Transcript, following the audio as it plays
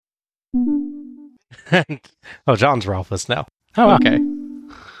Oh, John's Ralphus now. Oh, okay.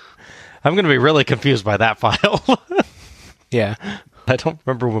 I'm going to be really confused by that file. Yeah. I don't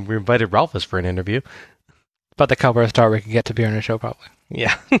remember when we invited Ralphus for an interview. But the cover star we could get to be on the show, probably.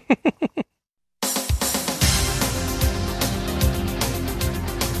 Yeah.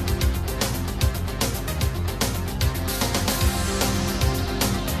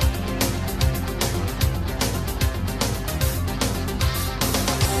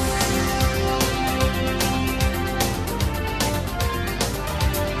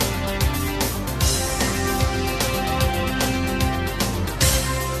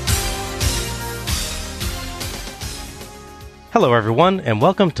 Hello everyone, and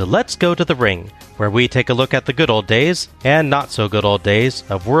welcome to Let's Go to the Ring, where we take a look at the good old days and not so good old days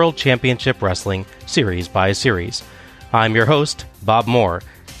of World Championship Wrestling, series by series. I'm your host, Bob Moore,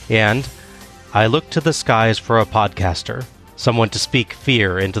 and I look to the skies for a podcaster, someone to speak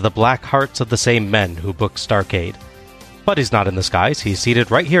fear into the black hearts of the same men who booked Starrcade. But he's not in the skies, he's seated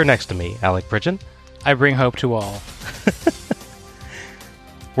right here next to me, Alec Pridgeon. I bring hope to all.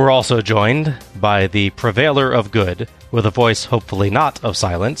 We're also joined by the Prevailer of Good, with a voice hopefully not of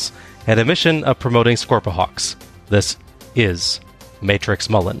silence, and a mission of promoting Scorpahawks. This is Matrix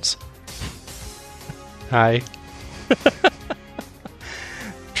Mullins. Hi.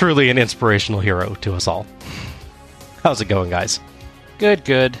 Truly an inspirational hero to us all. How's it going, guys?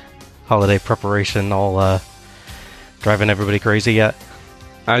 Good. Holiday preparation all driving everybody crazy yet?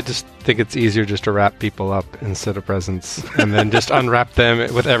 I just think it's easier just to wrap people up instead of presents, and then just unwrap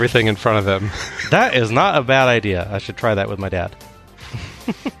them with everything in front of them. That is not a bad idea. I should try that with my dad.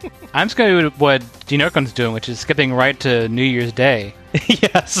 I'm just going to do what Gene Oakland's doing, which is skipping right to New Year's Day.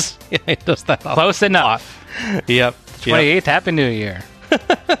 Yes. Yeah, he does that. Close enough. Yep. 28th, Happy New Year.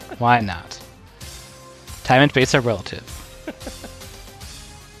 Why not? Time and space are relative.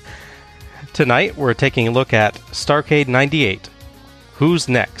 Tonight, we're taking a look at Starrcade 98. Who's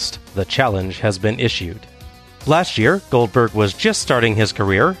next? The challenge has been issued. Last year, Goldberg was just starting his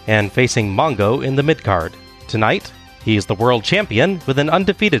career and facing Mongo in the midcard. Tonight, he's the world champion with an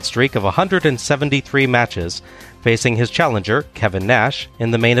undefeated streak of 173 matches, facing his challenger, Kevin Nash, in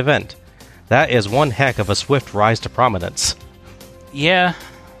the main event. That is one heck of a swift rise to prominence. Yeah,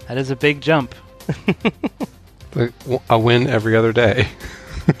 that is a big jump. Like a win every other day.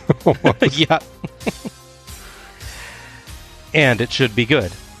 Yeah. And it should be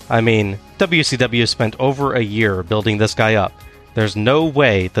good. I mean, WCW spent over a year building this guy up. There's no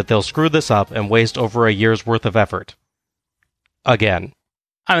way that they'll screw this up and waste over a year's worth of effort. Again.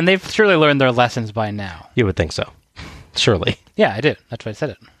 I mean, they've surely learned their lessons by now. You would think so. Surely. Yeah, I did. That's why I said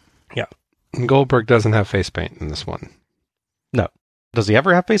it. Yeah. Goldberg doesn't have face paint in this one. No. Does he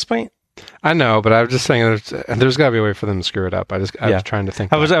ever have face paint? I know, but I was just saying there's got to be a way for them to screw it up. I was trying to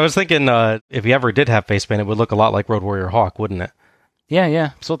think. I was thinking if he ever did have face paint, it would look a lot like Road Warrior Hawk, wouldn't it? Yeah,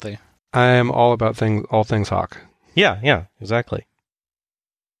 absolutely. I am all about all things Hawk. Yeah, exactly.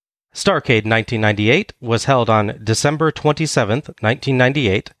 Starrcade 1998 was held on December 27th,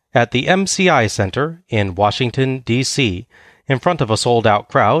 1998, at the MCI Center in Washington, D.C., in front of a sold-out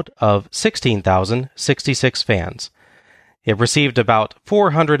crowd of 16,066 fans. It received about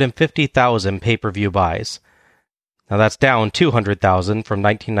 450,000 pay-per-view buys. Now that's down 200,000 from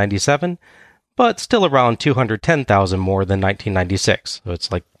 1997, but still around 210,000 more than 1996. So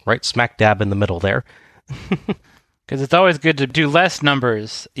it's like right smack dab in the middle there. Because it's always good to do less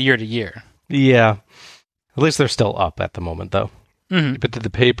numbers year to year. Yeah. At least they're still up at the moment, though. Mm-hmm. But did the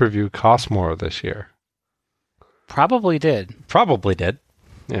pay-per-view cost more this year? Probably did.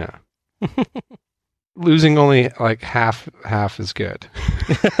 Yeah. Losing only like half is good.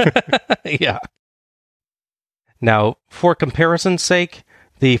 Yeah. Now, for comparison's sake,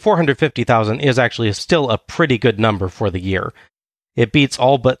 the 450,000 is actually still a pretty good number for the year. It beats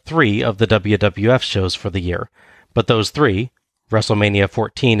all but 3 of the WWF shows for the year. But those 3, WrestleMania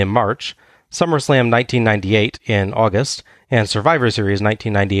 14 in March, SummerSlam 1998 in August, and Survivor Series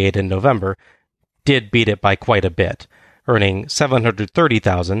 1998 in November, did beat it by quite a bit, earning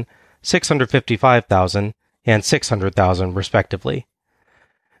 730,000, 655,000, and 600,000 respectively.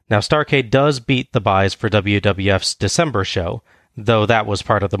 Now, Starrcade does beat the buys for WWF's December show, though that was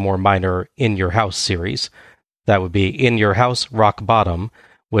part of the more minor In Your House series. That would be In Your House Rock Bottom,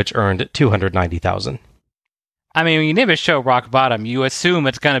 which earned 290,000. I mean, when you name a show Rock Bottom, you assume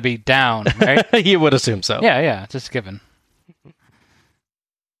it's going to be down, right? You would assume so. Yeah, just a given.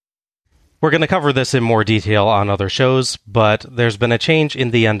 We're going to cover this in more detail on other shows, but there's been a change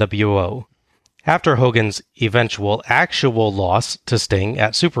in the NWO. After Hogan's eventual actual loss to Sting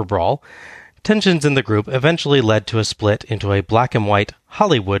at Super Brawl, Tensions in the group eventually led to a split into a black and white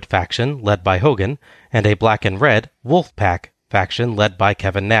Hollywood faction led by Hogan and a black and red Wolfpack faction led by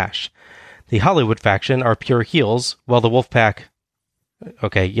Kevin Nash. The Hollywood faction are pure heels, while the Wolfpack,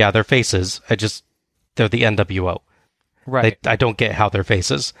 okay, yeah, they're faces. They're the NWO. Right. I don't get how they're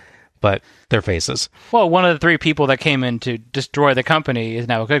faces, but they're faces. Well, one of the three people that came in to destroy the company is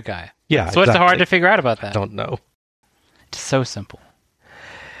now a good guy. Yeah, So what's hard to figure out about that? I don't know. It's so simple.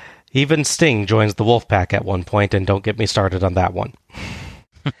 Even Sting joins the Wolfpack at one point, and don't get me started on that one.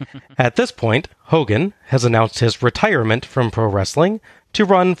 At this point, Hogan has announced his retirement from pro wrestling to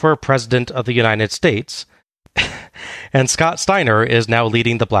run for President of the United States, and Scott Steiner is now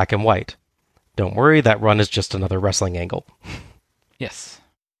leading the black and white. Don't worry, that run is just another wrestling angle. Yes.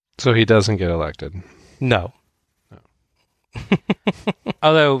 So he doesn't get elected. No.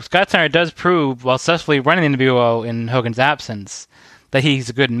 Although Scott Steiner does prove, while successfully running the NWO in Hogan's absence, that he's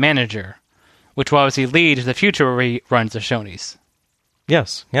a good manager, which will obviously lead to the future where he runs the Shoney's.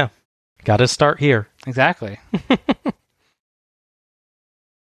 Yes, yeah. Gotta start here. Exactly.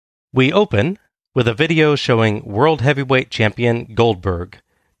 We open with a video showing World Heavyweight Champion Goldberg,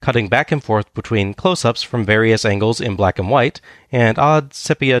 cutting back and forth between close-ups from various angles in black and white, and odd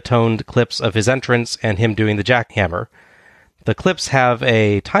sepia-toned clips of his entrance and him doing the jackhammer. The clips have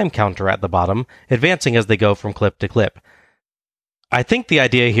a time counter at the bottom, advancing as they go from clip to clip. I think the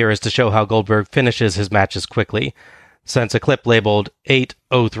idea here is to show how Goldberg finishes his matches quickly, since a clip labeled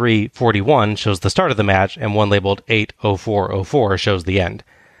 8:03:41 shows the start of the match, and one labeled 8:04:04 shows the end.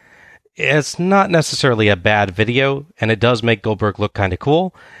 It's not necessarily a bad video, and it does make Goldberg look kind of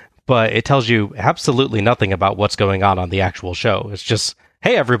cool, but it tells you absolutely nothing about what's going on the actual show. It's just,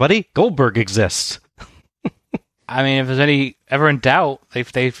 hey everybody, Goldberg exists. I mean, if there's ever in doubt,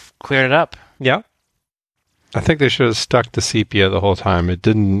 they've cleared it up. Yeah. I think they should have stuck to sepia the whole time. It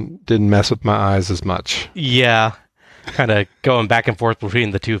didn't mess with my eyes as much. Yeah. Kind of going back and forth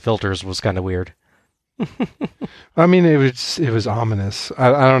between the two filters was kind of weird. I mean, it was ominous. I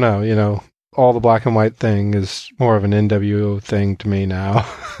don't know, all the black and white thing is more of an NWO thing to me now.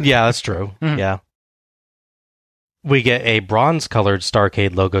 Yeah, that's true. Yeah. We get a bronze-colored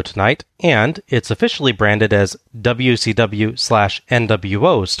Starrcade logo tonight, and it's officially branded as WCW/NWO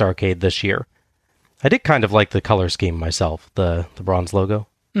Starrcade this year. I did kind of like the color scheme myself, the bronze logo.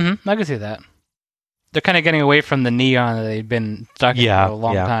 Mm-hmm. I can see that. They're kind of getting away from the neon that they've been stuck in for a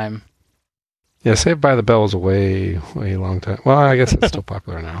long time. Yeah, Saved by the Bell was a way long time. Well, I guess it's still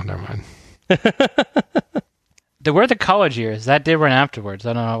popular now. Never mind. There were the college years. That did run afterwards.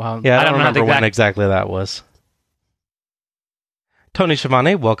 I don't know how... Yeah, I don't remember when exactly that was. Tony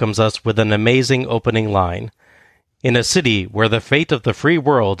Schiavone welcomes us with an amazing opening line. In a city where the fate of the free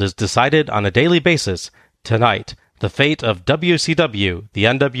world is decided on a daily basis, tonight, the fate of WCW, the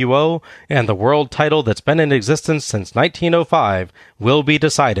NWO, and the world title that's been in existence since 1905 will be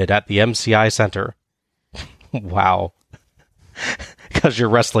decided at the MCI Center. Wow. Because your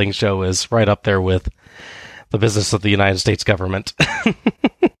wrestling show is right up there with the business of the United States government.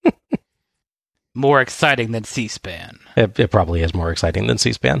 More exciting than C-SPAN. It probably is more exciting than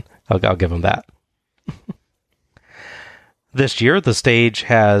C-SPAN. I'll give him that. This year, the stage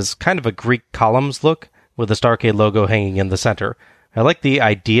has kind of a Greek columns look, with the Starrcade logo hanging in the center. I like the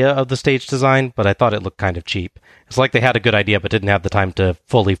idea of the stage design, but I thought it looked kind of cheap. It's like they had a good idea, but didn't have the time to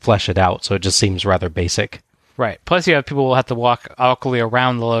fully flesh it out, so it just seems rather basic. Right. Plus, you have people who have to walk awkwardly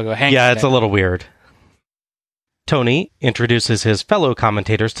around the logo hanging. Yeah, it's a little weird. Tony introduces his fellow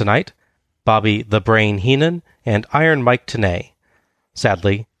commentators tonight, Bobby the Brain Heenan and Iron Mike Tenay.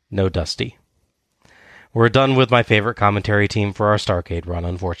 Sadly, no Dusty. We're done with my favorite commentary team for our Starrcade run,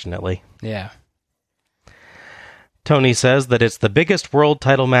 unfortunately. Yeah. Tony says that it's the biggest world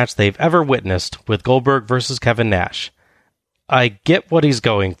title match they've ever witnessed, with Goldberg versus Kevin Nash. I get what he's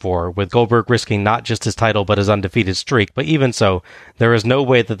going for, with Goldberg risking not just his title but his undefeated streak, but even so, there is no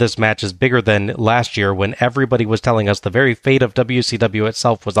way that this match is bigger than last year when everybody was telling us the very fate of WCW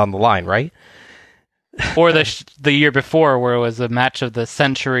itself was on the line, right? Or the year before, where it was a match of the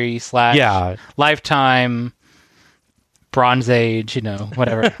century / lifetime, Bronze Age,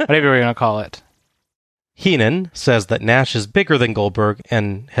 whatever you're going to call it. Heenan says that Nash is bigger than Goldberg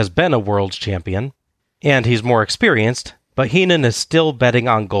and has been a world champion, and he's more experienced, but Heenan is still betting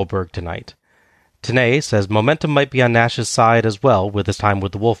on Goldberg tonight. Tenay says momentum might be on Nash's side as well with his time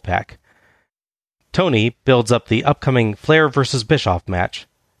with the Wolfpack. Tony builds up the upcoming Flair versus Bischoff match.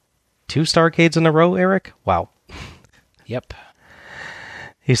 2 Starrcades in a row, Eric? Wow. Yep.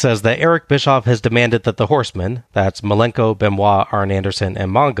 He says that Eric Bischoff has demanded that the Horsemen, that's Malenko, Benoit, Arn Anderson,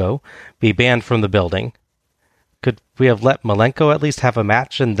 and Mongo, be banned from the building. Could we have let Malenko at least have a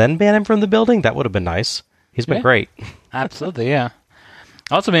match and then ban him from the building, that would have been nice. He's been great. Absolutely, yeah.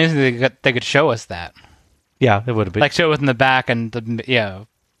 Also, amazing they could show us that. Yeah, it would have been. Like, show it in the back and,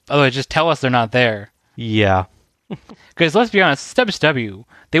 otherwise just tell us they're not there. Yeah. Because let's be honest, WCW,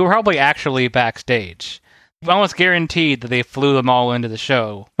 they were probably actually backstage. Almost guaranteed that they flew them all into the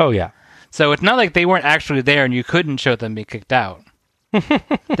show. Oh, yeah. So it's not like they weren't actually there and you couldn't show them be kicked out.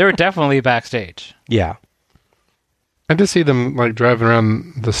 They were definitely backstage. Yeah. I just see them like driving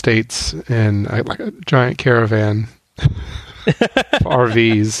around the States in like a giant caravan,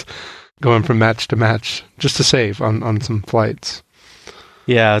 RVs, going from match to match just to save on some flights.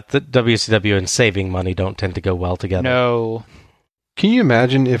 Yeah, the WCW and saving money don't tend to go well together. No. Can you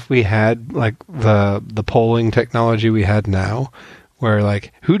imagine if we had like the polling technology we had now, where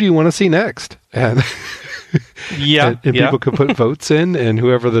like, who do you want to see next? And and people could put votes in, and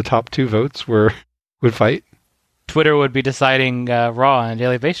whoever the top 2 votes would fight. Twitter would be deciding Raw on a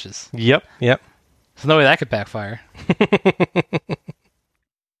daily basis. Yep. So no way that could backfire.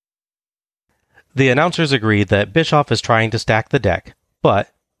 The announcers agree that Bischoff is trying to stack the deck,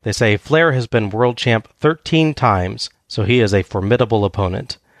 but they say Flair has been world champ 13 times, so he is a formidable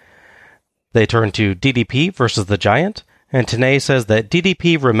opponent. They turn to DDP versus the Giant, and Tenay says that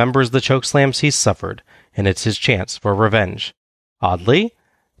DDP remembers the chokeslams he's suffered, and it's his chance for revenge. Oddly,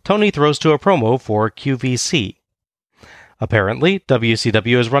 Tony throws to a promo for QVC. Apparently,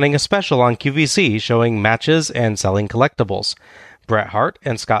 WCW is running a special on QVC showing matches and selling collectibles. Bret Hart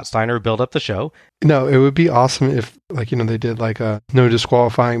and Scott Steiner build up the show. No, it would be awesome if, like, they did like a no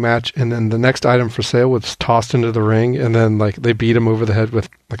disqualifying match, and then the next item for sale was tossed into the ring, and then like they beat him over the head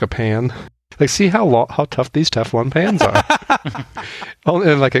with like a pan. Like, see how tough these Teflon pans are.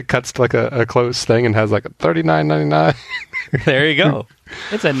 And like it cuts to like a closed thing and has like a $39.99. There you go.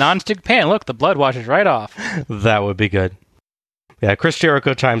 It's a non-stick pan. Look, the blood washes right off. That would be good. Yeah, Chris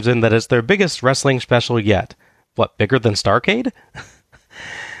Jericho chimes in that it's their biggest wrestling special yet. What, bigger than Starrcade?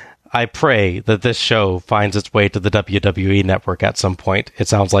 I pray that this show finds its way to the WWE network at some point. It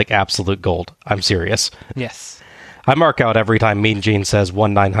sounds like absolute gold. I'm serious. Yes. I mark out every time Mean Gene says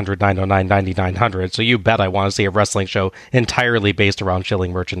 1-900-909-9900, so you bet I want to see a wrestling show entirely based around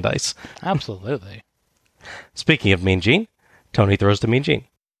shilling merchandise. Absolutely. Speaking of Mean Gene, Tony throws to Mean Gene.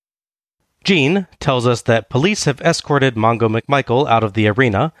 Gene tells us that police have escorted Mongo McMichael out of the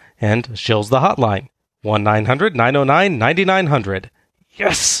arena and shills the hotline. 1-900-909-9900.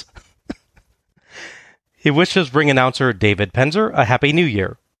 Yes! He wishes ring announcer David Penzer a Happy New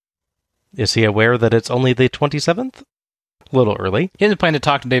Year. Is he aware that it's only the 27th? A little early. He hasn't planned to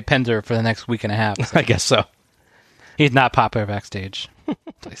talk to Dave Penzer for the next week and a half. So I guess so. He's not popular backstage. It's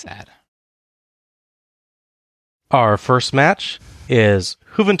really sad. Our first match is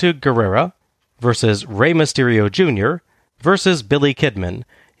Juventud Guerrera versus Rey Mysterio Jr. versus Billy Kidman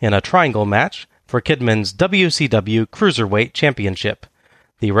in a triangle match for Kidman's WCW Cruiserweight Championship.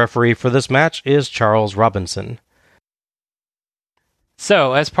 The referee for this match is Charles Robinson.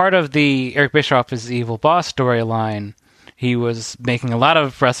 So, as part of the Eric Bischoff is the Evil Boss storyline, he was making a lot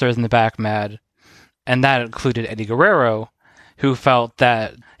of wrestlers in the back mad, and that included Eddie Guerrero, who felt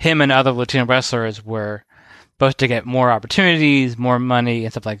that him and other Latino wrestlers were supposed to get more opportunities, more money,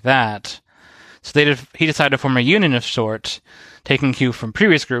 and stuff like that. So he decided to form a union of sorts, taking cue from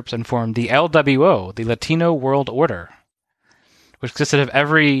previous groups, and formed the LWO, the Latino World Order, which consisted of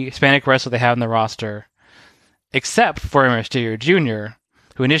every Hispanic wrestler they had on the roster, except for Mysterio Jr.,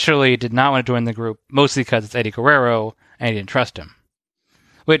 who initially did not want to join the group, mostly because it's Eddie Guerrero, and he didn't trust him.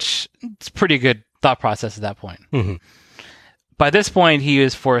 Which is a pretty good thought process at that point. Mm-hmm. By this point, he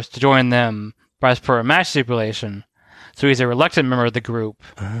is forced to join them as per a match stipulation, so he's a reluctant member of the group.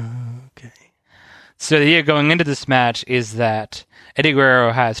 Okay. So the idea going into this match is that Eddie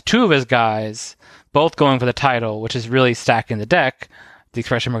Guerrero has 2 of his guys, both going for the title, which is really stacking the deck, the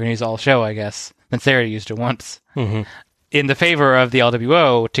expression we're going to use all show, I guess, since they already used it once, in the favor of the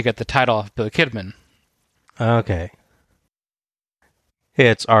LWO to get the title off Billy Kidman. Okay.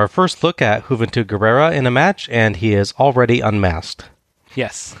 It's our first look at Juventud Guerrera in a match, and he is already unmasked.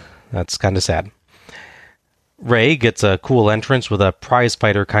 Yes. That's kind of sad. Ray gets a cool entrance with a prize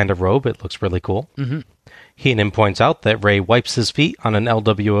fighter kind of robe. It looks really cool. Mm-hmm. Heenan points out that Ray wipes his feet on an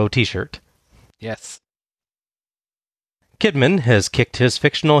LWO t-shirt. Yes. Kidman has kicked his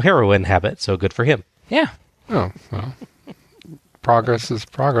fictional heroin habit, so good for him. Yeah. Oh, well. Progress is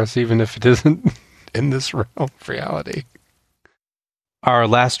progress, even if it isn't in this realm of reality. Our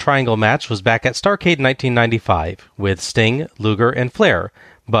last triangle match was back at Starrcade 1995 with Sting, Luger, and Flair,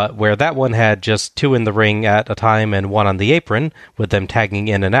 but where that one had just 2 in the ring at a time and 1 on the apron, with them tagging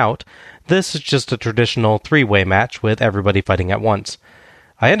in and out, this is just a traditional three-way match with everybody fighting at once.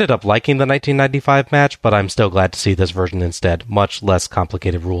 I ended up liking the 1995 match, but I'm still glad to see this version instead, much less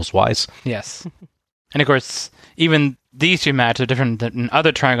complicated rules-wise. Yes. And of course, even these two matches are different than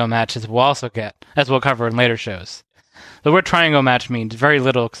other triangle matches we'll also get, as we'll cover in later shows. The word triangle match means very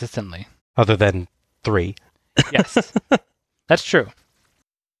little consistently. Other than 3. Yes. That's true.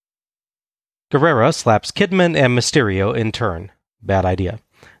 Guerrera slaps Kidman and Mysterio in turn. Bad idea.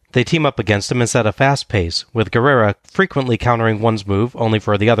 They team up against him and set a fast pace, with Guerrera frequently countering one's move only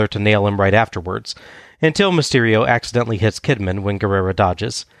for the other to nail him right afterwards, until Mysterio accidentally hits Kidman when Guerrera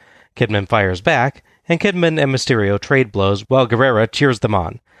dodges. Kidman fires back, and Kidman and Mysterio trade blows while Guerrera cheers them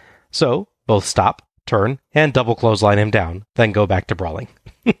on. So, both stop, turn, and double clothesline him down, then go back to brawling.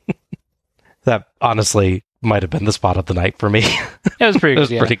 That honestly might have been the spot of the night for me. It was pretty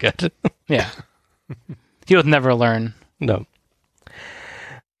good. It was pretty good. Yeah. He'll never learn. No.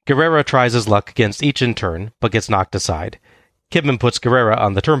 Guerrera tries his luck against each in turn, but gets knocked aside. Kidman puts Guerrera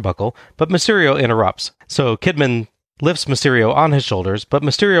on the turnbuckle, but Mysterio interrupts. So Kidman lifts Mysterio on his shoulders, but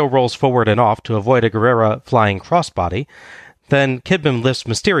Mysterio rolls forward and off to avoid a Guerrera flying crossbody. Then Kidman lifts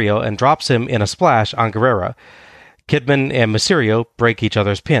Mysterio and drops him in a splash on Guerrera. Kidman and Mysterio break each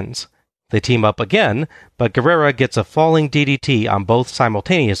other's pins. They team up again, but Guerrera gets a falling DDT on both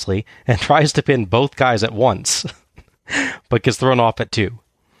simultaneously and tries to pin both guys at once, but gets thrown off at 2.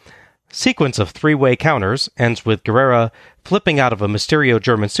 Sequence of three-way counters ends with Guerrera flipping out of a Mysterio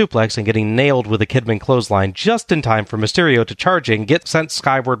German suplex and getting nailed with a Kidman clothesline just in time for Mysterio to charge in, get sent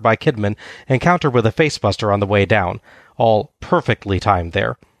skyward by Kidman, and counter with a facebuster on the way down. All perfectly timed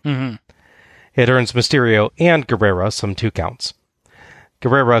there. Mm-hmm. It earns Mysterio and Guerrera some 2 counts.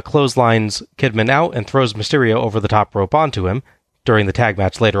 Guerrera clotheslines Kidman out and throws Mysterio over the top rope onto him. During the tag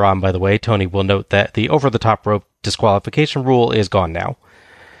match later on, by the way, Tony will note that the over-the-top rope disqualification rule is gone now.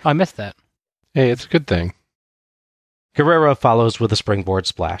 Oh, I missed that. Hey, it's a good thing. Guerrera follows with a springboard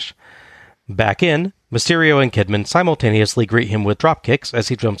splash. Back in, Mysterio and Kidman simultaneously greet him with drop kicks as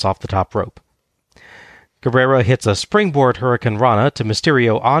he jumps off the top rope. Guerrera hits a springboard Hurricane Rana to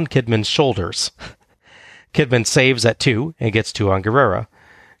Mysterio on Kidman's shoulders. Kidman saves at 2 and gets 2 on Guerrera.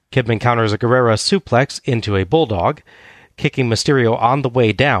 Kidman counters a Guerrera suplex into a bulldog, kicking Mysterio on the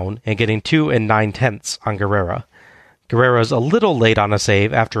way down and getting 2 9/10 on Guerrera. Guerrera's a little late on a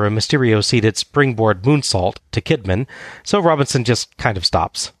save after a Mysterio-seated springboard moonsault to Kidman, so Robinson just kind of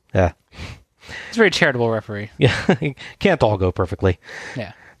stops. He's a very charitable referee. Yeah, can't all go perfectly.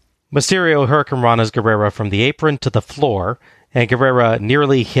 Yeah. Mysterio Hurricane Rana's Guerrera from the apron to the floor, and Guerrera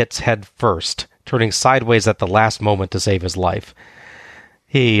nearly hits head first, turning sideways at the last moment to save his life.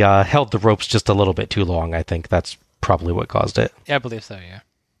 He held the ropes just a little bit too long, I think. That's probably what caused it. Yeah, I believe so, yeah.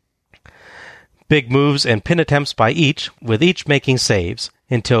 Big moves and pin attempts by each, with each making saves,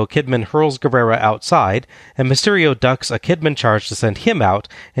 until Kidman hurls Guerrera outside, and Mysterio ducks a Kidman charge to send him out,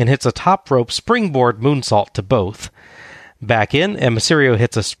 and hits a top rope springboard moonsault to both. Back in, and Mysterio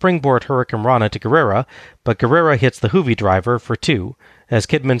hits a springboard Hurricane Rana to Guerrera, but Guerrera hits the Hoovy driver for 2, as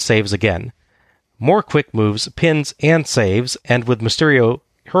Kidman saves again. More quick moves, pins, and saves, and with Mysterio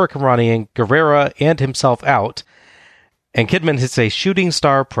Hurricane Rana-ing Guerrera and himself out, and Kidman hits a shooting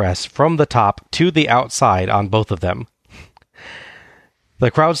star press from the top to the outside on both of them.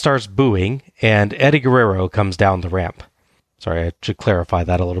 The crowd starts booing, and Eddie Guerrero comes down the ramp. Sorry, I should clarify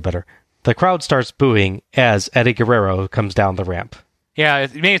that a little better. The crowd starts booing as Eddie Guerrero comes down the ramp. Yeah,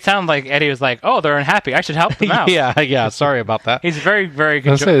 it made it sound like Eddie was like, oh, they're unhappy. I should help them out. yeah, sorry about that. He's very, very good.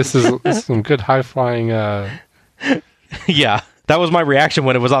 I was going to say, this is some good high-flying... Yeah, that was my reaction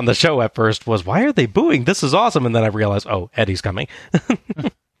when it was on the show at first, was, why are they booing? This is awesome. And then I realized, oh, Eddie's coming.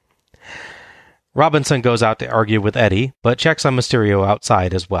 Robinson goes out to argue with Eddie, but checks on Mysterio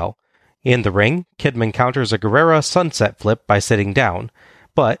outside as well. In the ring, Kidman counters a Guerrera sunset flip by sitting down,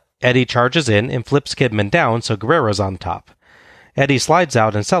 but Eddie charges in and flips Kidman down so Guerrera's on top. Eddie slides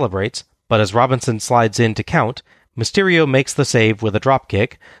out and celebrates, but as Robinson slides in to count, Mysterio makes the save with a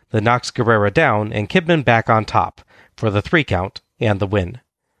dropkick that knocks Guerrera down and Kidman back on top for the 3 count and the win.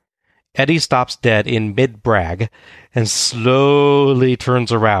 Eddie stops dead in mid-brag and slowly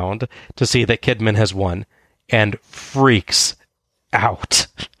turns around to see that Kidman has won and freaks out.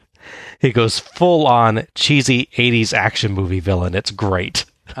 He goes full-on cheesy 80s action movie villain. It's great.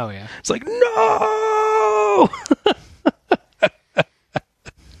 Oh, yeah. It's like, no!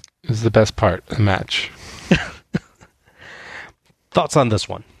 It was the best part of the match. Thoughts on this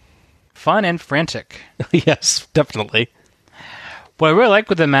one? Fun and frantic. Yes, definitely. What I really like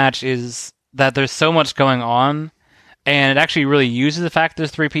with the match is that there's so much going on, and it actually really uses the fact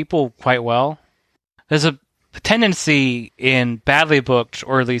there's 3 people quite well. There's a tendency in badly booked,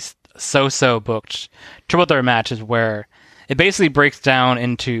 or at least so booked triple threat matches where it basically breaks down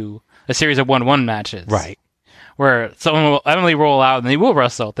into a series of 1-1 matches. Right. Where someone will eventually roll out and they will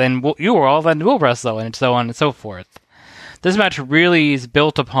wrestle, then you roll, then we'll wrestle, and so on and so forth. This match really is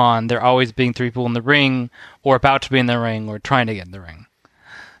built upon there always being three people in the ring, or about to be in the ring, or trying to get in the ring.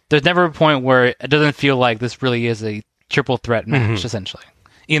 There's never a point where it doesn't feel like this really is a triple threat match, essentially.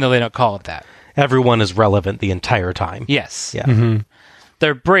 Even though they don't call it that. Everyone is relevant the entire time. Yes. Yeah. Mm-hmm.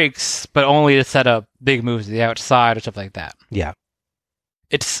 There are breaks, but only to set up big moves to the outside or stuff like that. Yeah.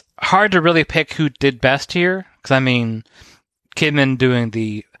 It's hard to really pick who did best here, because, I mean, Kidman doing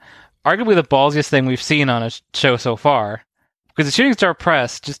arguably the ballsiest thing we've seen on a show so far. Because the shooting star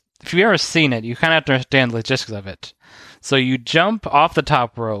press, just if you've ever seen it, you kind of have to understand the logistics of it. So you jump off the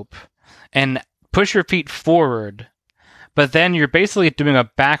top rope and push your feet forward, but then you're basically doing a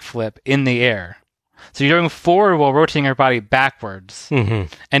backflip in the air. So you're going forward while rotating your body backwards, and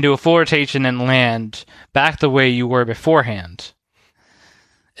do a full rotation and land back the way you were beforehand.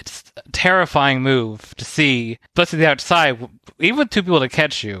 It's a terrifying move to see, especially the outside. Even with two people to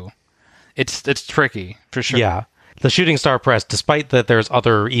catch you, it's tricky, for sure. Yeah. The shooting star press, despite that there's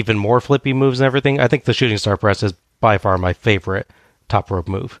other even more flippy moves and everything, I think the shooting star press is by far my favorite top rope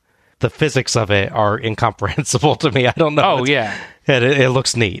move. The physics of it are incomprehensible to me. I don't know. Oh, yeah. It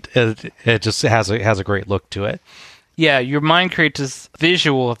looks neat. It just has a great look to it. Yeah, your mind creates this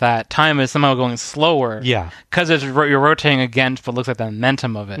visual that time is somehow going slower. Yeah. Because you're rotating against what looks like the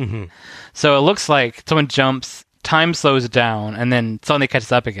momentum of it. So it looks like someone jumps, time slows down, and then suddenly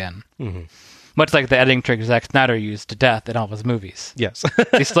catches up again. Much like the editing trick Zack Snyder used to death in all of his movies. Yes.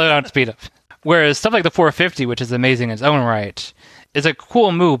 They slow down and speed up. Whereas stuff like the 450, which is amazing in its own right, is a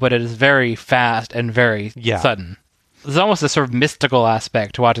cool move, but it is very fast and very sudden. There's almost a sort of mystical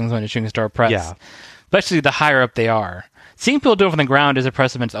aspect to watching someone shooting star press. Yeah. Especially the higher up they are. Seeing people do it from the ground is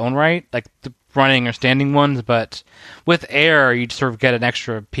impressive in its own right, like the running or standing ones, but with air, you sort of get an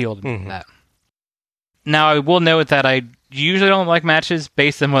extra appeal to that. Now, I will note that I usually don't like matches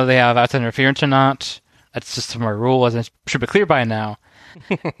based on whether they have outside interference or not. That's just my rule, as it should be clear by now.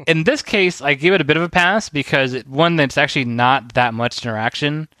 In this case, I give it a bit of a pass because one, that's actually not that much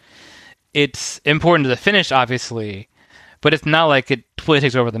interaction. It's important to the finish, obviously, but it's not like it totally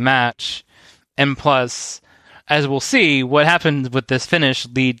takes over the match. And plus, as we'll see, what happens with this finish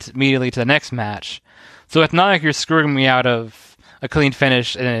leads immediately to the next match. So it's not like you're screwing me out of a clean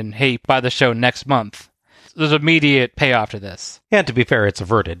finish and then, hey, buy the show next month. There's immediate payoff to this. And to be fair, it's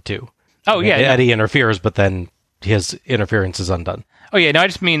averted, too. Oh, yeah. Eddie interferes, but then his interference is undone. Oh, yeah. No, I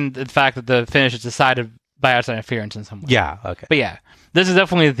just mean the fact that the finish is decided by outside interference in some way. Yeah, okay. But yeah, this is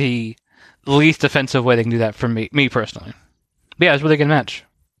definitely the least offensive way they can do that for me personally. But yeah, it's a really good match.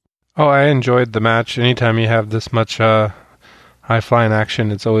 Oh, I enjoyed the match. Anytime you have this much high-flying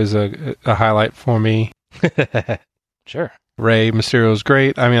action, it's always a highlight for me. Sure. Rey Mysterio's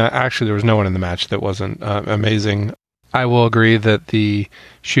great. I mean, actually, there was no one in the match that wasn't amazing. I will agree that the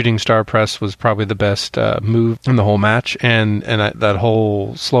shooting star press was probably the best move in the whole match, and that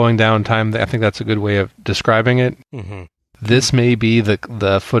whole slowing down time, I think that's a good way of describing it. This may be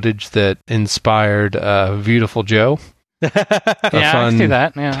the footage that inspired Beautiful Joe. Yeah, I can see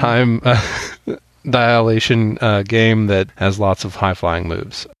that. Yeah. Time dilation game that has lots of high-flying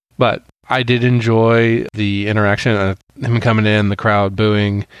moves. But I did enjoy the interaction of him coming in, the crowd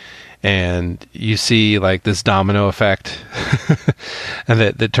booing, and you see like this domino effect and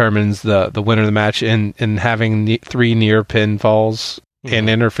that determines the winner of the match, and having three near pinfalls and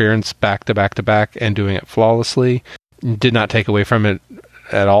interference back to back to back and doing it flawlessly did not take away from it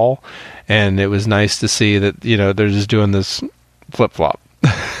at all. And it was nice to see that, they're just doing this flip-flop.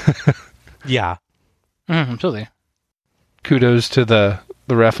 Yeah. Absolutely. Kudos to the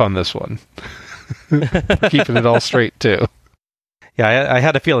ref on this one. Keeping it all straight, too. Yeah, I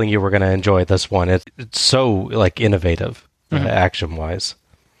had a feeling you were going to enjoy this one. It's so, innovative, action-wise.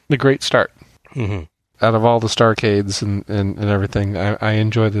 A great start. Out of all the Starcades and everything, I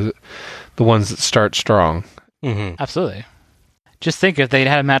enjoy the ones that start strong. Absolutely. Just think, if they'd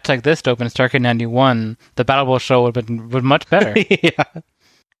had a match like this to open Starcade 91, the Battle Bowl show would have been much better.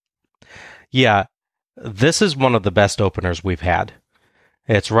 Yeah. This is one of the best openers we've had.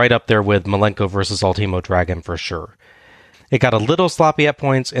 It's right up there with Malenko versus Ultimo Dragon for sure. It got a little sloppy at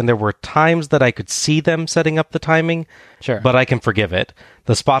points, and there were times that I could see them setting up the timing, but I can forgive it.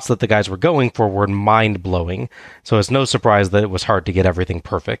 The spots that the guys were going for were mind-blowing, so it's no surprise that it was hard to get everything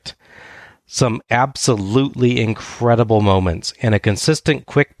perfect. Some absolutely incredible moments, and a consistent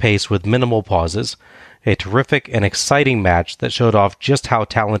quick pace with minimal pauses. A terrific and exciting match that showed off just how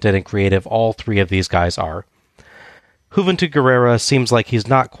talented and creative all three of these guys are. Juventud Guerrera seems like he's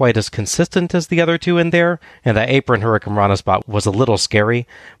not quite as consistent as the other two in there, and that Apron Hurricane Rana spot was a little scary,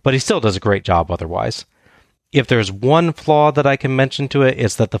 but he still does a great job otherwise. If there's one flaw that I can mention to it,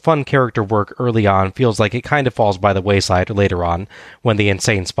 it's that the fun character work early on feels like it kind of falls by the wayside later on, when the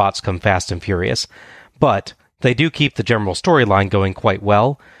insane spots come fast and furious. But they do keep the general storyline going quite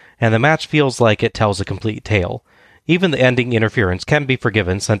well, and the match feels like it tells a complete tale. Even the ending interference can be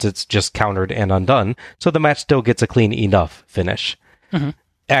forgiven since it's just countered and undone, so the match still gets a clean enough finish. Mm-hmm.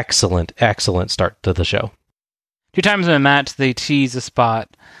 Excellent, excellent start to the show. 2 times in a match, they tease a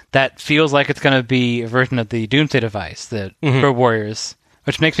spot that feels like it's going to be a version of the Doomsday device, the Road Warriors,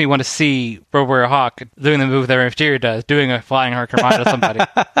 which makes me want to see Road Warrior Hawk doing the move that Rey Mysterio does, doing a flying Hurricane Rana to somebody.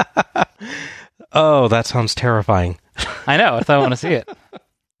 Oh, that sounds terrifying. I know, that's why I want to see it.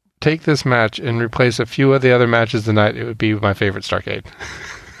 Take this match and replace a few of the other matches tonight, it would be my favorite Starrcade.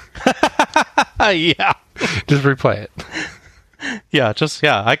 Yeah. Just replay it.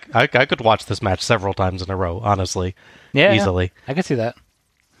 I could watch this match several times in a row, honestly. Yeah. Easily. I could see that.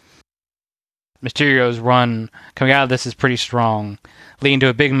 Mysterio's run coming out of this is pretty strong, leading to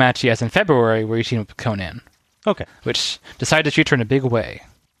a big match he has in February where you team up with Konnan. Okay. Which decided to feature in a big way.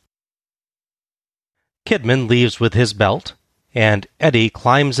 Kidman leaves with his belt, and Eddie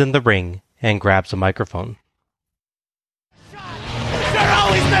climbs in the ring and grabs a microphone. You're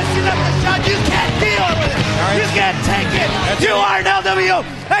always messing up the shot. You can't deal with it. Right. You can't take it. You are an LWO.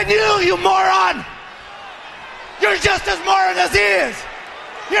 And you moron. You're just as moron as he is.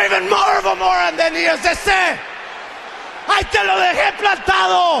 You're even more of a moron than he is. Ese. Ahí te lo dejé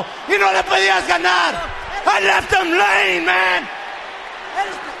plantado. Y no le podías ganar. I left him laying, man.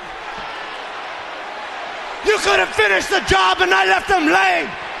 You couldn't finish the job and I left him laying.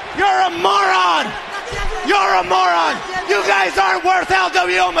 You're a moron. You're a moron. You guys aren't worth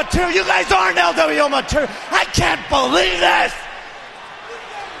LWO material. You guys aren't LWO material. I can't believe this.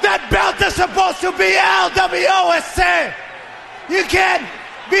 That belt is supposed to be LWO. You can't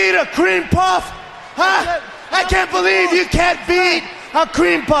beat a cream puff. Huh? I can't believe you can't beat a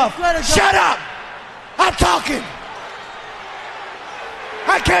cream puff. Shut up. I'm talking.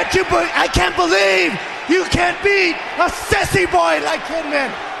 I can't believe you can't beat a sissy boy like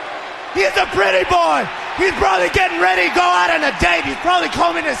Kidman. He's a pretty boy. He's probably getting ready to go out on a date. He's probably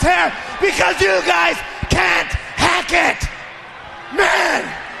combing his hair because you guys can't hack it. Man.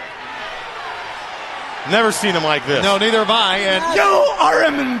 Never seen him like this. No, neither have I. And you are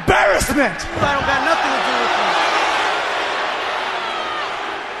an embarrassment. I don't got nothing to do with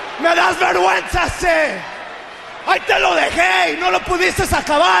you. Me das vergüenza, sí. Ahí te lo dejé y no lo pudiste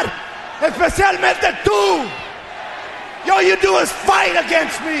acabar. Especialmente tú. All you do is fight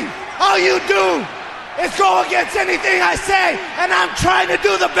against me. All you do is go against anything I say, and I'm trying to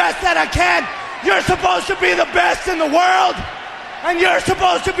do the best that I can. You're supposed to be the best in the world, and you're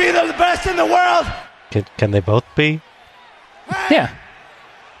supposed to be the best in the world. Can they both be? Yeah.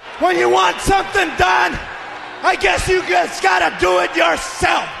 When you want something done, I guess you just gotta do it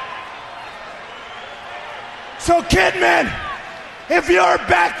yourself. So, Kidman, if you're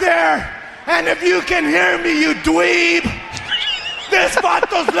back there, and if you can hear me, you dweeb, this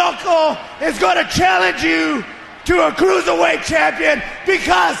Vatos Loco is going to challenge you to a Cruiserweight champion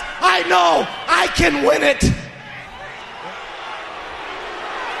because I know I can win it.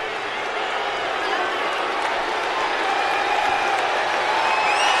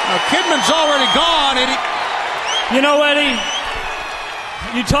 now, Kidman's already gone. And You know, Eddie,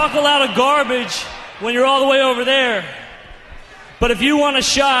 you talk a lot of garbage when you're all the way over there. But if you want a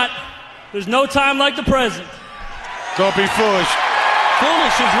shot, there's no time like the present. Don't be foolish.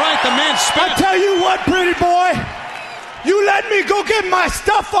 Foolish is right. The man spit. I tell you what, pretty boy, you let me go get my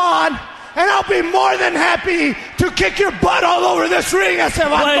stuff on, and I'll be more than happy to kick your butt all over this ring. I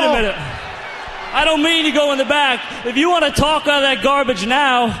said, Wait a minute. I don't mean to go in the back. If you want to talk out of that garbage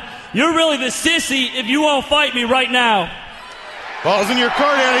now, you're really the sissy if you won't fight me right now. Ball's in your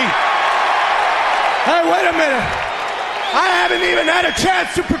court, Eddie. Hey, wait a minute. I haven't even had a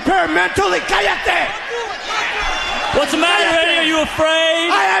chance to prepare mentally. Cállate! What's the matter, Eddie? Are you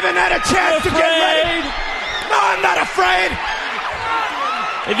afraid? I haven't had a chance to get ready. No, I'm not afraid.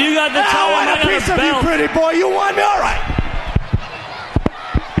 If you got the I time, want I a got piece a of you, belt. pretty boy. You want me? All right.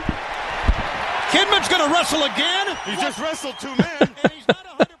 Kidman's going to wrestle again. He just wrestled 2 men. And he's not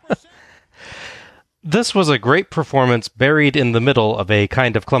 100%. This was a great performance buried in the middle of a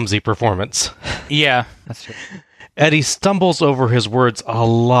kind of clumsy performance. Yeah, that's true. Eddie stumbles over his words a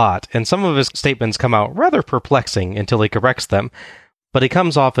lot, and some of his statements come out rather perplexing until he corrects them, but he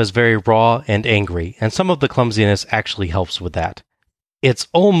comes off as very raw and angry, and some of the clumsiness actually helps with that. It's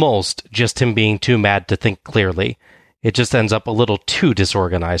almost just him being too mad to think clearly. It just ends up a little too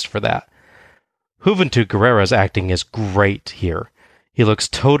disorganized for that. Juventud Guerrera's acting is great here. He looks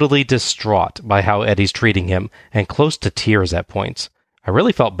totally distraught by how Eddie's treating him, and close to tears at points. I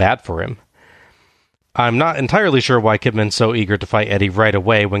really felt bad for him. I'm not entirely sure why Kidman's so eager to fight Eddie right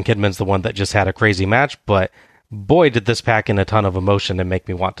away when Kidman's the one that just had a crazy match, but boy did this pack in a ton of emotion and make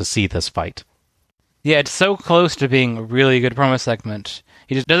me want to see this fight. Yeah, it's so close to being a really good promo segment.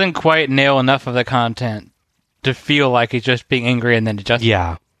 He just doesn't quite nail enough of the content to feel like he's just being angry and then just...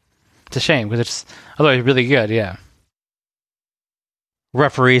 Yeah. It's a shame, because it's otherwise really good, yeah.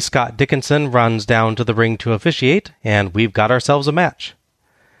 Referee Scott Dickinson runs down to the ring to officiate, and we've got ourselves a match.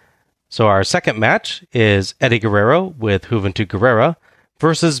 So our second match is Eddie Guerrero with Juventud Guerrera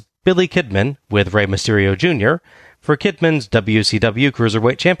versus Billy Kidman with Rey Mysterio Jr. for Kidman's WCW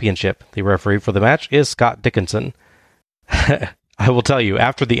Cruiserweight Championship. The referee for the match is Scott Dickinson. I will tell you,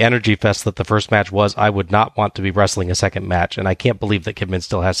 after the energy fest that the first match was, I would not want to be wrestling a second match, and I can't believe that Kidman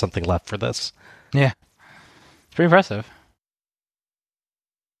still has something left for this. Yeah. It's pretty impressive.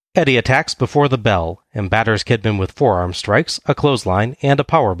 Eddie attacks before the bell and batters Kidman with forearm strikes, a clothesline, and a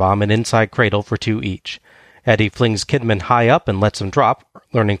powerbomb and inside cradle for 2 each. Eddie flings Kidman high up and lets him drop,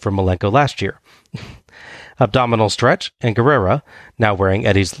 learning from Malenko last year. Abdominal stretch, and Guerrera, now wearing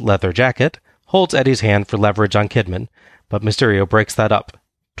Eddie's leather jacket, holds Eddie's hand for leverage on Kidman, but Mysterio breaks that up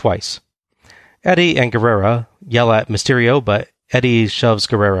twice. Eddie and Guerrera yell at Mysterio, but Eddie shoves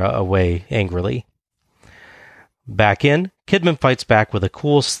Guerrera away angrily. Back in, Kidman fights back with a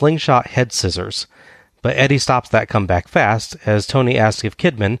cool slingshot head scissors, but Eddie stops that comeback fast as Tony asks if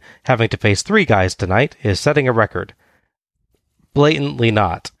Kidman, having to face 3 guys tonight, is setting a record. Blatantly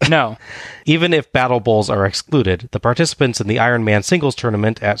not. No. Even if Battle Bowls are excluded, the participants in the Iron Man singles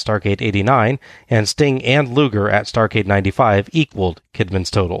tournament at Starrcade 89 and Sting and Luger at Starrcade 95 equaled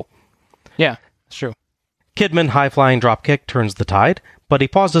Kidman's total. Yeah, it's true. Kidman high-flying dropkick turns the tide, but he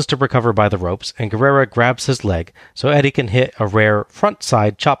pauses to recover by the ropes, and Guerrera grabs his leg so Eddie can hit a rare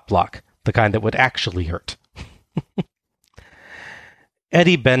front-side chop block, the kind that would actually hurt.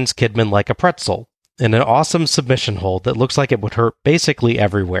 Eddie bends Kidman like a pretzel, in an awesome submission hold that looks like it would hurt basically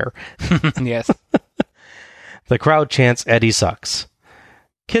everywhere. Yes. The crowd chants Eddie sucks.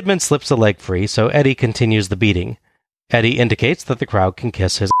 Kidman slips the leg free, so Eddie continues the beating. Eddie indicates that the crowd can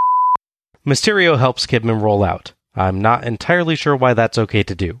kiss his Mysterio helps Kidman roll out. I'm not entirely sure why that's okay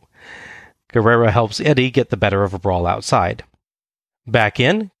to do. Guerrera helps Eddie get the better of a brawl outside. Back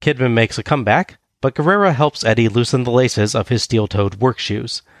in, Kidman makes a comeback, but Guerrera helps Eddie loosen the laces of his steel-toed work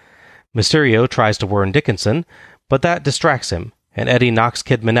shoes. Mysterio tries to warn Dickinson, but that distracts him, and Eddie knocks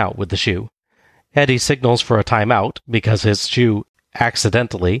Kidman out with the shoe. Eddie signals for a timeout because his shoe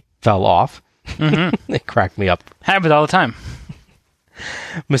accidentally fell off. Mm-hmm. It cracked me up. Happens all the time.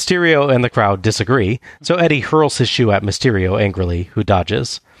 Mysterio and the crowd disagree, so Eddie hurls his shoe at Mysterio angrily, who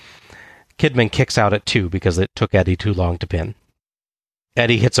dodges. Kidman kicks out at 2 because it took Eddie too long to pin.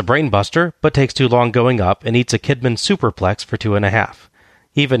 Eddie hits a brainbuster, but takes too long going up and eats a Kidman superplex for 2.5.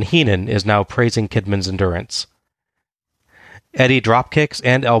 Even Heenan is now praising Kidman's endurance. Eddie dropkicks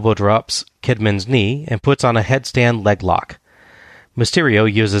and elbow drops Kidman's knee and puts on a headstand leg lock.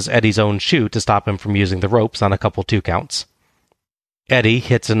 Mysterio uses Eddie's own shoe to stop him from using the ropes on a couple 2 counts. Eddie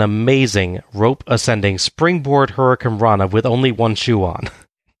hits an amazing rope-ascending springboard Hurricane Rana with only 1 shoe on.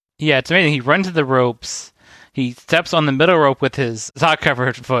 Yeah, it's amazing. He runs to the ropes, he steps on the middle rope with his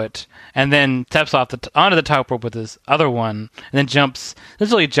sock-covered foot, and then steps off onto the top rope with his other one, and then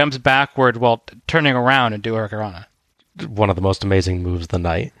literally jumps backward while turning around and do Hurricane Rana. One of the most amazing moves of the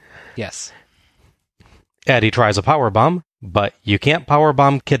night. Yes. Eddie tries a powerbomb, but you can't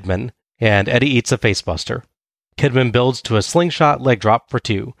powerbomb Kidman, and Eddie eats a facebuster. Kidman builds to a slingshot leg drop for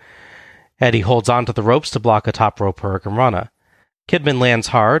 2. Eddie holds onto the ropes to block a top rope Hurricane Rana. Kidman lands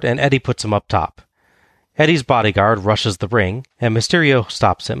hard, and Eddie puts him up top. Eddie's bodyguard rushes the ring, and Mysterio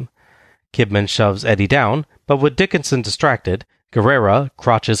stops him. Kidman shoves Eddie down, but with Dickinson distracted, Guerrera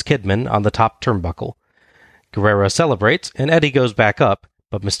crotches Kidman on the top turnbuckle. Guerrera celebrates, and Eddie goes back up,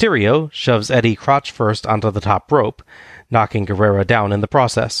 but Mysterio shoves Eddie crotch first onto the top rope, knocking Guerrera down in the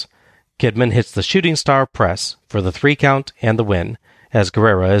process. Kidman hits the shooting star press for the 3 count and the win, as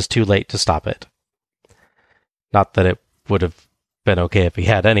Guerrera is too late to stop it. Not that it would have been okay if he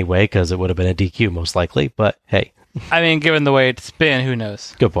had anyway, because it would have been a DQ most likely, but hey. I mean, given the way it's been, who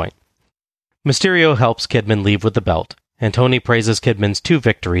knows? Good point. Mysterio helps Kidman leave with the belt, and Tony praises Kidman's 2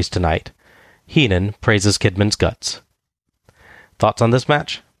 victories tonight. Heenan praises Kidman's guts. Thoughts on this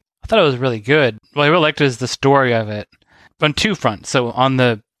match? I thought it was really good. What I really liked is the story of it on 2 fronts. So on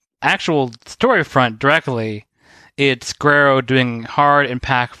the actual story front directly, it's Guerrero doing hard,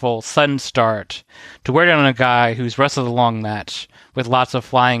 impactful, sudden start to wear down a guy who's wrestled a long match with lots of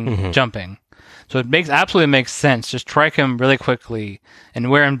flying, jumping. So it absolutely makes sense. Just strike him really quickly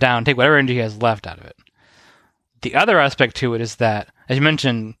and wear him down, take whatever energy he has left out of it. The other aspect to it is that, as you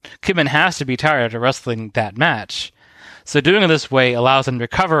mentioned, Kidman has to be tired after wrestling that match. So doing it this way allows him to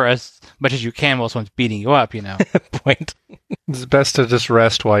recover as much as you can while someone's beating you up, Point. It's best to just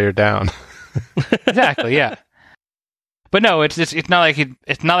rest while you're down. Exactly, yeah. But no, it's not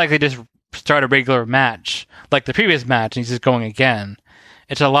like they just start a regular match like the previous match and he's just going again.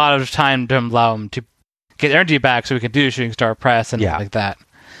 It's a lot of time to allow him to get energy back so we can do the shooting star press and like that.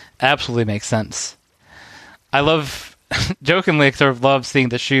 Absolutely makes sense. I love, jokingly, sort of love seeing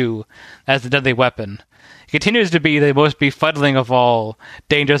the shoe as the deadly weapon. It continues to be the most befuddling of all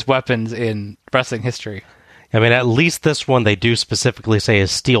dangerous weapons in wrestling history. I mean, at least this one they do specifically say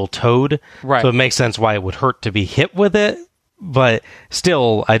is steel-toed, right? So it makes sense why it would hurt to be hit with it, but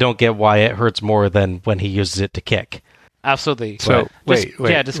still, I don't get why it hurts more than when he uses it to kick. Absolutely. So, wait.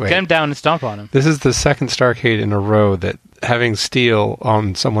 Get him down and stomp on him. This is the second Starrcade in a row that having steel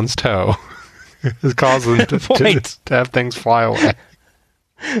on someone's toe has caused them to have things fly away.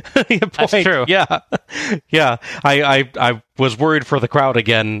 That's true. Yeah. I was worried for the crowd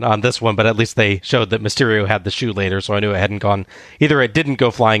again on this one, but at least they showed that Mysterio had the shoe later, so I knew it hadn't gone. Either it didn't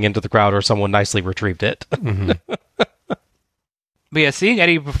go flying into the crowd or someone nicely retrieved it. But yeah, seeing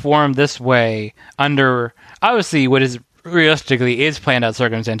Eddie perform this way under, obviously, what is realistically is planned out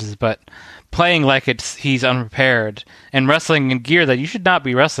circumstances, but playing like he's unprepared and wrestling in gear that you should not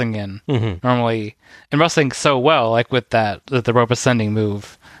be wrestling in normally, and wrestling so well, like with the rope ascending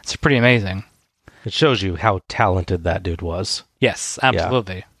move, it's pretty amazing. It shows you how talented that dude was. Yes,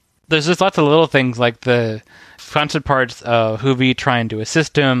 absolutely. Yeah. There's just lots of little things like the fronted parts of Juvi trying to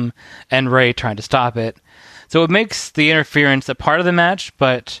assist him and Ray trying to stop it. So it makes the interference a part of the match,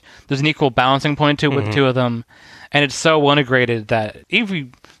 but there's an equal balancing point to it with the two of them. And it's so well integrated that even if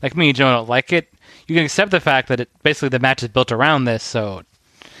you, like me and Joe, don't like it, you can accept the fact that basically the match is built around this, so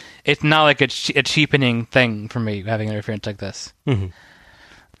it's not like a cheapening thing for me, having interference like this.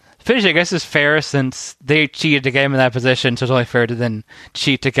 Finish, I guess, is fair since they cheated to get him in that position, so it's only fair to then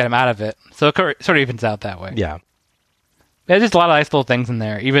cheat to get him out of it. So it sort of evens out that way. Yeah. There's just a lot of nice little things in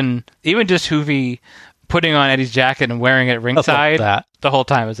there. Even just Juvi putting on Eddie's jacket and wearing it ringside the whole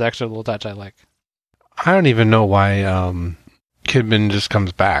time is actually a little touch I like. I don't even know why Kidman just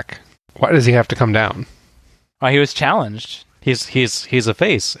comes back. Why does he have to come down? Well, he was challenged. He's a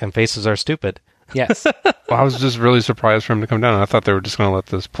face, and faces are stupid. Yes. Well, I was just really surprised for him to come down. I thought they were just going to let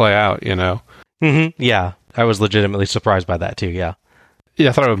this play out, Yeah, I was legitimately surprised by that, too, yeah. Yeah,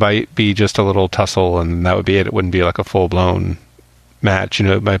 I thought it might be just a little tussle, and that would be it. It wouldn't be like a full-blown match.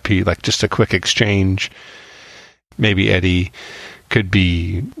 It might be like just a quick exchange. Maybe Eddie could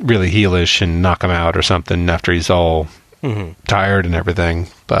be really heelish and knock him out or something after he's all tired and everything.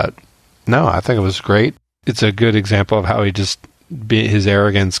 But no, I think it was great. It's a good example of how his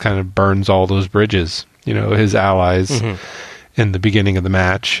arrogance kind of burns all those bridges. His allies in the beginning of the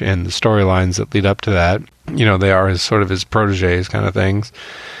match and the storylines that lead up to that. They are his protégés kind of things.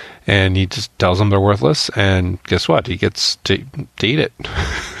 And he just tells them they're worthless, and guess what? He gets to eat it.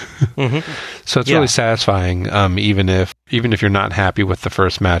 So it's really satisfying, even if you're not happy with the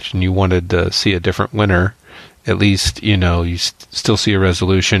first match and you wanted to see a different winner, at least, you still see a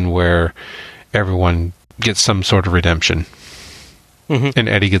resolution where everyone gets some sort of redemption. And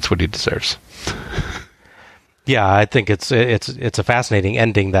Eddie gets what he deserves. Yeah, I think it's a fascinating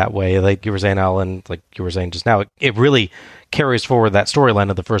ending that way. Like you were saying, Alan, like you were saying just now, it really carries forward that storyline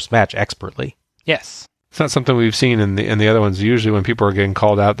of the first match expertly. Yes. It's not something we've seen in the other ones. Usually when people are getting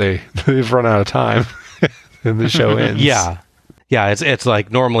called out, they've run out of time and the show ends. Yeah. It's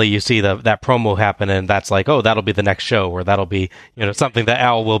like normally you see that promo happen and that's like, oh, that'll be the next show, or that'll be something that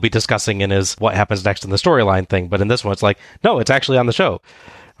Al will be discussing in his what happens next in the storyline thing. But in this one, it's like, no, it's actually on the show.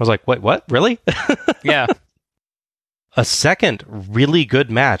 I was like, wait, what? Really? Yeah. A second really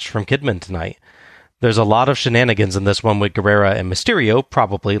good match from Kidman tonight. There's a lot of shenanigans in this one with Guerrero and Mysterio,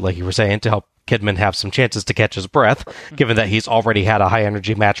 probably, like you were saying, to help Kidman have some chances to catch his breath, given that he's already had a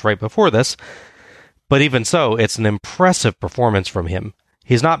high-energy match right before this. But even so, it's an impressive performance from him.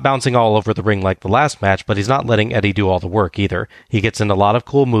 He's not bouncing all over the ring like the last match, but he's not letting Eddie do all the work either. He gets in a lot of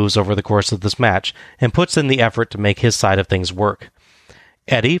cool moves over the course of this match, and puts in the effort to make his side of things work.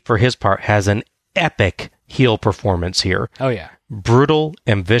 Eddie, for his part, has an epic heel performance here. Oh, yeah. Brutal,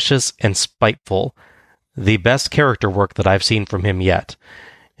 ambitious, and spiteful. The best character work that I've seen from him yet.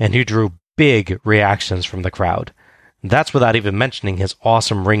 And he drew big reactions from the crowd. That's without even mentioning his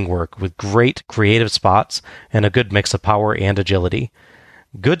awesome ring work with great creative spots and a good mix of power and agility.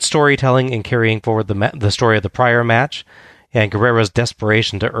 Good storytelling in carrying forward the story of the prior match, and Guerrero's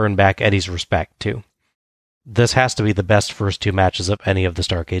desperation to earn back Eddie's respect, too. This has to be the best first two matches of any of the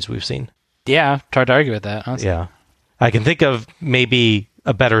Starrcades we've seen. Yeah, it's hard to argue with that, honestly. Yeah. I can think of maybe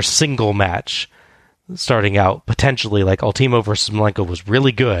a better single match starting out. Potentially, like Ultimo versus Malenko was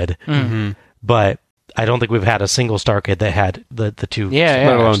really good, but I don't think we've had a single Starrcade that had the two.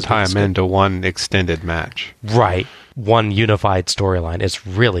 Let alone time into one extended match. Right. One unified storyline. It's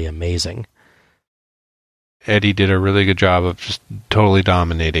really amazing. Eddie did a really good job of just totally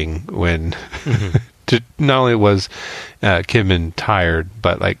dominating when not only was Kidman tired,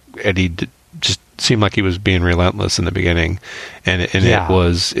 but like Eddie just seemed like he was being relentless in the beginning, and it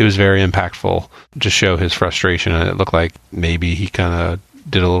was very impactful to show his frustration, and it looked like maybe he kind of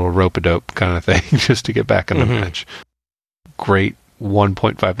did a little rope-a-dope kind of thing just to get back in the match. Great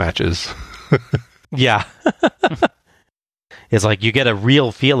 1.5 matches. Yeah. It's like you get a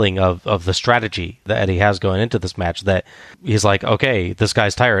real feeling of the strategy that Eddie has going into this match, that he's like, okay, this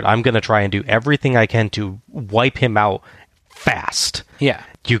guy's tired. I'm going to try and do everything I can to wipe him out fast. Yeah.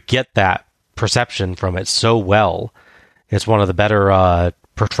 You get that perception from it so well. It's one of the better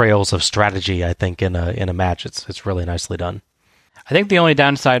portrayals of strategy, I think, in a match. It's really nicely done. I think the only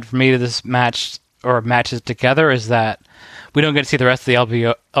downside for me to this match, or matches together, is that we don't get to see the rest of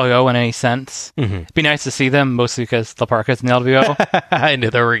the LWO in any sense. It'd be nice to see them, mostly because La Parka's in the LWO. I knew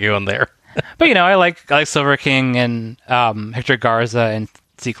they were going there. But, I like Silver King and Hector Garza and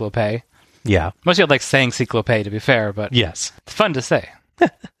Ciclope. Yeah. Mostly I like saying Ciclope, to be fair, but yes, it's fun to say.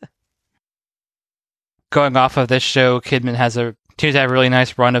 Going off of this show, Kidman continues to have a really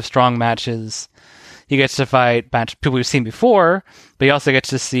nice run of strong matches. He gets to fight people we've seen before, but he also gets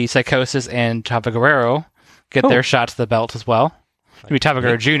to see Psychosis and Chavo Guerrero get their shots to the belt as well. Maybe Chavo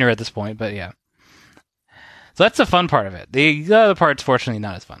Guerrero Jr. at this point, but yeah. So that's the fun part of it. The other part's fortunately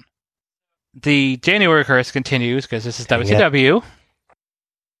not as fun. The January curse continues, because this is WCW.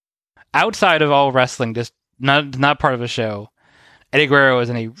 Outside of all wrestling, just not part of the show, Eddie Guerrero was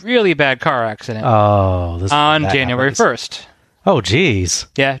in a really bad car accident on January 1st. Oh, geez.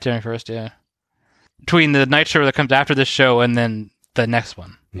 Yeah, January 1st, yeah. Between the night show that comes after the show and then the next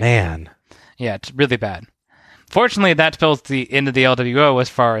one. Man. Yeah, it's really bad. Fortunately, that spells the end of the LWO as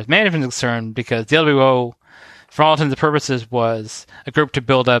far as management is concerned, because the LWO, for all intents and purposes, was a group to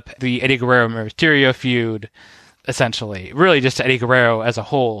build up the Eddie Guerrero-Mysterio feud, essentially. Really just Eddie Guerrero as a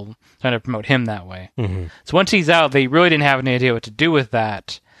whole, trying to promote him that way. So once he's out, they really didn't have any idea what to do with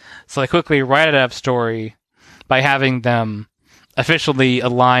that. So they quickly write it up story by having them officially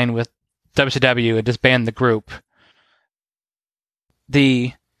align with WCW and disband the group.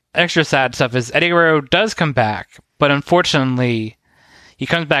 The extra sad stuff is Eddie Guerrero does come back, but unfortunately, he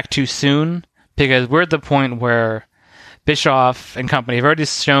comes back too soon, because we're at the point where Bischoff and company have already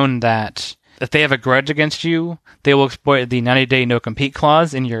shown that if they have a grudge against you, they will exploit the 90-day no-compete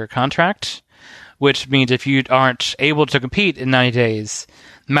clause in your contract, which means if you aren't able to compete in 90 days,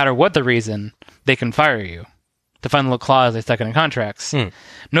 no matter what the reason, they can fire you. The fun little clause they stuck in contracts.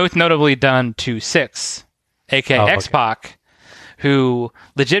 Most notably done to Six, a.k.a. X-Pac, who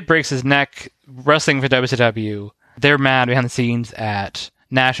legit breaks his neck wrestling for WCW. They're mad behind the scenes at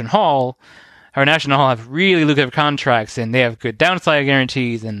Nash and Hall. Our Nash and Hall have really lucrative contracts, and they have good downside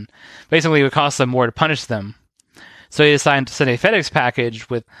guarantees, and basically it would cost them more to punish them. So he decided to send a FedEx package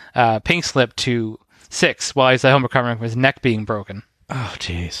with pink slip to Six while he's at home recovering from his neck being broken. Oh,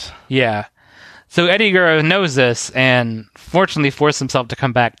 jeez. Yeah. So Eddie Guerrero knows this, and fortunately forced himself to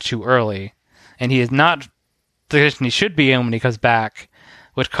come back too early. And he is not the condition he should be in when he comes back,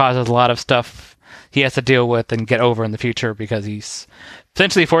 which causes a lot of stuff he has to deal with and get over in the future, because he's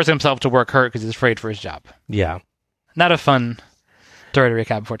essentially forcing himself to work hurt because he's afraid for his job. Yeah. Not a fun story to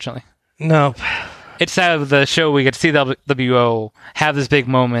recap, unfortunately. No. It's sad the show we get to see the WO have this big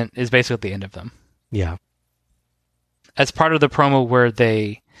moment is basically at the end of them. Yeah. As part of the promo where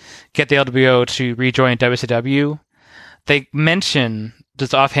they get the LWO to rejoin WCW, they mention,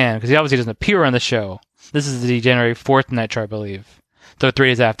 just offhand, because he obviously doesn't appear on the show, this is the January 4th Nitro, I believe, so 3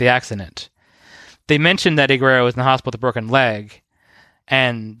 days after the accident. They mention that Eddie Guerrero was in the hospital with a broken leg,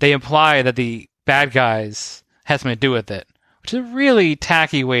 and they imply that the bad guys had something to do with it, which is a really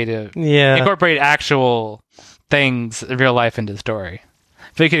tacky way to incorporate actual things in real life into the story.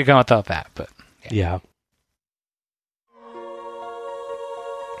 So you could have gone without that, but yeah.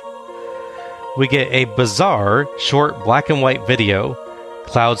 We get a bizarre, short black and white video.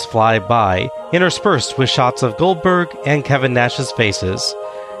 Clouds fly by, interspersed with shots of Goldberg and Kevin Nash's faces,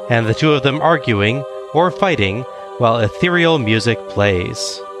 and the two of them arguing, or fighting, while ethereal music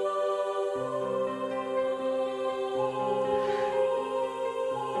plays.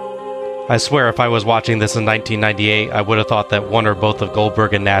 I swear if I was watching this in 1998, I would have thought that one or both of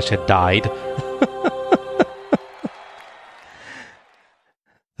Goldberg and Nash had died.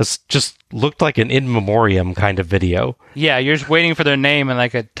 This just looked like an in memoriam kind of video. Yeah, you're just waiting for their name and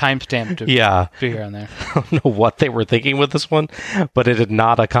like a timestamp to figure on there. I don't know what they were thinking with this one, but it did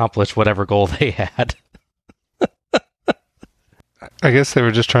not accomplish whatever goal they had. I guess they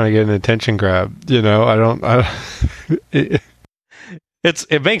were just trying to get an attention grab. You know,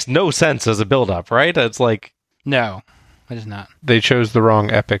 It makes no sense as a build-up, right? It's like... No, it is not. They chose the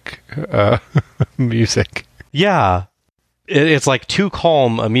wrong epic music. Yeah. It's like too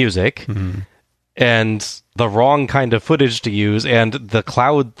calm a music, and the wrong kind of footage to use, and the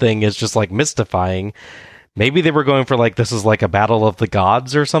cloud thing is just like mystifying. Maybe they were going for like, this is like a battle of the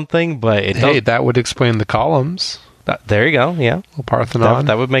gods or something, but that would explain the columns. There you go, yeah. Parthenon.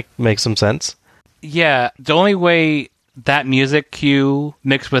 That would make some sense. Yeah, the only way that music cue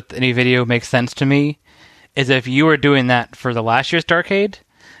mixed with any video makes sense to me is if you were doing that for the last year's Starrcade,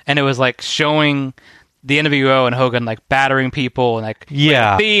 and it was like showing the NWO and Hogan like battering people and like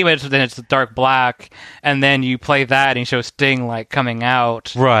theme, then it's dark black, and then you play that and you show Sting like coming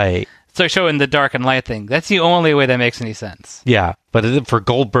out, right? So showing the dark and light thing. That's the only way that makes any sense. Yeah, but for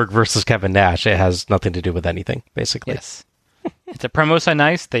Goldberg versus Kevin Nash, it has nothing to do with anything, basically. Yes, it's a promo so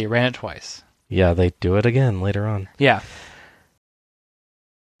nice they ran it twice. Yeah, they do it again later on. Yeah.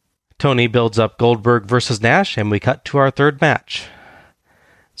 Tony builds up Goldberg versus Nash, and we cut to our third match.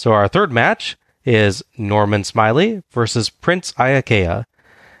 So our third match is Norman Smiley versus Prince Iaukea.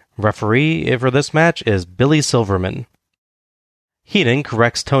 Referee for this match is Billy Silverman. Heenan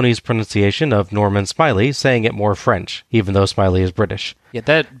corrects Tony's pronunciation of Norman Smiley, saying it more French, even though Smiley is British. Yeah,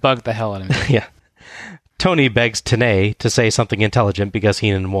 that bugged the hell out of me. Yeah. Tony begs Tenay to say something intelligent because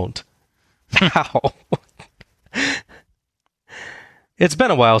Heenan won't. How? It's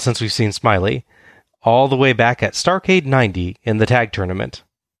been a while since we've seen Smiley, all the way back at Starrcade 90 in the tag tournament.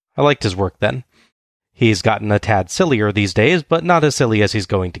 I liked his work then. He's gotten a tad sillier these days, but not as silly as he's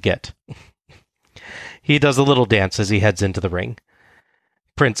going to get. He does a little dance as he heads into the ring.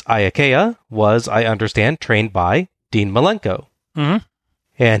 Prince Iaukea was, I understand, trained by Dean Malenko. Mm-hmm.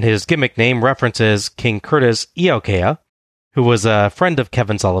 And his gimmick name references King Curtis Iaukea, who was a friend of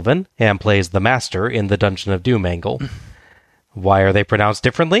Kevin Sullivan and plays the Master in the Dungeon of Doom angle. Why are they pronounced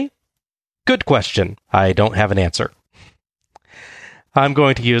differently? Good question. I don't have an answer. I'm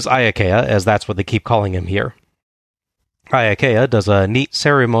going to use Iaukea, as that's what they keep calling him here. Iaukea does a neat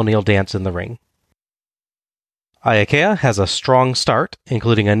ceremonial dance in the ring. Iaukea has a strong start,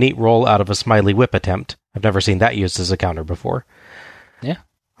 including a neat roll out of a Smiley whip attempt. I've never seen that used as a counter before. Yeah.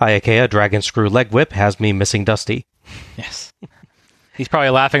 Iaukea Dragon Screw leg whip has me missing Dusty. Yes. He's probably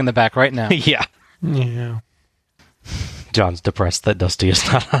laughing in the back right now. Yeah. Yeah. John's depressed that Dusty is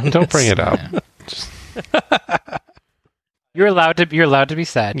not on. Don't bring it up. Yeah. You're allowed to be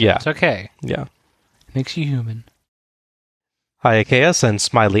sad. Yeah. It's okay. Yeah. It makes you human. Iaukea sends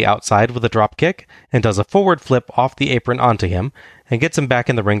Smiley outside with a drop kick and does a forward flip off the apron onto him and gets him back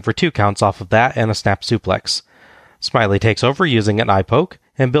in the ring for 2 counts off of that and a snap suplex. Smiley takes over using an eye poke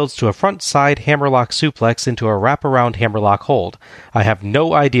and builds to a front side hammerlock suplex into a wraparound hammerlock hold. I have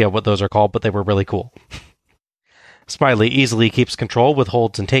no idea what those are called, but they were really cool. Smiley easily keeps control with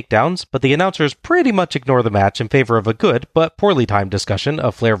holds and takedowns, but the announcers pretty much ignore the match in favor of a good but poorly timed discussion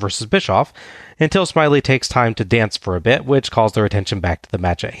of Flair versus Bischoff until Smiley takes time to dance for a bit, which calls their attention back to the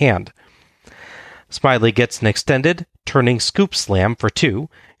match at hand. Smiley gets an extended, turning scoop slam for 2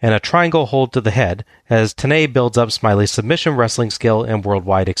 and a triangle hold to the head as Tenay builds up Smiley's submission wrestling skill and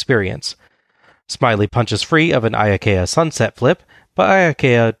worldwide experience. Smiley punches free of an Iaukea sunset flip, but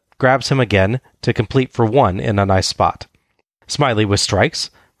Iaukea grabs him again to complete for 1 in a nice spot. Smiley with strikes,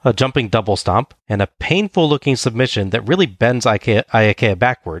 a jumping double stomp, and a painful-looking submission that really bends Iaukea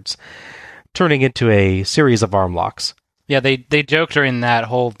backwards, turning into a series of arm locks. Yeah, they joke during that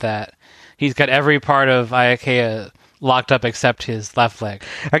hold that he's got every part of Iaukea locked up except his left leg.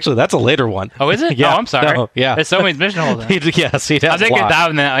 Actually, that's a later one. Oh, is it? Yeah. Oh, I'm sorry. No, yeah. There's so many submission holds. Yes, he I has think a lot. that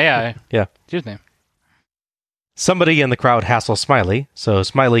one. Yeah. Yeah. Excuse me. Somebody in the crowd hassles Smiley, so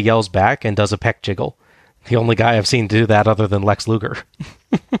Smiley yells back and does a peck jiggle. The only guy I've seen do that other than Lex Luger.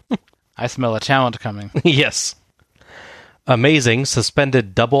 I smell a challenge coming. Yes. Amazing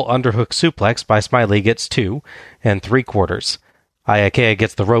suspended double underhook suplex by Smiley gets 2 3/4. Iaukea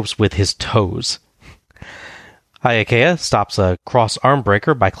gets the ropes with his toes. Iaukea stops a cross arm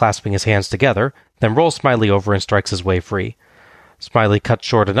breaker by clasping his hands together, then rolls Smiley over and strikes his way free. Smiley cuts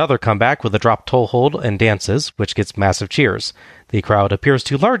short another comeback with a drop toe hold and dances, which gets massive cheers. The crowd appears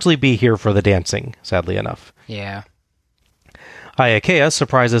to largely be here for the dancing, sadly enough. Yeah. Iaukea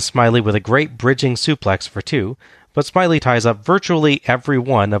surprises Smiley with a great bridging suplex for 2, but Smiley ties up virtually every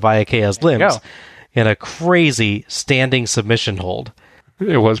one of Iakea's limbs in a crazy standing submission hold.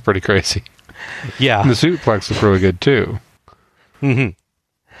 It was pretty crazy. Yeah. And the suplex was really good, too. Mm-hmm.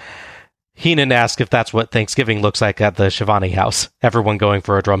 Heenan asks if that's what Thanksgiving looks like at the Shivani house. Everyone going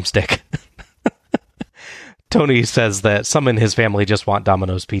for a drumstick. Tony says that some in his family just want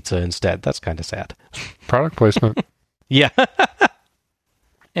Domino's pizza instead. That's kind of sad. Product placement. Yeah.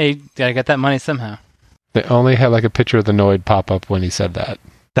 Hey, you gotta get that money somehow. They only had like a picture of the Noid pop up when he said that.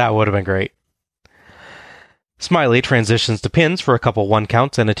 That would have been great. Smiley transitions to pins for a couple 1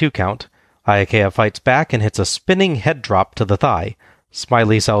 counts and a 2 count. Iaukea fights back and hits a spinning head drop to the thigh.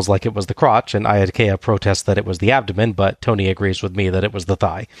 Smiley sells like it was the crotch, and Iaukea protests that it was the abdomen, but Tony agrees with me that it was the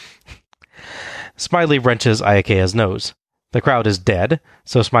thigh. Smiley wrenches Iakea's nose. The crowd is dead,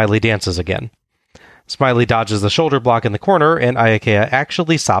 so Smiley dances again. Smiley dodges the shoulder block in the corner, and Iaukea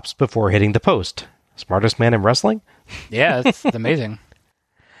actually stops before hitting the post. Smartest man in wrestling? Yeah, it's amazing.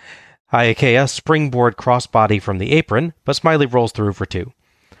 Iaukea springboard crossbody from the apron, but Smiley rolls through for 2.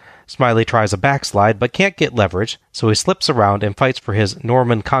 Smiley tries a backslide, but can't get leverage, so he slips around and fights for his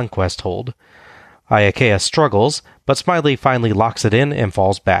Norman Conquest hold. Iaukea struggles, but Smiley finally locks it in and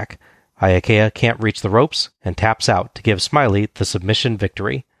falls back. Iaukea can't reach the ropes and taps out to give Smiley the submission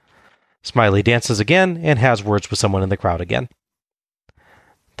victory. Smiley dances again and has words with someone in the crowd again.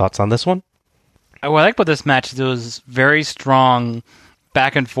 Thoughts on this one? What I like about this match is it was very strong,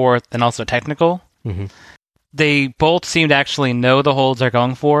 back and forth, and also technical. Mm-hmm. They both seem to actually know the holds they're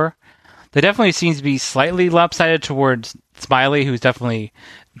going for. There definitely seems to be slightly lopsided towards Smiley, who's definitely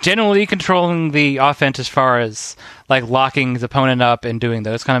generally controlling the offense as far as like locking his opponent up and doing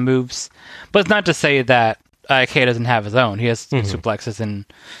those kind of moves. But it's not to say that Iaukea doesn't have his own. He has suplexes, and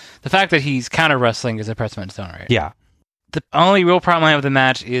the fact that he's counter wrestling is impressive in its own right. Yeah. The only real problem I have with the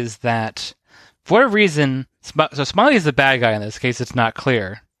match is that, for whatever reason, so Smiley is the bad guy in this case. It's not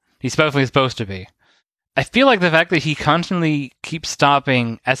clear. He's definitely supposed to be. I feel like the fact that he constantly keeps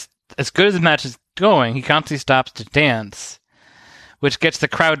stopping, as good as the match is going, he constantly stops to dance, which gets the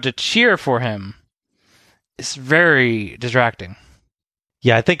crowd to cheer for him. It's very distracting.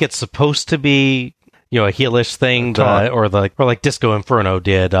 Yeah, I think it's supposed to be, a heelish thing, or like Disco Inferno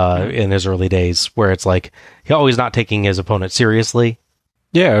did in his early days, where it's like he's always not taking his opponent seriously.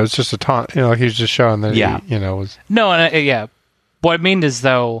 Yeah, it was just a taunt. He was just showing that he was... No, and what I mean is,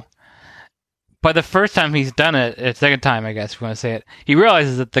 though, by the first time he's done it, the second time, I guess, if you want to say it, he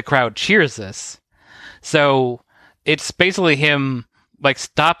realizes that the crowd cheers this. So it's basically him like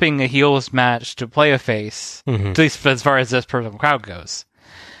stopping a heels match to play a face, at least as far as this personal crowd goes.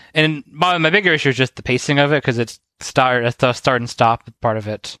 And my bigger issue is just the pacing of it, because it's start and stop part of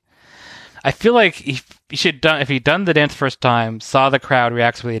it. I feel like if he'd done the dance first time, saw the crowd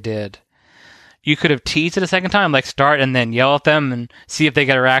react the way it did, you could have teased it a second time, like start and then yell at them and see if they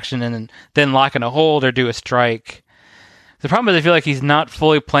get a reaction, and then lock in a hold or do a strike. The problem is I feel like he's not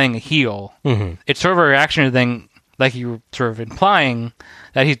fully playing a heel. Mm-hmm. It's sort of a reaction thing, like you were sort of implying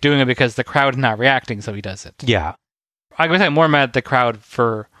that he's doing it because the crowd is not reacting, so he does it. Yeah. I guess I'm more mad at the crowd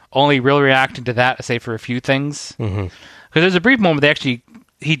for only really reacting to that, say, for a few things. Because there's a brief moment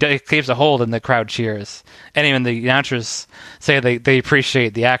he gives a hold and the crowd cheers. And even the announcers say they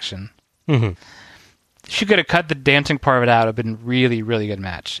appreciate the action. Mm-hmm. She could have cut the dancing part of it out. It would have been really, really good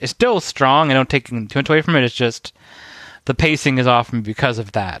match. It's still strong. I don't take too much away from it. It's just the pacing is off because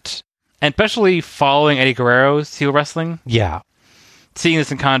of that. And especially following Eddie Guerrero's heel wrestling. Yeah. Seeing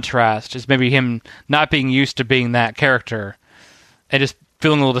this in contrast is maybe him not being used to being that character and just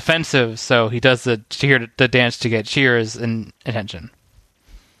feeling a little defensive, so he does the dance to get cheers and attention.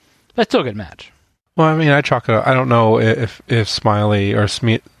 But still a good match. Well, I mean, I chalk it up. I don't know if Smiley or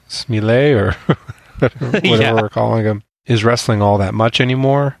Smiley or whatever we're calling him is wrestling all that much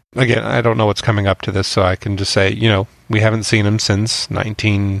anymore. Again, I don't know what's coming up to this, so I can just say, we haven't seen him since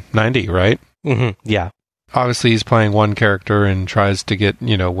 1990, right? Mm-hmm. Yeah. Obviously, he's playing one character and tries to get,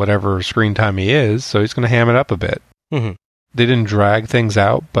 whatever screen time he is, so he's going to ham it up a bit. Mm-hmm. They didn't drag things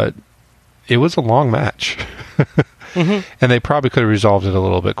out, but it was a long match. And they probably could have resolved it a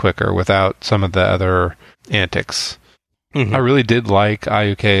little bit quicker without some of the other antics. I really did like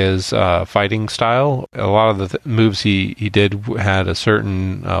Iaukea's fighting style. A lot of the moves he did had a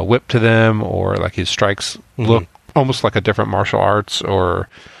certain whip to them, or like his strikes look almost like a different martial arts or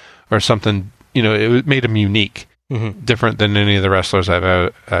something. It made him unique. different than any of the wrestlers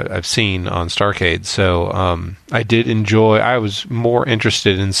I've seen on Starrcade. So I did enjoy. I was more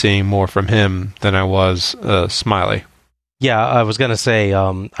interested in seeing more from him than I was Smiley. Yeah, I was going to say,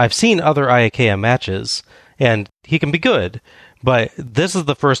 I've seen other Iaukea matches, and he can be good, but this is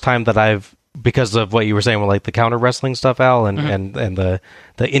the first time that I've, because of what you were saying with like the counter wrestling stuff, Al, and the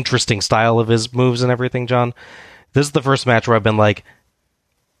interesting style of his moves and everything, John, this is the first match where I've been like,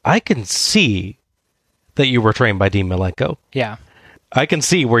 I can see that you were trained by Dean Malenko. Yeah. I can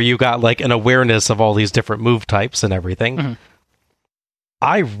see where you got like an awareness of all these different move types and everything.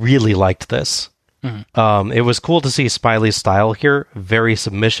 I really liked this. It was cool to see Smiley's style here, very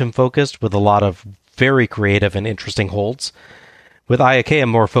submission focused with a lot of very creative and interesting holds. With Iaukea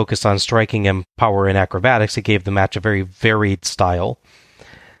more focused on striking and power and acrobatics, it gave the match a very varied style.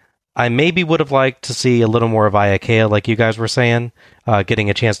 I maybe would have liked to see a little more of Iaukea, like you guys were saying, getting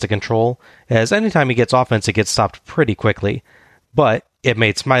a chance to control, as anytime he gets offense, it gets stopped pretty quickly. But it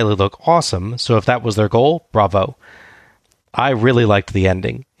made Smiley look awesome, so if that was their goal, bravo. I really liked the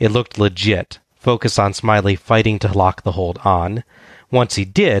ending. It looked legit. Focus on Smiley fighting to lock the hold on. Once he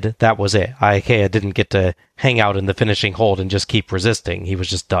did, that was it. Iaukea didn't get to hang out in the finishing hold and just keep resisting. He was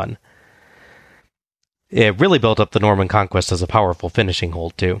just done. It really built up the Norman Conquest as a powerful finishing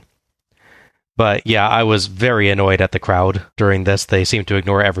hold, too. But yeah, I was very annoyed at the crowd during this. They seemed to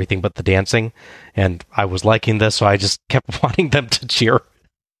ignore everything but the dancing, and I was liking this, so I just kept wanting them to cheer.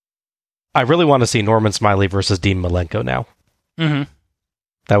 I really want to see Norman Smiley versus Dean Malenko now.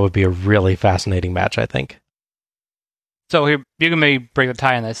 That would be a really fascinating match, I think. So here, you can maybe break the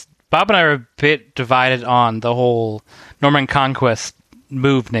tie on this. Bob and I are a bit divided on the whole Norman Conquest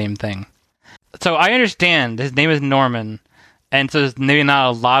move name thing. So I understand his name is Norman, and so there's maybe not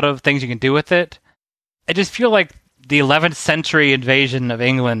a lot of things you can do with it. I just feel like the 11th century invasion of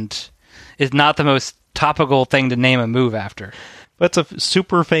England is not the most topical thing to name a move after. That's a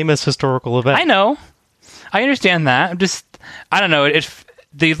super famous historical event. I know. I understand that. I don't know.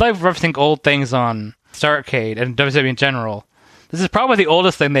 They like referencing old things on Starrcade and WWE in general. This is probably the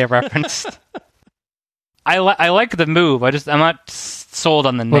oldest thing they've referenced. I like the move. I'm not sold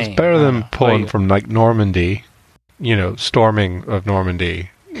on the name. Well, it's better than pulling from like Normandy, storming of Normandy,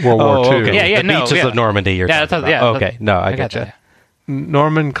 World War II. Okay. The beaches of Normandy. You're talking about. Okay, no, I get you.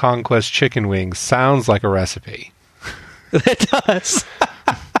 Norman Conquest chicken wings sounds like a recipe. It does.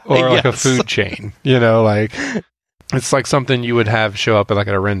 Or like a food chain. It's like something you would have show up at like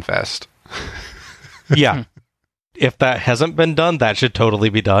at a Renfest. Yeah. If that hasn't been done, that should totally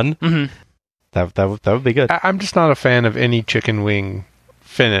be done. That would be good. I'm just not a fan of any chicken wing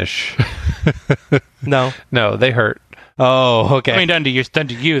finish. No, they hurt. Oh, okay. I mean, done to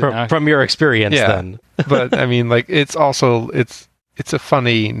you from your experience, then. But I mean, like, it's also it's a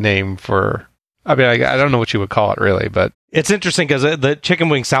funny name for. I mean, I don't know what you would call it really, but it's interesting because the chicken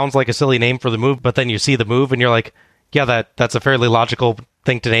wing sounds like a silly name for the move, but then you see the move and you're like, yeah, that's a fairly logical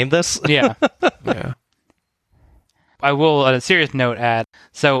thing to name this. Yeah. Yeah. I will, on a serious note, add,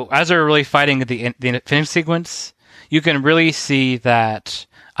 so as they're really fighting the finish sequence, you can really see that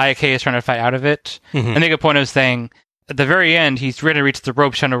Iaukea is trying to fight out of it. And make a point of saying, at the very end, he's ready to reach the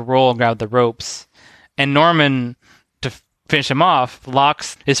ropes, trying to roll and grab the ropes. And Norman, to finish him off,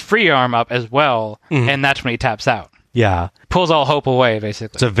 locks his free arm up as well, and that's when he taps out. Yeah. Pulls all hope away,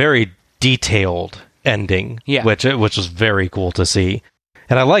 basically. It's a very detailed ending, which was very cool to see.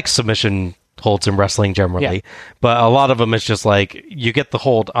 And I like submission holds in wrestling generally, but a lot of them it's just like you get the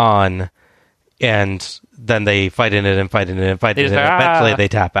hold on and then they fight in it and fight in it and fight in it and eventually they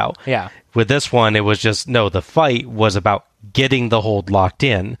tap out. Yeah. With this one, it was just, the fight was about getting the hold locked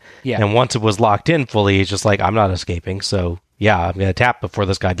in. Yeah. And once it was locked in fully, he's just like, I'm not escaping, so I'm going to tap before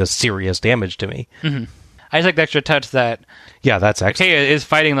this guy does serious damage to me. I just like the extra touch that that's excellent. Iaukea is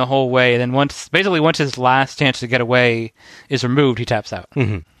fighting the whole way, and then once his last chance to get away is removed, he taps out.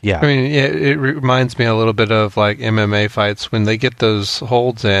 Yeah. I mean, it reminds me a little bit of like MMA fights. When they get those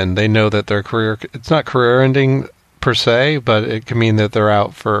holds in, they know that their career, it's not career ending per se, but it can mean that they're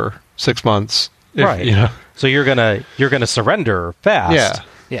out for 6 months. Right. So you're gonna surrender fast.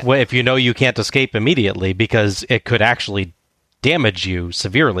 Yeah. If you know you can't escape immediately because it could actually damage you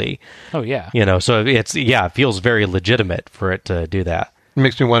severely. Oh yeah. So it feels very legitimate for it to do that. It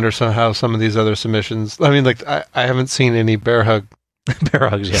makes me wonder how some of these other submissions. I mean, like I haven't seen any bear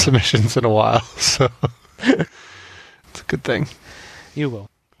hugs submissions in a while, so it's a good thing. You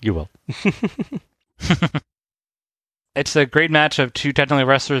will. It's a great match of two technically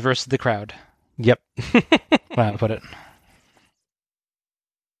wrestlers versus the crowd. Yep. Wow, put it.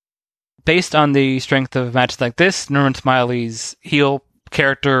 Based on the strength of matches like this, Norman Smiley's heel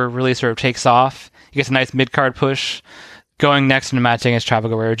character really sort of takes off. He gets a nice mid-card push going next in a match against Chavo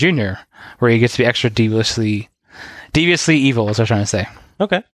Guerrero Jr., where he gets to be extra deviously evil, as I was trying to say.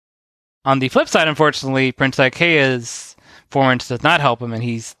 Okay. On the flip side, unfortunately, Prince Ikeia's performance does not help him, and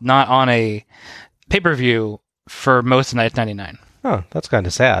he's not on a pay-per-view for most of 1999. Oh, that's kind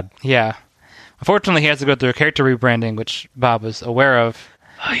of sad. Yeah. Unfortunately, he has to go through a character rebranding, which Bob was aware of,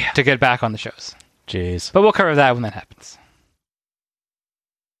 to get back on the shows. Jeez. But we'll cover that when that happens.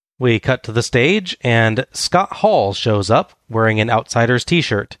 We cut to the stage, and Scott Hall shows up wearing an Outsiders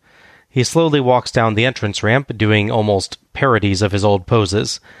t-shirt. He slowly walks down the entrance ramp, doing almost parodies of his old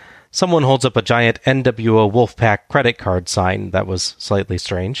poses. Someone holds up a giant NWO Wolfpack credit card sign that was slightly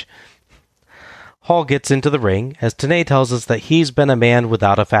strange. Hall gets into the ring, as Tenay tells us that he's been a man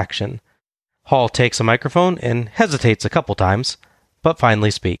without a faction. Hall takes a microphone and hesitates a couple times, but finally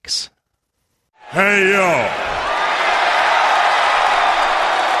speaks. Hey, yo.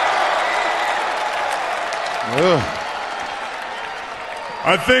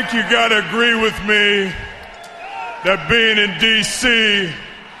 I think you gotta agree with me that being in D.C.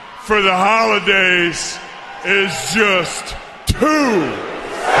 for the holidays is just too.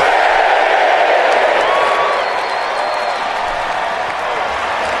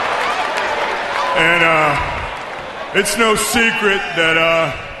 And it's no secret that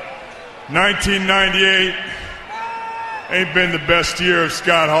 1998 ain't been the best year of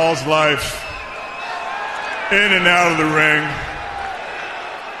Scott Hall's life. In and out of the ring.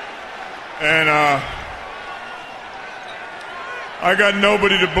 And I got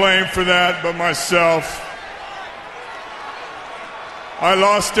nobody to blame for that but myself. I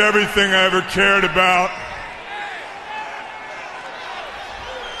lost everything I ever cared about.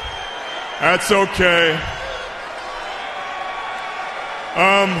 That's okay.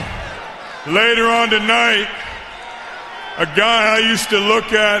 Later on tonight, a guy I used to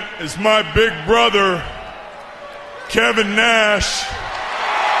look at as my big brother, Kevin Nash,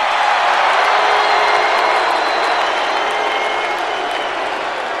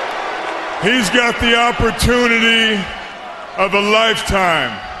 he's got the opportunity of a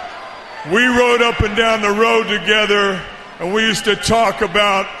lifetime. We rode up and down the road together, and we used to talk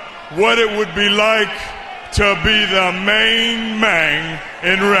about what it would be like to be the main man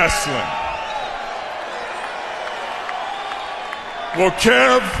in wrestling. Well,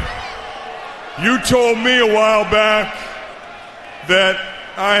 Kev, you told me a while back that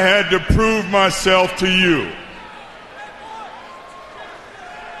I had to prove myself to you.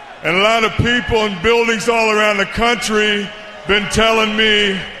 And a lot of people in buildings all around the country been telling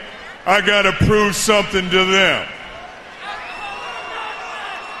me I got to prove something to them.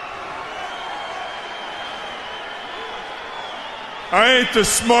 I ain't the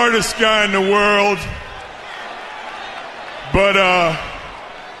smartest guy in the world, but I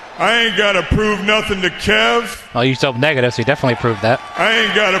ain't got to prove nothing to Kev. Well, you sold negative, so you definitely proved that. I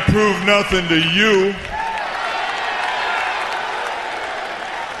ain't got to prove nothing to you.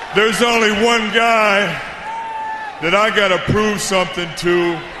 There's only one guy that I got to prove something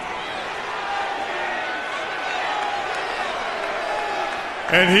to.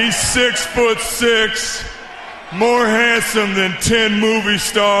 And he's 6'6", more handsome than 10 movie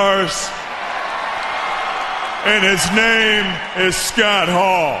stars. And his name is Scott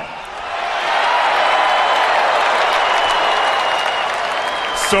Hall.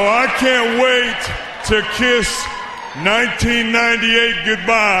 So I can't wait to kiss 1998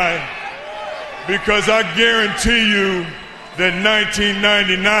 goodbye, because I guarantee you that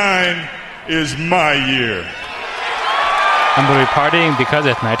 1999 is my year. I'm going to be partying because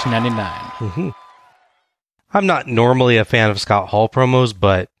it's 1999. Mm-hmm. I'm not normally a fan of Scott Hall promos,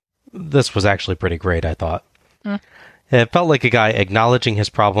 but this was actually pretty great, I thought. It felt like a guy acknowledging his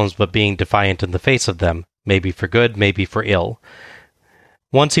problems but being defiant in the face of them, maybe for good, maybe for ill.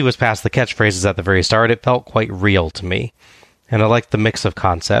 Once he was past the catchphrases at the very start, it felt quite real to me. And I liked the mix of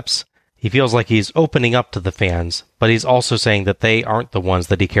concepts. He feels like he's opening up to the fans, but he's also saying that they aren't the ones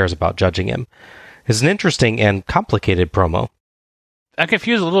that he cares about judging him. It's an interesting and complicated promo. I'm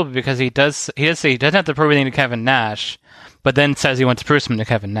confused a little bit because he does say he doesn't have to prove anything to Kevin Nash, but then says he wants to prove something to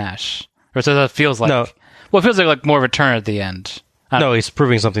Kevin Nash. Or so it feels like. No. Well, it feels like more of a turn at the end. No, he's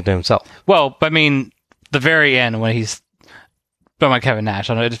proving something to himself. Well, I mean, the very end when he's talking about Kevin Nash,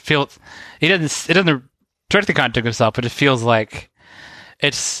 I don't know, it feels it doesn't directly contradict himself, but it feels like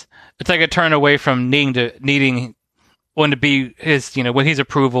it's like a turn away from needing one to be his, when he's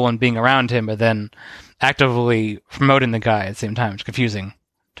approval and being around him, but then actively promoting the guy at the same time. It's confusing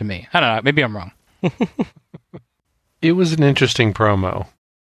to me. I don't know. Maybe I'm wrong. It was an interesting promo.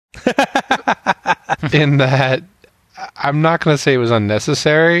 In that I'm not going to say it was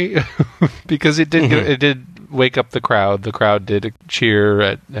unnecessary because it did it did wake up the crowd. The crowd did cheer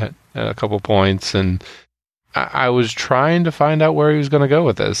at a couple points, and I was trying to find out where he was going to go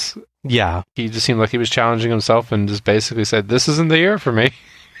with this. Yeah. He just seemed like he was challenging himself and just basically said, "This isn't the year for me."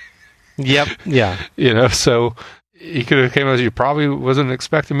 Yep. Yeah. So he could have came out. You probably wasn't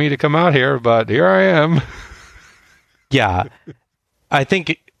expecting me to come out here, but here I am. Yeah. I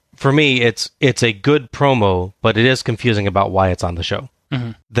think for me, it's a good promo, but it is confusing about why it's on the show.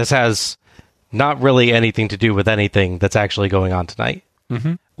 Mm-hmm. This has not really anything to do with anything that's actually going on tonight.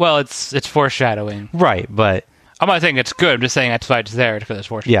 Mm-hmm. Well, it's foreshadowing. Right, but... I'm not saying it's good. I'm just saying that's why it's there for this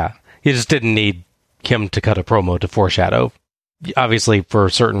foreshadowing. Yeah. You just didn't need him to cut a promo to foreshadow. Obviously, for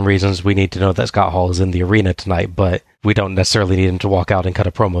certain reasons, we need to know that Scott Hall is in the arena tonight, but we don't necessarily need him to walk out and cut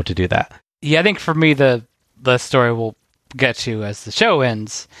a promo to do that. Yeah, I think for me, the story we'll get to as the show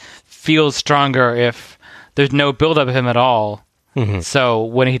ends feels stronger if there's no build-up of him at all. Mm-hmm. So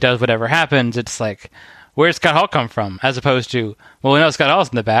when he does whatever happens, it's like, where'd Scott Hall come from? As opposed to, well, we know Scott Hall's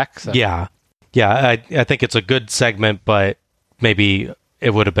in the back. So. Yeah. Yeah, I think it's a good segment, but maybe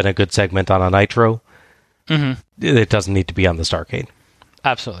it would have been a good segment on a Nitro. Mm-hmm. It doesn't need to be on the Starrcade.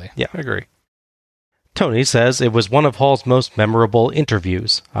 Absolutely. Yeah, I agree. Tony says it was one of Hall's most memorable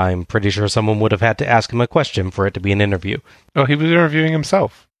interviews. I'm pretty sure someone would have had to ask him a question for it to be an interview. Oh, he was interviewing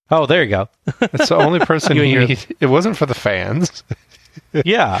himself. Oh, there you go. That's the only person it wasn't for the fans.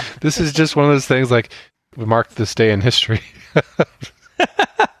 Yeah. This is just one of those things like, we marked this day in history.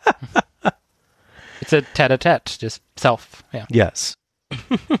 It's a tete-a-tete, just self. Yeah. Yes.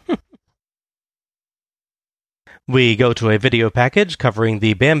 We go to a video package covering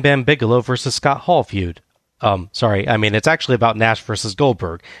the Bam Bam Bigelow versus Scott Hall feud. Sorry, I mean, it's actually about Nash versus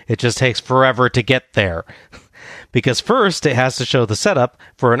Goldberg. It just takes forever to get there. Because first, it has to show the setup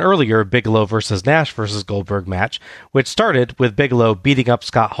for an earlier Bigelow versus Nash versus Goldberg match, which started with Bigelow beating up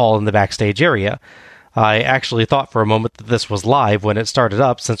Scott Hall in the backstage area. I actually thought for a moment that this was live when it started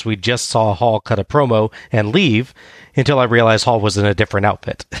up, since we just saw Hall cut a promo and leave, until I realized Hall was in a different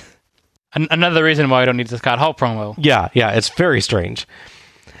outfit. Another reason why I don't need the Scott Hall promo. Yeah, it's very strange.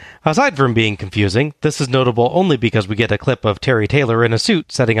 Aside from being confusing, this is notable only because we get a clip of Terry Taylor in a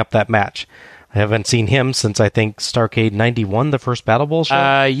suit setting up that match. I haven't seen him since, I think, Starrcade 91, the first Battle Bowl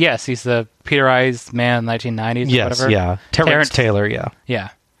show. Yes, he's the Peterized man in the 1990s or whatever. Yes, yeah. Terrence Taylor, yeah.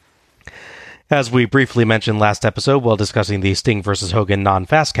 Yeah. As we briefly mentioned last episode while discussing the Sting vs. Hogan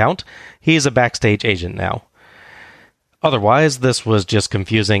non-fast count, he's a backstage agent now. Otherwise, this was just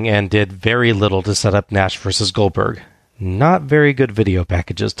confusing and did very little to set up Nash versus Goldberg. Not very good video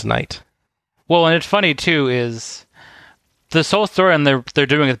packages tonight. Well, and it's funny, too, is this whole story they're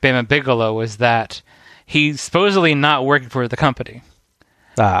doing with Bam Bam Bigelow is that he's supposedly not working for the company.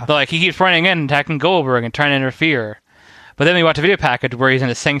 But, like, he keeps running in and attacking Goldberg and trying to interfere. But then we watch a video package where he's in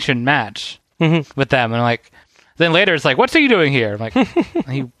a sanctioned match with them. And, like, then later it's like, what's he doing here? I'm like,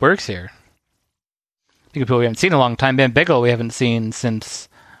 he works here. I think people we haven't seen in a long time. Bam Bigelow we haven't seen since,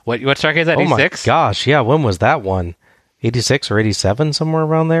 what Starrcade is that, 86? Oh my gosh, yeah, when was that one? 86 or 87, somewhere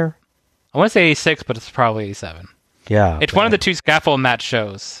around there? I want to say 86, but it's probably 87. Yeah. It's one of the two scaffold match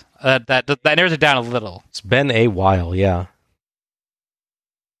shows. That narrows it down a little. It's been a while, yeah.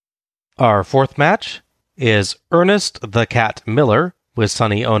 Our fourth match is Ernest the Cat Miller with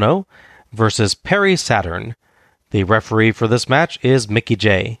Sonny Ono versus Perry Saturn. The referee for this match is Mickey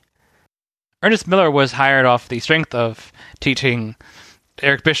J. Ernest Miller was hired off the strength of teaching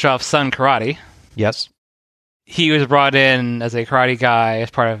Eric Bischoff's son karate. Yes. He was brought in as a karate guy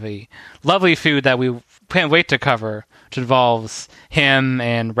as part of a lovely feud that we can't wait to cover, which involves him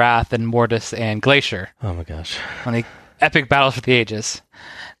and Wrath and Mortis and Glacier. Oh my gosh. On the epic battles for the ages.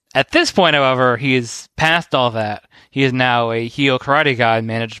 At this point, however, he is past all that. He is now a heel karate guy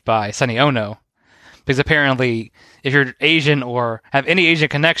managed by Sonny Ono. Because apparently, if you're Asian or have any Asian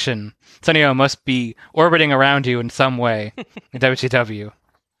connection, Sonny Ono must be orbiting around you in some way in WCW.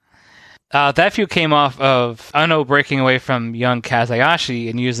 That feud came off of Ono breaking away from young Kazayashi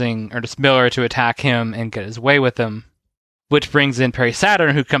and using Ernest Miller to attack him and get his way with him, which brings in Perry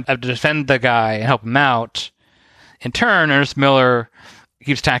Saturn, who comes up to defend the guy and help him out. In turn, Ernest Miller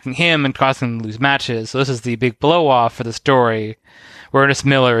keeps attacking him and causing him to lose matches. So this is the big blow-off for the story, where Ernest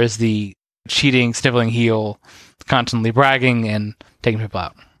Miller is the cheating, sniveling heel, constantly bragging and taking people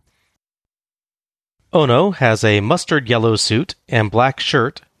out. Ono has a mustard yellow suit and black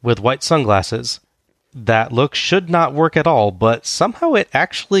shirt with white sunglasses. That look should not work at all, but somehow it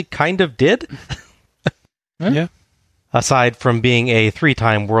actually kind of did. Yeah. Aside from being a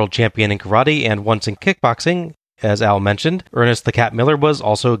 3-time world champion in karate and once in kickboxing, as Al mentioned, Ernest the Cat Miller was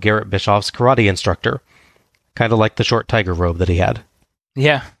also Garrett Bischoff's karate instructor. Kind of like the short tiger robe that he had.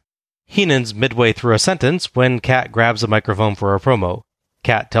 Yeah. Heenan's midway through a sentence when Kat grabs a microphone for a promo.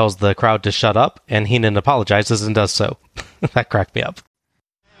 Kat tells the crowd to shut up, and Heenan apologizes and does so. That cracked me up.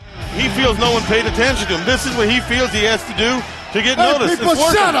 He feels no one paid attention to him. This is what he feels he has to do to get Hey, noticed. people, It's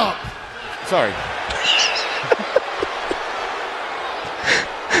working. shut up! Sorry.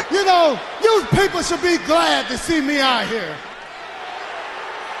 You know, you people should be glad to see me out here.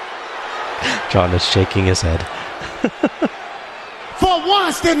 John is shaking his head. For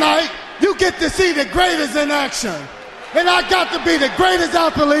once tonight, you get to see the greatest in action. And I got to be the greatest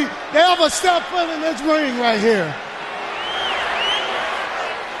athlete that ever stepped foot in this ring right here.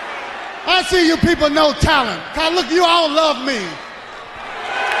 I see you people know talent. God, look, you all love me.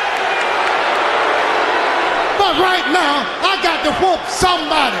 But right now, I got to whoop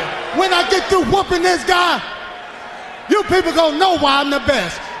somebody. When I get through whooping this guy, you people gonna know why I'm the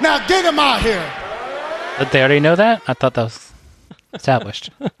best. Now get him out here. Did they already know that? I thought that was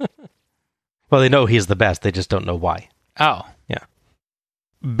established. Well, they know he's the best, they just don't know why. Oh. Yeah.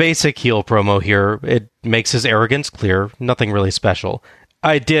 Basic heel promo here. It makes his arrogance clear. Nothing really special.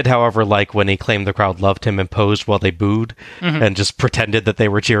 I did, however, like when he claimed the crowd loved him and posed while they booed and just pretended that they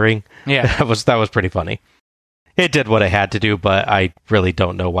were cheering. Yeah. That was pretty funny. It did what it had to do, but I really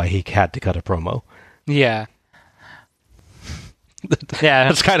don't know why he had to cut a promo. Yeah. Yeah.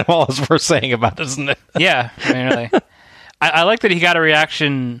 That's kind of all it's worth saying about it, isn't it? Yeah. I mean, really. I like that he got a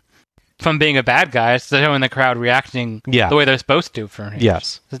reaction from being a bad guy, showing the crowd reacting the way they're supposed to for him.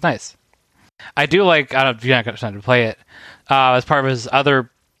 Yes. It's nice. I do like, I don't know if you're not going to play it, as part of his other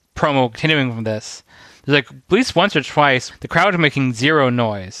promo continuing from this. There's like, at least once or twice, the crowd is making zero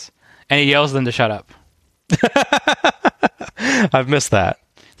noise, and he yells them to shut up. I've missed that.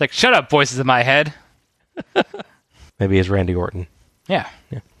 It's like, shut up, voices in my head. Maybe it's Randy Orton. Yeah.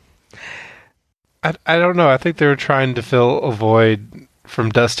 I don't know. I think they were trying to fill a void from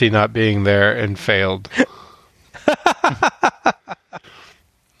Dusty not being there and failed.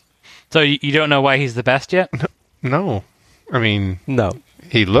 So you don't know why he's the best yet? No. I mean, no.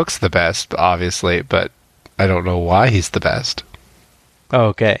 He looks the best, obviously, but I don't know why he's the best.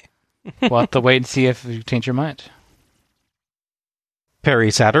 Okay. We'll have to wait and see if you change your mind.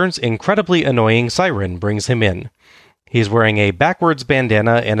 Perry Saturn's incredibly annoying siren brings him in. He's wearing a backwards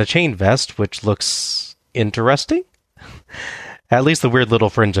bandana and a chain vest, which looks interesting. At least the weird little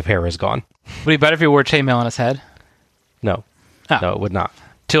fringe of hair is gone. Would it be better if he wore chainmail on his head? No. Oh. No, it would not.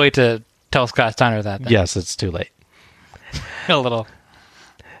 Too late to tell Scott Steiner that, then. Yes, it's too late. A little.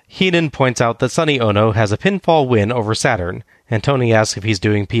 Heenan points out that Sonny Ono has a pinfall win over Saturn, and Tony asks if he's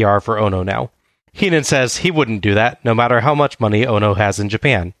doing PR for Ono now. Heenan says he wouldn't do that, no matter how much money Ono has in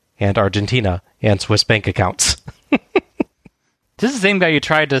Japan, and Argentina, and Swiss bank accounts. This is the same guy you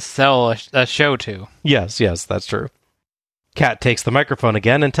tried to sell a show to. Yes, that's true. Kat takes the microphone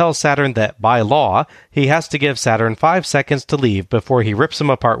again and tells Saturn that, by law, he has to give Saturn 5 seconds to leave before he rips him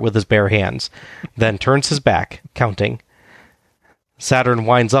apart with his bare hands, then turns his back, counting. Saturn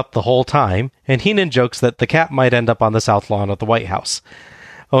winds up the whole time, and Heenan jokes that the cat might end up on the south lawn of the White House.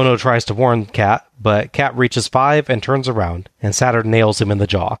 Ono tries to warn Kat, but Kat reaches 5 and turns around, and Saturn nails him in the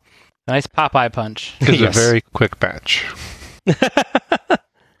jaw. Nice Popeye punch. It was a very quick match. I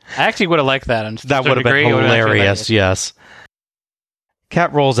actually would have liked that. That would have been hilarious, yes.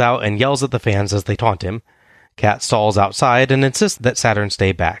 Kat rolls out and yells at the fans as they taunt him. Kat stalls outside and insists that Saturn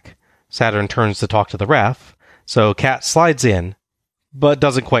stay back. Saturn turns to talk to the ref, so Kat slides in, but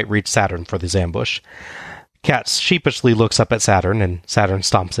doesn't quite reach Saturn for this ambush. Kat sheepishly looks up at Saturn, and Saturn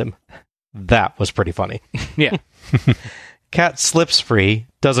stomps him. That was pretty funny. Yeah. Kat slips free,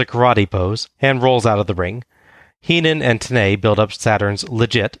 does a karate pose, and rolls out of the ring. Heenan and Tenay build up Saturn's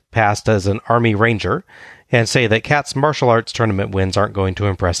legit past as an Army Ranger, and say that Kat's martial arts tournament wins aren't going to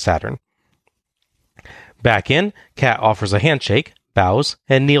impress Saturn. Back in, Kat offers a handshake, bows,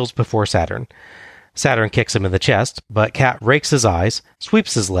 and kneels before Saturn. Saturn kicks him in the chest, but Kat rakes his eyes,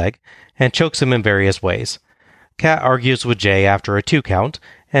 sweeps his leg, and chokes him in various ways. Kat argues with Jay after a 2 count,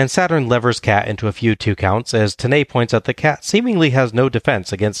 and Saturn levers Kat into a few 2 counts as Tenay points out that Kat seemingly has no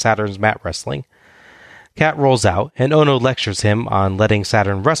defense against Saturn's mat wrestling. Kat rolls out, and Ono lectures him on letting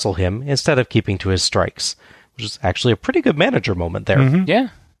Saturn wrestle him instead of keeping to his strikes, which is actually a pretty good manager moment there. Mm-hmm. Yeah.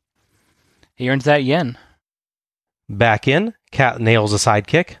 He earns that yen. Back in, Kat nails a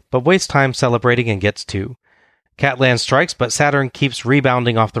sidekick, but wastes time celebrating and gets 2. Kat lands strikes, but Saturn keeps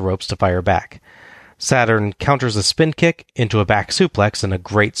rebounding off the ropes to fire back. Saturn counters a spin kick into a back suplex in a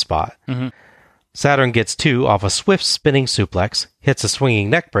great spot. Mm-hmm. Saturn gets 2 off a swift spinning suplex, hits a swinging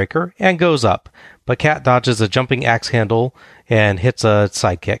neckbreaker, and goes up, but Kat dodges a jumping axe handle and hits a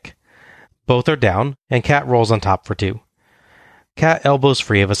sidekick. Both are down, and Cat rolls on top for 2. Cat elbows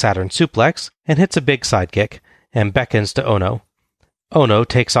free of a Saturn suplex and hits a big sidekick, and beckons to Ono. Ono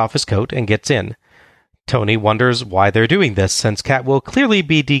takes off his coat and gets in. Tony wonders why they're doing this, since Cat will clearly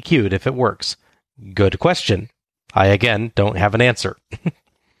be DQ'd if it works. Good question. I, again, don't have an answer.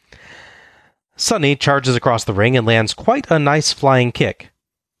 Sonny charges across the ring and lands quite a nice flying kick.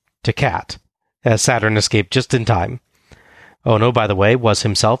 To Cat, as Saturn escaped just in time. Ono, by the way, was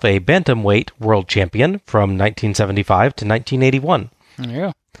himself a bantamweight world champion from 1975 to 1981.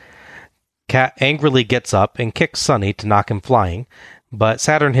 Yeah. Cat angrily gets up and kicks Sonny to knock him flying, but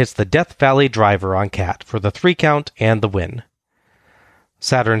Saturn hits the Death Valley driver on Cat for the 3 count and the win.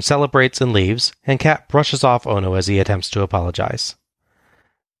 Saturn celebrates and leaves, and Cat brushes off Ono as he attempts to apologize.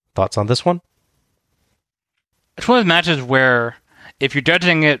 Thoughts on this one? It's one of those matches where, if you're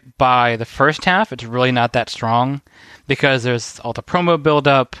judging it by the first half, it's really not that strong, because there's all the promo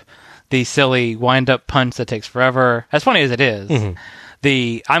build-up, the silly wind-up punch that takes forever, as funny as it is. Mm-hmm.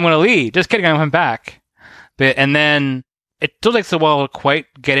 The, I'm going to lead, just kidding, I'm coming back. And then, it still takes a while to quite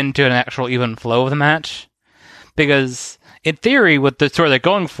get into an actual even flow of the match, because in theory, with the sort of they're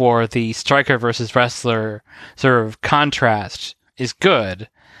going for, the striker versus wrestler sort of contrast is good,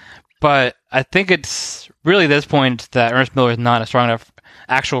 but I think it's really this point that Ernest Miller is not a strong enough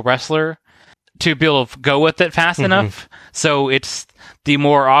actual wrestler to be able to go with it fast enough. So it's the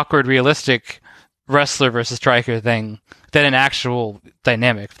more awkward, realistic wrestler versus striker thing than an actual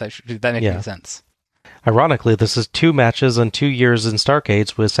dynamic, if that makes any sense. Ironically, this is 2 matches and 2 years in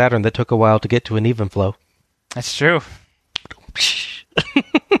Starrcades with Saturn that took a while to get to an even flow. That's true.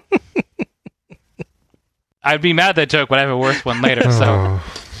 I'd be mad at that joke, but I have a worse one later, so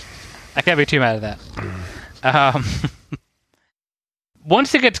I can't be too mad at that.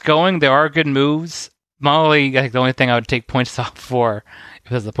 Once it gets going, there are good moves. Molly, I think the only thing I would take points off for,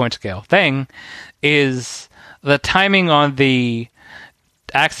 if it's the point scale thing, is the timing on the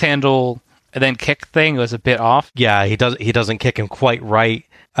axe handle and then kick thing was a bit off. Yeah, he doesn't kick him quite right.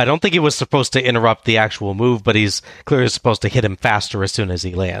 I don't think he was supposed to interrupt the actual move, but he's clearly supposed to hit him faster as soon as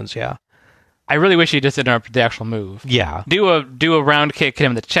he lands, yeah. I really wish he just interrupted the actual move. Yeah. Do a round kick, hit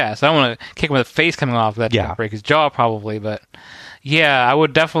him in the chest. I don't want to kick him with the face coming off. That's going to break his jaw probably, but yeah, I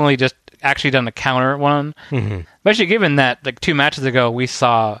would definitely just actually done a counter one. Mm-hmm. Especially given that like 2 matches ago we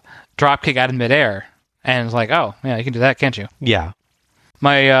saw drop kick out of midair, and it's like, oh, yeah, you can do that, can't you? Yeah.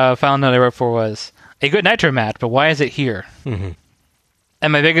 My final note I wrote for was, a good Nitro match, but why is it here? Mm-hmm.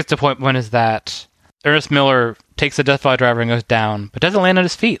 And my biggest disappointment is that Ernest Miller takes the Death Valley driver and goes down, but doesn't land on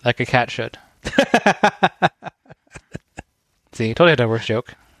his feet like a cat should. See, totally had a worse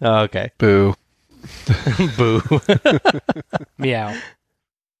joke. Oh, okay. Boo. Boo. Meow.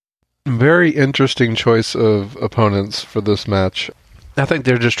 Very interesting choice of opponents for this match. I think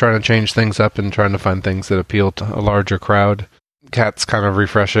they're just trying to change things up and trying to find things that appeal to a larger crowd. Cat's kind of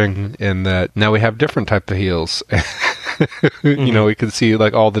refreshing in that now we have different type of heels. You know, we can see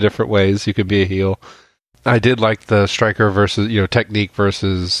like all the different ways you could be a heel. I did like the striker versus, technique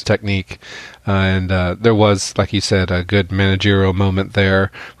versus technique. And there was, like you said, a good managerial moment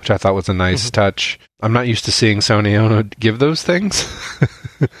there, which I thought was a nice touch. I'm not used to seeing Sonny Ono give those things.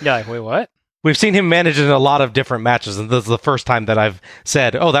 Yeah, like, wait, what? We've seen him manage in a lot of different matches, and this is the first time that I've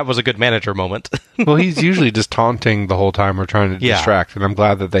said, oh, that was a good manager moment. Well, he's usually just taunting the whole time or trying to distract, and I'm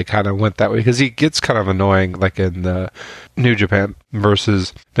glad that they kind of went that way, because he gets kind of annoying, like in New Japan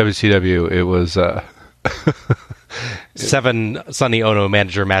versus WCW. It was... 7 Sonny Ono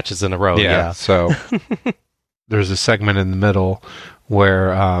manager matches in a row. Yeah. So there's a segment in the middle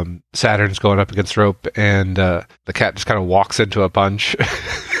where Saturn's going up against rope, and the cat just kind of walks into a punch.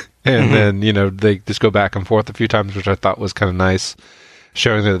 And then, they just go back and forth a few times, which I thought was kind of nice,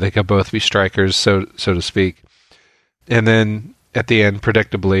 showing that they could both be strikers, so to speak. And then at the end,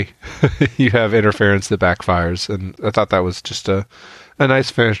 predictably, you have interference that backfires. And I thought that was just a nice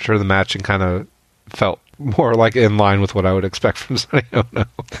finish to the match, and kind of felt more like in line with what I would expect from Sonny Ono.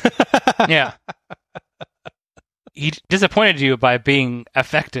 Yeah. He disappointed you by being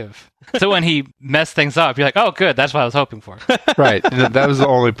effective. So when he messed things up, you're like, oh, good, that's what I was hoping for. Right. That was the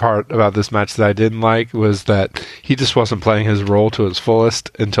only part about this match that I didn't like, was that he just wasn't playing his role to its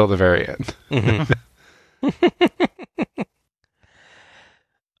fullest until the very end. Mm-hmm.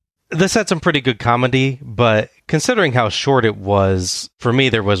 This had some pretty good comedy, but considering how short it was, for me,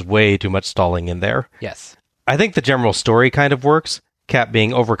 there was way too much stalling in there. Yes. I think the general story kind of works. Cat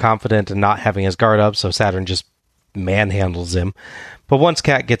being overconfident and not having his guard up, so Saturn just manhandles him. But once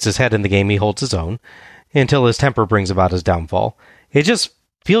Cat gets his head in the game, he holds his own, until his temper brings about his downfall. It just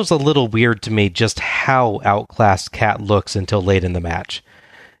feels a little weird to me just how outclassed Cat looks until late in the match.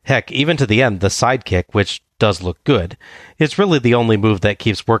 Heck, even to the end, the sidekick, which does look good, is really the only move that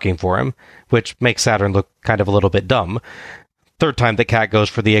keeps working for him, which makes Saturn look kind of a little bit dumb. Third time the cat goes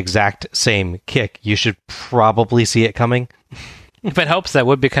for the exact same kick, you should probably see it coming. If it helps, that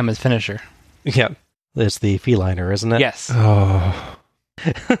would become his finisher. Yeah, it's the feliner, isn't it? Yes. Oh.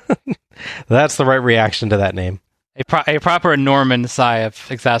 That's the right reaction to that name. A proper Norman sigh of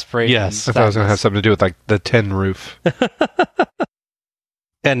exasperation. Yes. I thought it was going to have something to do with like the tin roof.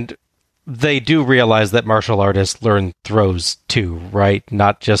 And they do realize that martial artists learn throws too, right?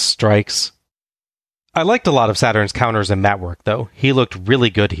 Not just strikes. I liked a lot of Saturn's counters and mat work, though. He looked really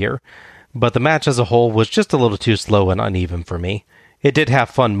good here. But the match as a whole was just a little too slow and uneven for me. It did have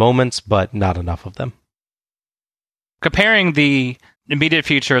fun moments, but not enough of them. Comparing the immediate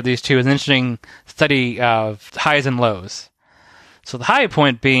future of these two is an interesting study of highs and lows. So the high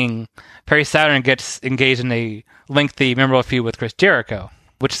point being Perry Saturn gets engaged in a lengthy, memorable feud with Chris Jericho,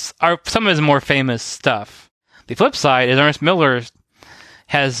 which are some of his more famous stuff. The flip side is Ernest Miller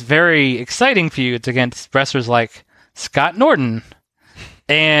has very exciting feuds against wrestlers like Scott Norton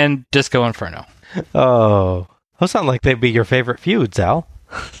and Disco Inferno. Oh, those sound like they'd be your favorite feuds, Al.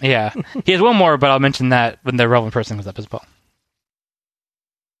 Yeah. He has one more, but I'll mention that when the relevant person comes up as well.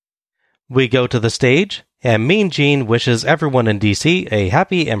 We go to the stage, and Mean Gene wishes everyone in DC a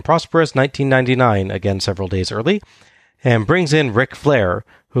happy and prosperous 1999, again several days early, and brings in Ric Flair,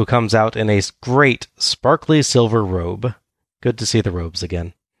 who comes out in a great, sparkly silver robe. Good to see the robes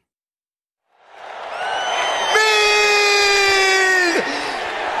again. Mean!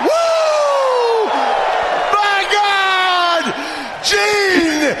 Woo! My God!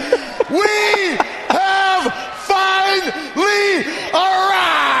 Gene! We have finally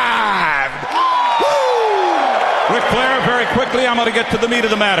arrived! Woo! Ric Flair, very quickly, I'm going to get to the meat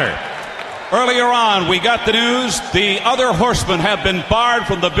of the matter. Earlier on, we got the news the other horsemen have been barred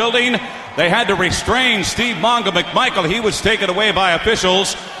from the building. They had to restrain Steve Mongo McMichael. He was taken away by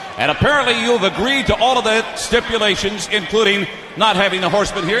officials. And apparently you've agreed to all of the stipulations, including not having the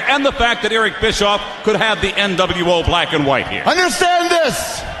horsemen here and the fact that Eric Bischoff could have the NWO black and white here. Understand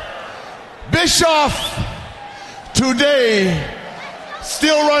this. Bischoff today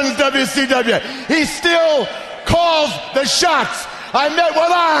still runs WCW. He still calls the shots. I met with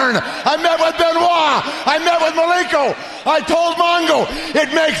Arn. I met with Benoit. I met with Malenko. I told Mongo,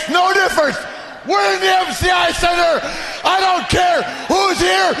 it makes no difference. We're in the MCI Center. I don't care who's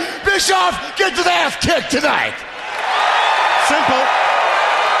here. Bischoff gets his ass kicked tonight. Simple.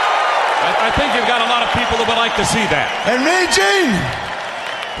 I think you've got a lot of people that would like to see that. And me, Gene,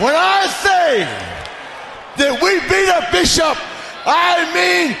 when I say that we beat up Bischoff, I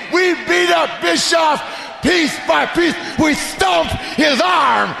mean we beat up Bischoff piece by piece. We stomp his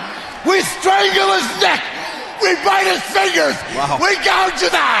arm. We strangle his neck. We bite his fingers. Wow. We gouge his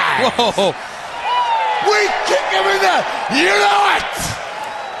eye. Whoa. We kick him in the, you know it.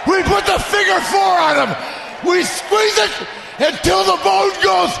 We put the figure four on him. We squeeze it until the bone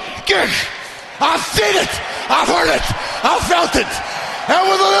goes, gish. I've seen it. I've heard it. I've felt it. And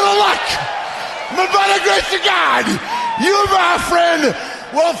with a little luck, but by the grace of God, you, my friend,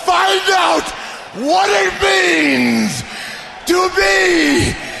 will find out what it means to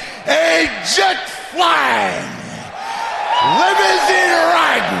be a jet flying, limousine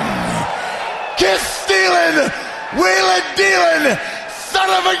riding, kiss stealing, wheeling dealing, son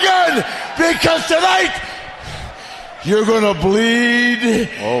of a gun, because tonight you're gonna bleed,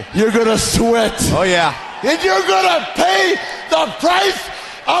 you're gonna sweat, and you're gonna pay the price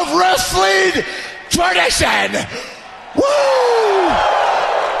of wrestling tradition. Woo!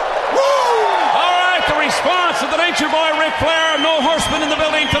 The response of the Nature Boy Ric Flair. No horsemen in the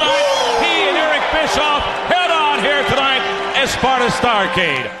building tonight. He and Eric Bischoff head on here tonight as part of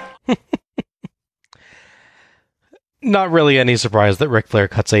Starrcade. Not really any surprise that Ric Flair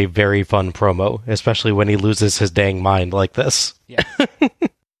cuts a very fun promo, especially when he loses his dang mind like this. Yeah.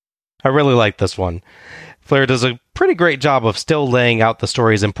 I really like this one. Flair does a pretty great job of still laying out the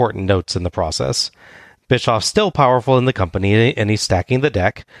story's important notes in the process. Bischoff's still powerful in the company, and he's stacking the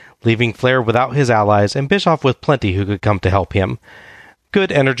deck, leaving Flair without his allies, and Bischoff with plenty who could come to help him.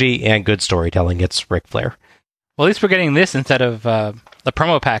 Good energy and good storytelling. It's Ric Flair. Well, at least we're getting this instead of the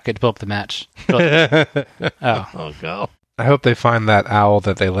promo package to build up the match. Oh, go. I hope they find that owl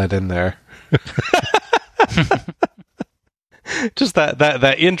that they let in there. Just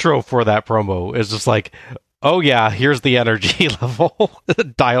that intro for that promo is just like, oh yeah, here's the energy level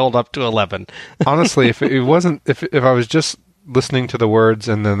dialed up to 11. Honestly, if it wasn't, if I was just listening to the words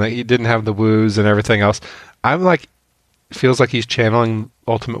and then he didn't have the woos and everything else, I'm like, feels like he's channeling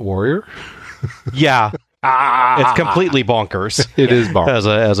Ultimate Warrior. Yeah, It's completely bonkers. It is bonkers.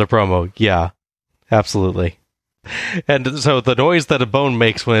 As a promo. Yeah, absolutely. And so the noise that a bone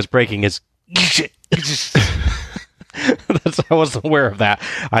makes when it's breaking is... I wasn't aware of that.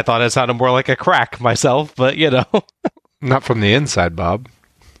 I thought it sounded more like a crack myself, but Not from the inside, Bob.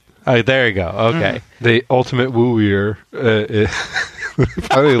 Oh, there you go. Okay. The ultimate woo-ear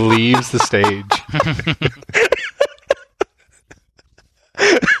finally leaves the stage.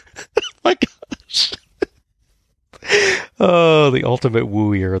 My gosh. Oh, the ultimate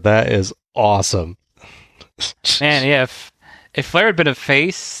woo-ear. That is awesome. Man, yeah, if Flair had been a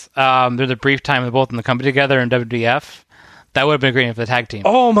face, there's a brief time they're both in the company together in WWF, that would have been great for the tag team.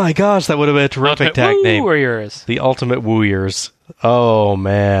 Oh my gosh, that would have been a terrific Ultimate tag name. Warriors. The Ultimate Woo-ears. Oh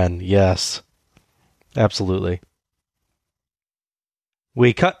man, yes. Absolutely.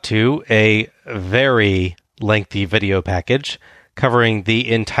 We cut to a very lengthy video package covering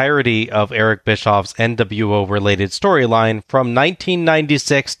the entirety of Eric Bischoff's NWO-related storyline from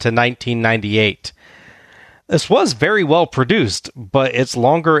 1996 to 1998. This was very well produced, but it's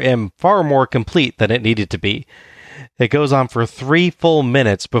longer and far more complete than it needed to be. It goes on for 3 full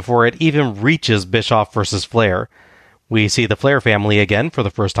minutes before it even reaches Bischoff versus Flair. We see the Flair family again for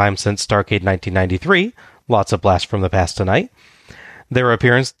the first time since Starrcade 1993. Lots of blasts from the past tonight. Their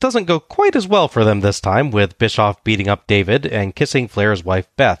appearance doesn't go quite as well for them this time, with Bischoff beating up David and kissing Flair's wife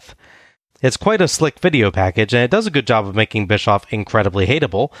Beth. It's quite a slick video package, and it does a good job of making Bischoff incredibly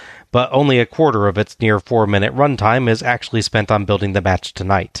hateable, but only a quarter of its near 4-minute runtime is actually spent on building the match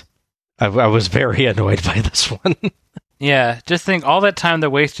tonight. I was very annoyed by this one. Yeah, just think all that time they're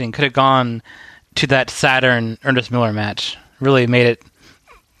wasting could have gone to that Saturn Ernest Miller match. Really made it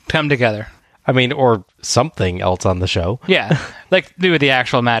come together. I mean, or something else on the show. Yeah, like do with the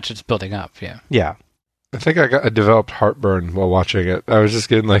actual match it's building up, yeah. Yeah. I think I developed heartburn while watching it. I was just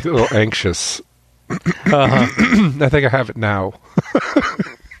getting like a little anxious. I think I have it now.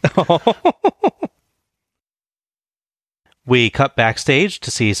 We cut backstage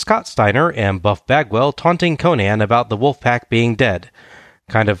to see Scott Steiner and Buff Bagwell taunting Konnan about the Wolfpack being dead.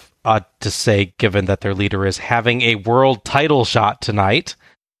 Kind of odd to say, given that their leader is having a world title shot tonight.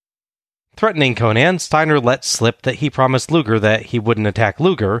 Threatening Konnan, Steiner lets slip that he promised Luger that he wouldn't attack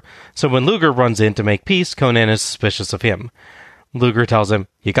Luger, so when Luger runs in to make peace, Konnan is suspicious of him. Luger tells him,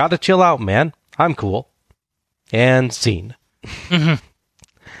 "You gotta chill out, man. I'm cool." And scene.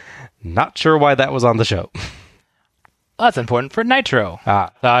 Not sure why that was on the show. Well, that's important for Nitro.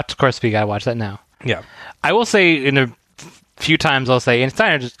 Of course, we gotta watch that now. Yeah. I will say, in a few times, I'll say, in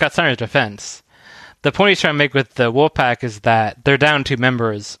Steiner's defense, the point he's trying to make with the Wolfpack is that they're down 2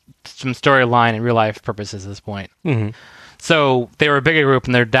 members from storyline and real life purposes at this point. Mm-hmm. So they were a bigger group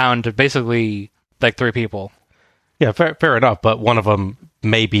and they're down to basically like 3 people. Yeah, fair enough, but one of them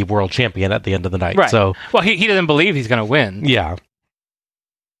may be world champion at the end of the night. Right. So, well, he doesn't believe he's going to win. Yeah.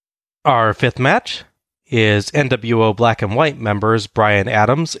 Our 5th match is NWO Black and White members Brian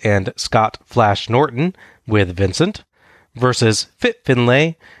Adams and Scott Flash Norton with Vincent versus Fit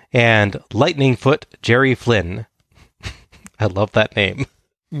Finlay and Lightning Foot Jerry Flynn. I love that name.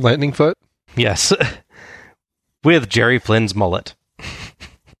 Lightning Foot? Yes. With Jerry Flynn's mullet.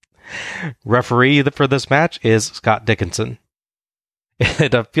 Referee for this match is Scott Dickinson.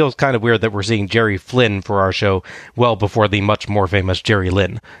 It feels kind of weird that we're seeing Jerry Flynn for our show well before the much more famous Jerry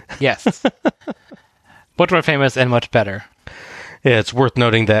Lynn. Yes. Much more famous and much better. It's worth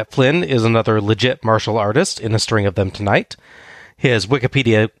noting that Flynn is another legit martial artist in a string of them tonight. His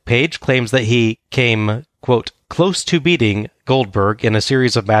Wikipedia page claims that he came, quote, close to beating Goldberg in a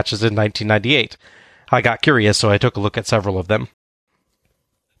series of matches in 1998. I got curious, so I took a look at several of them.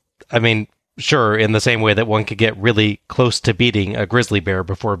 I mean, sure, in the same way that one could get really close to beating a grizzly bear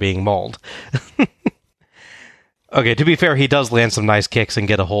before being mauled. Okay, to be fair, he does land some nice kicks and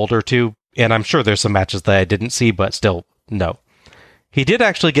get a hold or two, and I'm sure there's some matches that I didn't see, but still, no. He did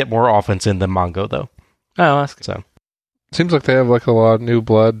actually get more offense in than Mongo, though. Oh, that's good. So. Seems like they have like a lot of new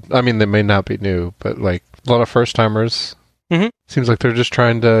blood. I mean, they may not be new, but like a lot of first timers. Mm-hmm. Seems like they're just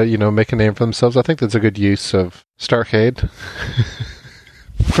trying to, make a name for themselves. I think that's a good use of Starrcade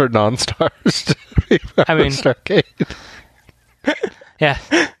for non-stars. I mean, Starrcade. Yeah.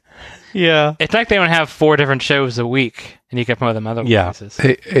 Yeah. It's like they don't have 4 different shows a week, and you can promote them other places.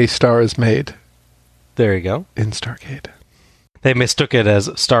 A star is made. There you go. In Starrcade. They mistook it as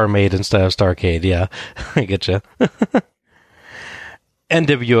Star Made instead of Starrcade, yeah. I get you.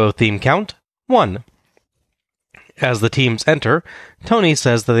 NWO theme count, 1. As the teams enter, Tony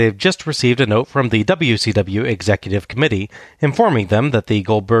says that they've just received a note from the WCW Executive Committee informing them that the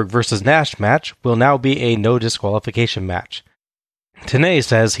Goldberg vs. Nash match will now be a no disqualification match. Tenay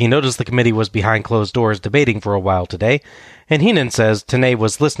says he noticed the committee was behind closed doors debating for a while today, and Heenan says Tenay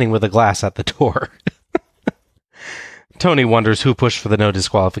was listening with a glass at the door. Tony wonders who pushed for the no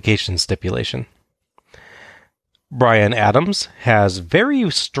disqualification stipulation. Bryan Adams has very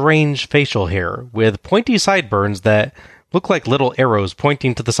strange facial hair with pointy sideburns that look like little arrows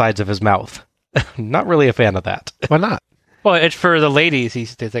pointing to the sides of his mouth. Not really a fan of that. Why not? Well, it's for the ladies.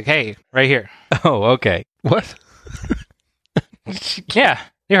 He's like, hey, right here. Oh, okay. What? Yeah,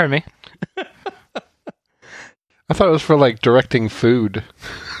 you heard me. I thought it was for, like, directing food.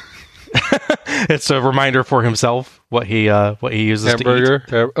 It's a reminder for himself what he uses Hamburger?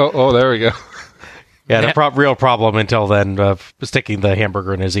 to eat. Oh, there we go. Yeah, the real problem until then, sticking the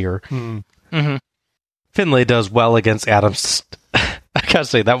hamburger in his ear. Mm-hmm. Finlay does well against Adams. I gotta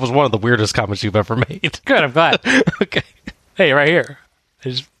say, that was one of the weirdest comments you've ever made. Good, I'm glad. Okay. Hey, right here.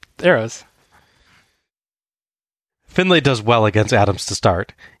 There's arrows. Finlay does well against Adams to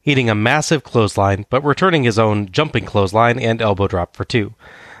start, eating a massive clothesline, but returning his own jumping clothesline and elbow drop for 2.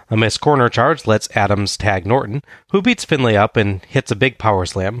 A missed corner charge lets Adams tag Norton, who beats Finlay up and hits a big power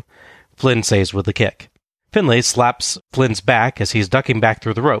slam. Flynn saves with a kick. Finlay slaps Flynn's back as he's ducking back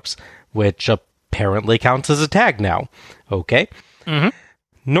through the ropes, which apparently counts as a tag now. Okay. Mm-hmm.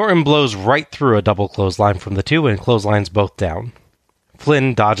 Norton blows right through a double clothesline from the 2 and clotheslines both down.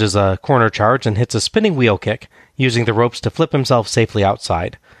 Flynn dodges a corner charge and hits a spinning wheel kick, using the ropes to flip himself safely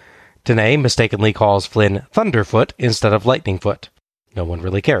outside. Tenay mistakenly calls Flynn Thunderfoot instead of Lightningfoot. No one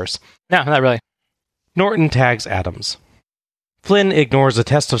really cares. No, not really. Norton tags Adams. Flynn ignores a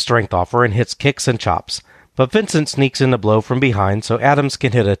test of strength offer and hits kicks and chops, but Vincent sneaks in a blow from behind so Adams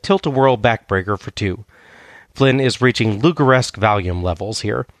can hit a tilt-a-whirl backbreaker for 2. Flynn is reaching Luger-esque Valium levels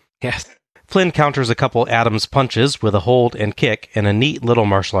here. Yes. Flynn counters a couple Adams punches with a hold and kick in a neat little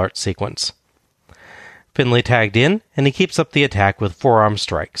martial arts sequence. Finlay tagged in, and he keeps up the attack with forearm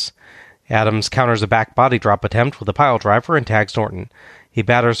strikes. Adams counters a back body drop attempt with a pile driver and tags Norton. He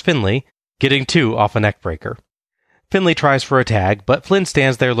batters Finlay, getting 2 off a neckbreaker. Finlay tries for a tag, but Flynn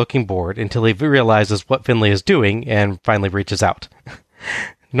stands there looking bored until he realizes what Finlay is doing and finally reaches out.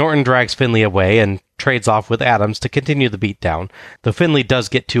 Norton drags Finlay away and trades off with Adams to continue the beatdown, though Finlay does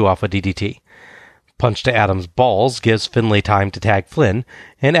get 2 off a DDT. Punch to Adams' balls gives Finlay time to tag Flynn,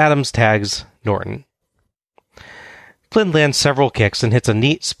 and Adams tags Norton. Flynn lands several kicks and hits a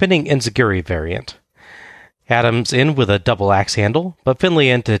neat spinning enziguri variant. Adams in with a double axe handle, but Finlay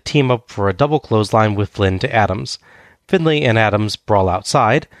in to team up for a double clothesline with Flynn to Adams. Finlay and Adams brawl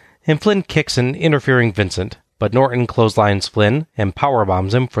outside, and Flynn kicks an interfering Vincent, but Norton clotheslines Flynn and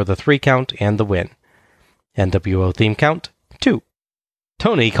powerbombs him for the 3 count and the win. NWO theme count, 2.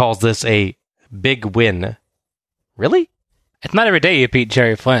 Tony calls this a big win. Really? It's not every day you beat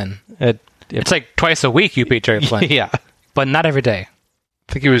Jerry Flynn. It's like twice a week you beat Jerry Flynn. Yeah. But not every day.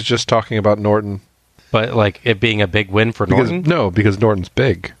 I think he was just talking about Norton. But, like, it being a big win for Norton? Because Norton's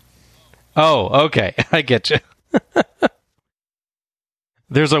big. Oh, okay. I get you.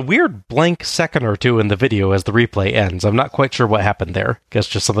 There's a weird blank second or 2 in the video as the replay ends. I'm not quite sure what happened there. Guess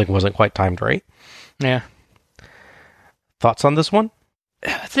just something wasn't quite timed right. Yeah. Thoughts on this one?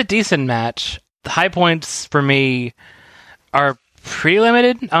 It's a decent match. The high points for me are pretty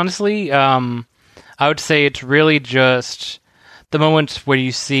limited, honestly. I would say it's really just the moments where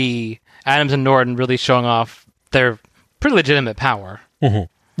you see Adams and Norton really showing off their pretty legitimate power. Mm-hmm.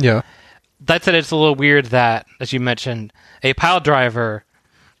 Yeah. That said, it's a little weird that, as you mentioned, a pile driver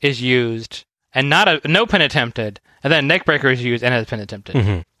is used and no pin attempted, and then neckbreaker is used and has pin attempted.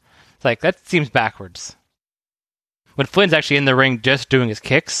 Mm-hmm. It's like, that seems backwards. When Flynn's actually in the ring just doing his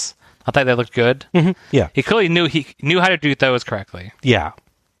kicks, I thought they looked good. Mm-hmm. Yeah. He clearly knew how to do those correctly. Yeah.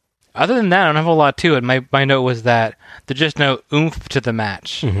 Other than that, I don't have a lot to it. My note was that there's just no oomph to the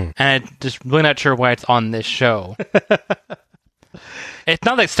match. Mm-hmm. And I'm just really not sure why it's on this show. It's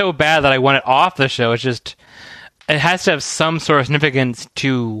not like so bad that I want it off the show. It's just, it has to have some sort of significance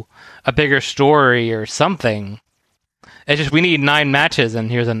to a bigger story or something. It's just, we need 9 matches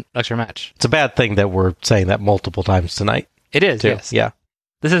and here's an extra match. It's a bad thing that we're saying that multiple times tonight. It is, too. yes. Yeah.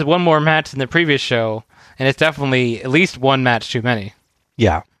 This is one more match than the previous show, and it's definitely at least one match too many.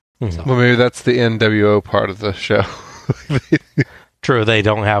 Yeah. Mm-hmm. Well, maybe that's the NWO part of the show. True, they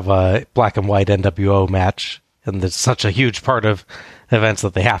don't have a black and white NWO match, and it's such a huge part of events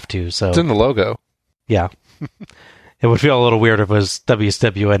that they have to. So it's in the logo. Yeah. It would feel a little weird if it was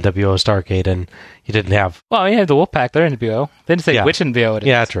WCW NWO Starrcade and you didn't have... Well, you have the Wolfpack, they're NWO. They didn't say which NWO it is.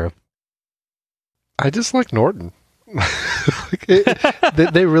 Yeah, true. I just like Norton.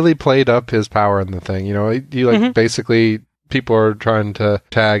 They really played up his power in the thing. You know, basically people are trying to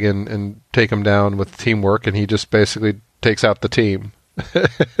tag and take him down with teamwork, and he just basically takes out the team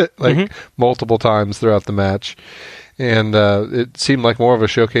multiple times throughout the match. And it seemed like more of a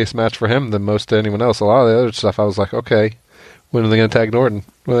showcase match for him than most anyone else. A lot of the other stuff, I was like, okay, when are they going to tag Norton?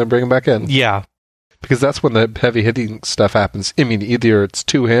 When are they bring him back in? Yeah. Because that's when the heavy-hitting stuff happens. I mean, either it's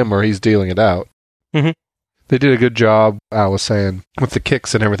to him or he's dealing it out. Mm-hmm. They did a good job, I was saying, with the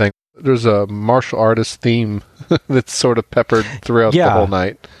kicks and everything. There's a martial artist theme that's sort of peppered throughout the whole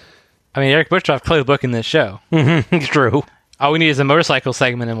night. I mean, Eric Bischoff clearly booking this show. Mm-hmm. True. All we need is a motorcycle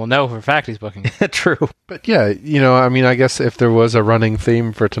segment, and we'll know for a fact he's booking it. True. But yeah, I mean, I guess if there was a running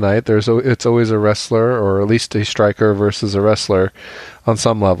theme for tonight, it's always a wrestler, or at least a striker versus a wrestler on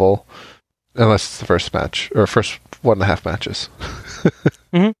some level, unless it's the first match, or first 1.5 matches.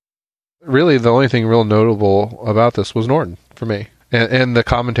 Mm-hmm. Really, the only thing real notable about this was Norton, for me. And the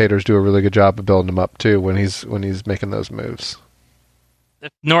commentators do a really good job of building him up, too, when he's making those moves.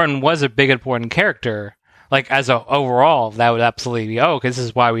 If Norton was a big, important character, like, as a overall, that would absolutely be, because this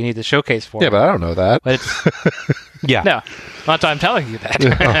is why we need the showcase for Yeah, him. but I don't know that. But it's... Yeah. No, not that I'm telling you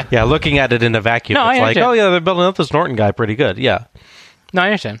that. Yeah, looking at it in a vacuum, No, it's I like, understand. oh yeah, they're building up this Norton guy pretty good. Yeah. No, I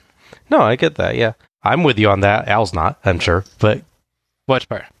understand. No, I get that, yeah. I'm with you on that. Al's not, I'm sure, but... Which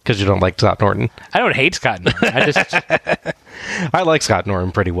part? Because you don't like Scott Norton. I don't hate Scott Norton. I like Scott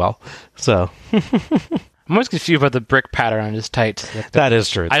Norton pretty well, so... I'm always confused about the brick pattern on his tights. That is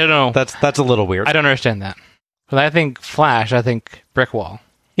true. I don't know. That's a little weird. I don't understand that. When I think Flash, I think brick wall.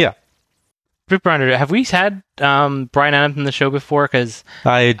 Yeah. Brick Burner, have we had Brian Adams in the show before? Because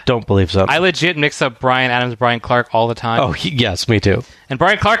I don't believe so. I legit mix up Brian Adams and Brian Clark all the time. Oh, yes, me too. And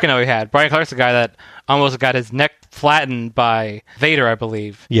Brian Clark I know we had. Brian Clark's the guy that almost got his neck flattened by Vader, I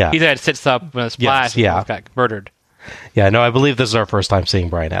believe. Yeah. He that sits up when a splash and almost got murdered. Yeah, no, I believe this is our first time seeing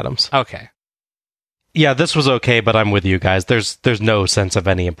Brian Adams. Okay. Yeah, this was okay, but I'm with you guys. There's no sense of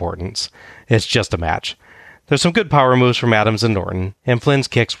any importance. It's just a match. There's some good power moves from Adams and Norton, and Flynn's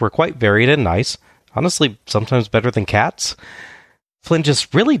kicks were quite varied and nice. Honestly, sometimes better than Cat's. Flynn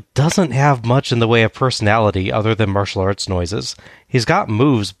just really doesn't have much in the way of personality other than martial arts noises. He's got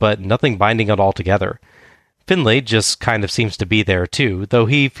moves, but nothing binding it all together. Finlay just kind of seems to be there too, though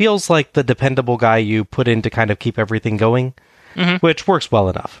he feels like the dependable guy you put in to kind of keep everything going, which works well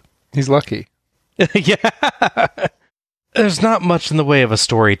enough. He's lucky. Yeah. There's not much in the way of a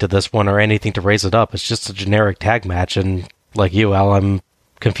story to this one or anything to raise it up. It's just a generic tag match, and like you, Al, I'm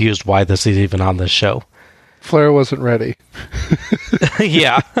confused why this is even on this show. Flair wasn't ready.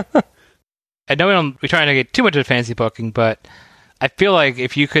 Yeah. I know we're trying to get too much of fancy booking, but I feel like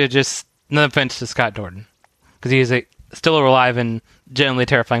if you could have just, no offense to Scott Norton, because he is still a alive and genuinely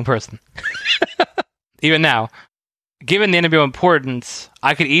terrifying person. Even now, given the NWO importance,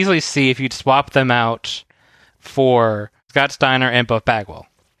 I could easily see if you'd swap them out for Scott Steiner and Buff Bagwell.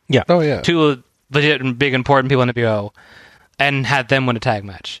 Yeah. Oh, yeah. Two legit and big important people in NWO, and had them win a tag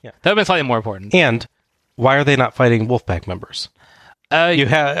match. Yeah. That would have been slightly more important. And why are they not fighting Wolfpack members? I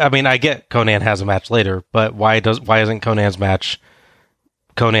get Conan has a match later, but why isn't Conan's match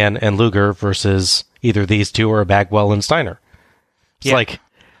Conan and Luger versus either these two or Bagwell and Steiner? It's like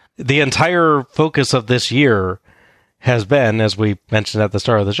the entire focus of this year has been, as we mentioned at the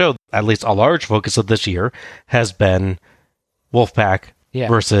start of the show, at least a large focus of this year has been Wolfpack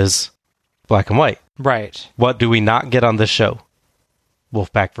versus Black and White. Right. What do we not get on this show?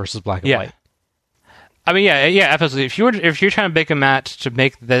 Wolfpack versus Black and White. I mean, absolutely. If you're trying to make a match to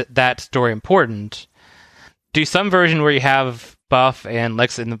make that story important, do some version where you have Buff and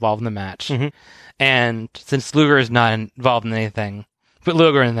Lex involved in the match. Mm-hmm. And since Luger is not involved in anything, put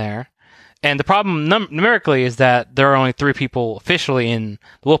Luger in there. And the problem numerically is that there are only 3 people officially in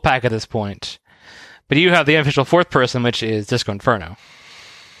the Wolfpack at this point. But you have the unofficial 4th person, which is Disco Inferno.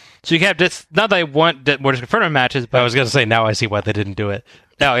 So you have this, not that I want more Disco Inferno matches, but... I was going to say, now I see why they didn't do it.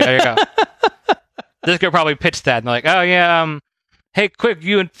 Oh, yeah, there you go. Disco probably pitched that, and they're like, oh, yeah, hey, quick,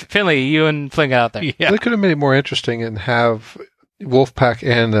 you and Flynn get out there. Yeah. They could have made it more interesting and have Wolfpack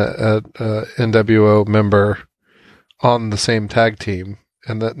and a NWO member on the same tag team.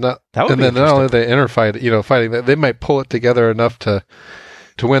 And not only they interfight, fighting, they might pull it together enough to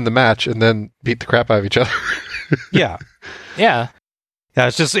win the match and then beat the crap out of each other. Yeah. Yeah. Yeah,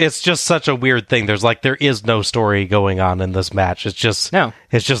 it's just such a weird thing. There is no story going on in this match. It's just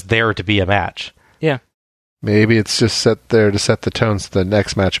there to be a match. Yeah. Maybe it's just set there to set the tone so the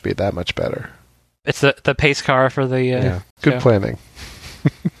next match be that much better. It's the pace car for the good show. planning.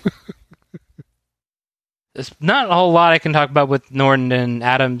 There's not a whole lot I can talk about with Norton and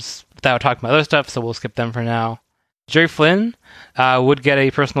Adams without talking about other stuff, so we'll skip them for now. Jerry Flynn would get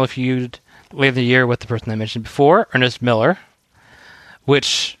a personal feud later in the year with the person I mentioned before, Ernest Miller,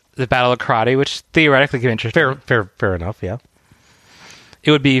 which the Battle of Karate, which theoretically could be interesting. Fair enough, yeah.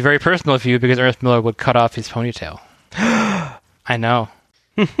 It would be very personal of you because Ernest Miller would cut off his ponytail. I know.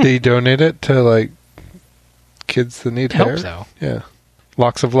 Did he donate it to, like, kids that need I hair? hope so. Yeah.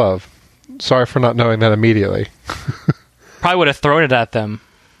 Locks of Love. Sorry for not knowing that immediately. Probably would have thrown it at them.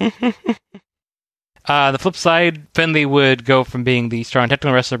 The flip side, Finley would go from being the strong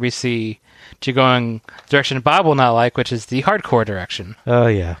technical wrestler we see to going the direction Bob will not like, which is the hardcore direction. Oh,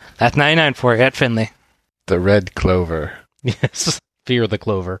 yeah. That's 99 for you at Finley. The Red Clover. Yes. Fear the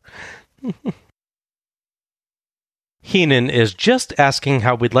Clover. Heenan is just asking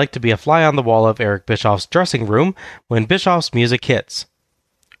how we'd like to be a fly on the wall of Eric Bischoff's dressing room when Bischoff's music hits.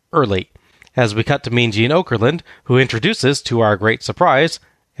 Early, as we cut to Mean Gene Okerlund, who introduces, to our great surprise,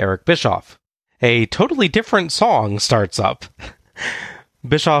 Eric Bischoff. A totally different song starts up.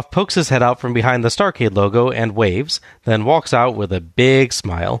 Bischoff pokes his head out from behind the Starrcade logo and waves, then walks out with a big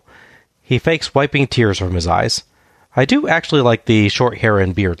smile. He fakes wiping tears from his eyes. I do actually like the short hair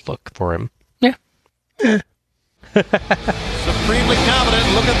and beard look for him. Yeah. Supremely confident.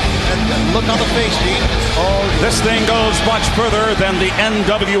 Look on the face, Dean. Oh, This thing goes much further than the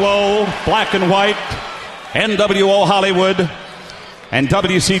NWO Black and White, NWO Hollywood, and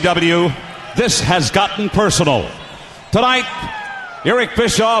WCW. This has gotten personal. Tonight, Eric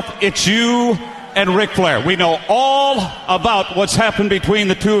Bischoff, it's you and Ric Flair. We know all about what's happened between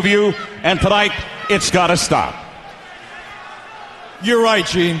the two of you, and tonight, it's got to stop. You're right,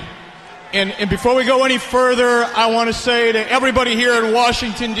 Gene. And before we go any further, I want to say to everybody here in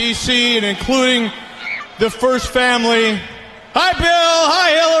Washington, D.C., and including the First Family, hi, Bill. Hi,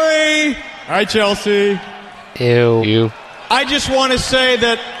 Hillary. Hi, Chelsea. Ew. I just want to say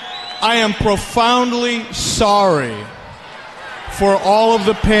that I am profoundly sorry for all of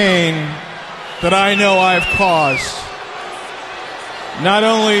the pain that I know I've caused. Not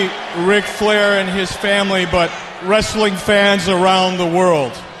only Ric Flair and his family, but wrestling fans around the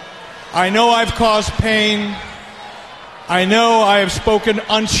world. I know I've caused pain. I know I have spoken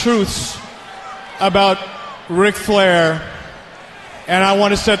untruths about Ric Flair, and I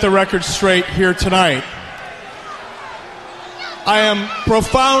want to set the record straight here tonight. I am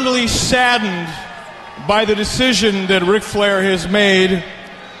profoundly saddened by the decision that Ric Flair has made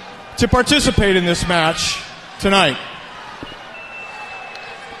to participate in this match tonight.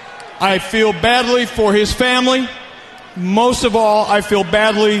 I feel badly for his family. Most of all, I feel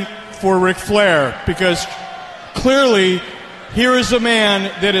badly for Ric Flair, because clearly here is a man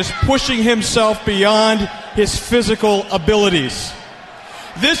that is pushing himself beyond his physical abilities.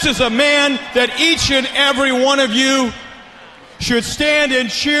 This is a man that each and every one of you should stand and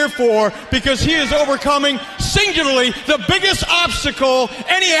cheer for, because he is overcoming singularly the biggest obstacle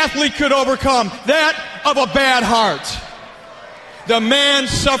any athlete could overcome, that of a bad heart. The man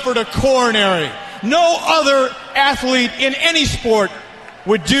suffered a coronary. No other athlete in any sport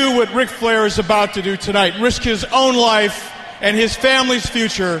would do what Ric Flair is about to do tonight, risk his own life and his family's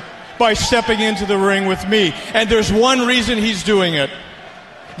future by stepping into the ring with me. And there's one reason he's doing it.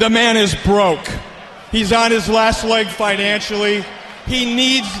 The man is broke. He's on his last leg financially. He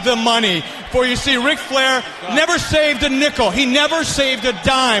needs the money. For you see, Ric Flair never saved a nickel. He never saved a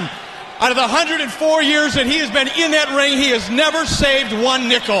dime. Out of the 104 years that he has been in that ring, he has never saved one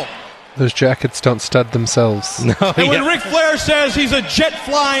nickel. Those jackets don't stud themselves. No, And when Ric Flair says he's a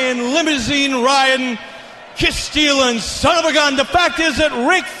jet-flying, limousine-riding, kiss-stealing son of a gun, the fact is that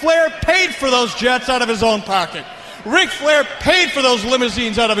Ric Flair paid for those jets out of his own pocket. Ric Flair paid for those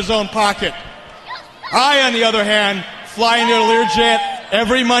limousines out of his own pocket. I, on the other hand, fly into a Learjet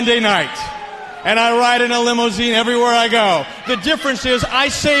every Monday night. And I ride in a limousine everywhere I go. The difference is I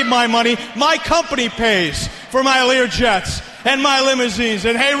save my money. My company pays for my Learjets and my limousines.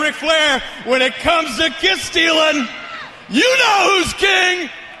 And hey, Ric Flair, when it comes to kiss stealing, you know who's king.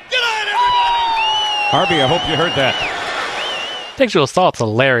 Good night, everybody. Harvey, I hope you heard that. Sexual assault's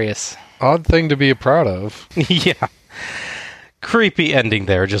hilarious. Odd thing to be proud of. Yeah. Creepy ending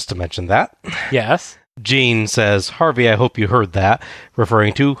there, just to mention that. Yes. Gene says, Harvey, I hope you heard that,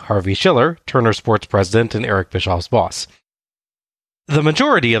 referring to Harvey Schiller, Turner Sports president and Eric Bischoff's boss. The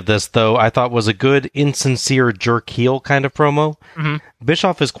majority of this, though, I thought was a good, insincere jerk heel kind of promo. Mm-hmm.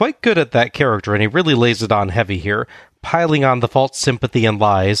 Bischoff is quite good at that character, and he really lays it on heavy here, piling on the false sympathy and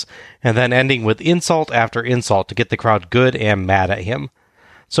lies, and then ending with insult after insult to get the crowd good and mad at him.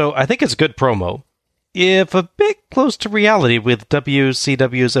 So I think it's a good promo. If a bit close to reality with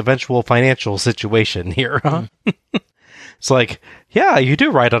WCW's eventual financial situation here, huh? It's like, yeah, you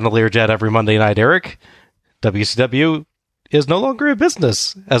do ride on a Learjet every Monday night, Eric. WCW is no longer a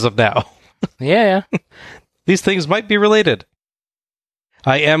business as of now. Yeah. These things might be related.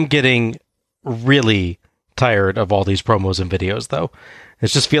 I am getting really tired of all these promos and videos, though.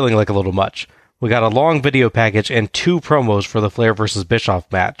 It's just feeling like a little much. We got a long video package and 2 promos for the Flair versus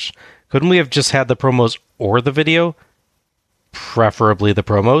Bischoff match. Couldn't we have just had the promos or the video? Preferably the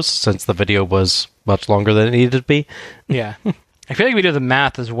promos, since the video was much longer than it needed to be. Yeah. I feel like we do the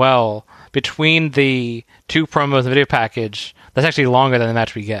math as well. Between the 2 promos and the video package, that's actually longer than the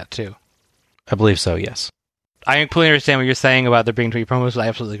match we get, too. I believe so, yes. I completely understand what you're saying about there being 2 promos. I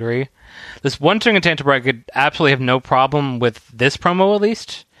absolutely agree. There's one thing in Tangent where I could absolutely have no problem with this promo, at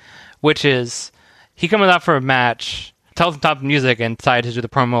least, which is he comes out for a match, tells him to stop music, and decides to do the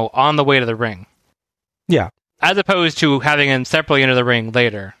promo on the way to the ring. Yeah. As opposed to having him separately enter the ring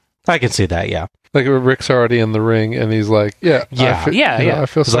later. I can see that, yeah. Like Rick's already in the ring, and he's like, I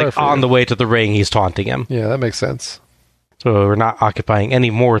feel sorry like for on you. the way to the ring, he's taunting him. Yeah, that makes sense. So we're not occupying any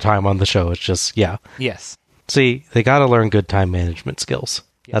more time on the show. It's just, yeah. Yes. See, they got to learn good time management skills.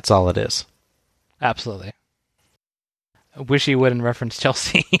 Yeah. That's all it is. Absolutely. I wish he wouldn't reference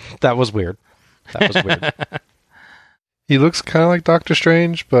Chelsea. That was weird. That was weird. He looks kind of like Doctor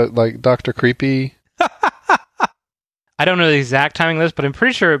Strange, but like Dr. Creepy. I don't know the exact timing of this, but I'm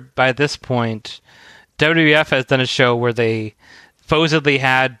pretty sure by this point, WWF has done a show where they supposedly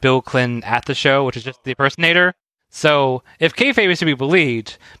had Bill Clinton at the show, which is just the impersonator. So, if kayfabe is to be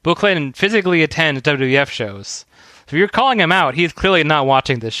believed, Bill Clinton physically attends WWF shows. So if you're calling him out, he's clearly not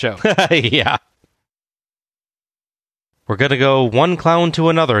watching this show. Yeah. We're going to go one clown to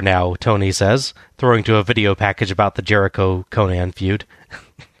another now, Tony says, throwing to a video package about the Jericho-Conan feud.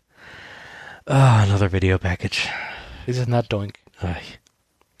 Another video package. This is not doink.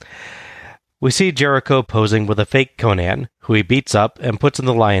 We see Jericho posing with a fake Conan, who he beats up and puts in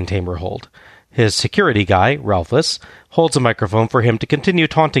the lion tamer hold. His security guy, Ralphus, holds a microphone for him to continue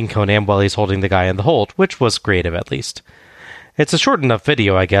taunting Conan while he's holding the guy in the hold, which was creative at least. It's a short enough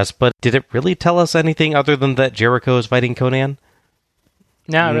video, I guess, but did it really tell us anything other than that Jericho is fighting Conan?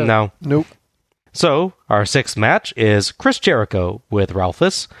 No, really. No. Nope. So, our 6th match is Chris Jericho with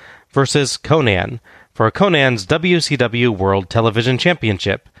Ralphus versus Conan for Conan's WCW World Television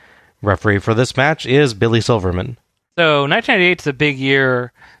Championship. Referee for this match is Billy Silverman. So, 1998 is a big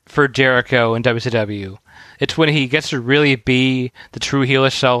year for Jericho in WCW. It's when he gets to really be the true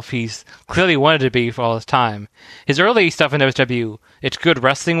heelish self he's clearly wanted to be for all his time. His early stuff in WCW, it's good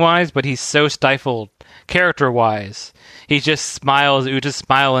wrestling-wise, but he's so stifled character-wise. He just smiles, he would just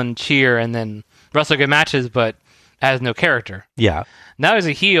smile and cheer and then wrestle good matches, but has no character. Yeah. Now as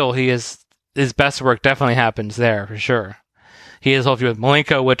a heel, his best work definitely happens there, for sure. He has a whole feud with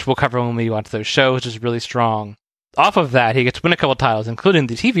Malenko, which we'll cover when we watch those shows, which is really strong. Off of that, he gets to win a couple titles, including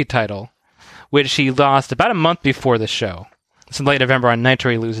the TV title, which he lost about a month before the show. It's in late November on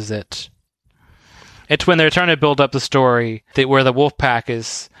Nitro, he loses it. It's when they're trying to build up the story where the Wolfpack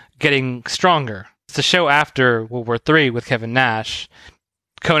is getting stronger. It's the show after World War III with Kevin Nash.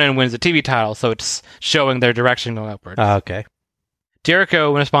 Conan wins the TV title, so it's showing their direction going upward. Okay. Jericho,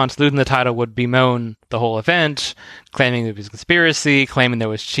 in response to losing the title, would bemoan the whole event, claiming it was a conspiracy, claiming there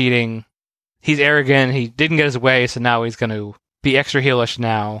was cheating. He's arrogant, he didn't get his way, so now he's going to be extra heelish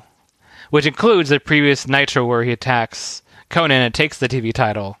now. Which includes the previous Nitro where he attacks Conan and takes the TV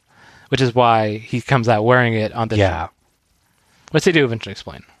title, which is why he comes out wearing it on the show. Which they do eventually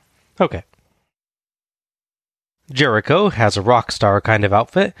explain. Okay. Jericho has a rock star kind of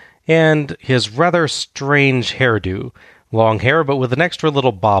outfit, and his rather strange hairdo. Long hair, but with an extra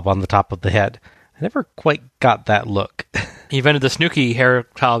little bob on the top of the head. I never quite got that look. He invented the Snooki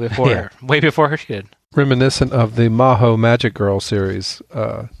hairstyle before her, way before her she did. Reminiscent of the Maho Magic Girl series,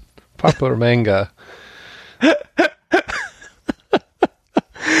 popular manga.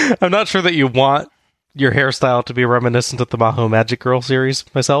 I'm not sure that you want your hairstyle to be reminiscent of the Maho Magic Girl series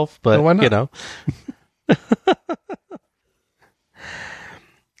myself, but, why not? You know.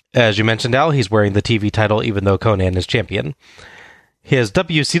 As you mentioned, Al, he's wearing the TV title even though Conan is champion. His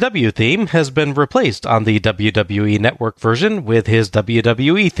WCW theme has been replaced on the WWE Network version with his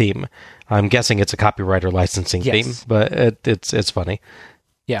WWE theme. I'm guessing it's a copyright or licensing theme, but it's funny.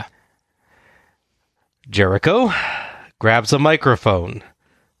 Yeah. Jericho grabs a microphone.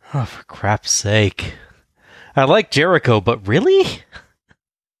 Oh, for crap's sake. I like Jericho, but really?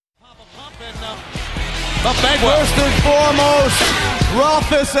 First and foremost,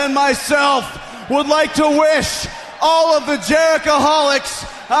 Ralphus and myself would like to wish all of the Jerichoholics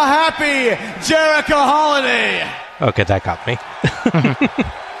a happy Jericho holiday. Okay, that got me.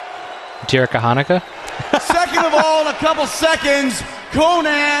 Jericho Hanukkah? Second of all, in a couple seconds,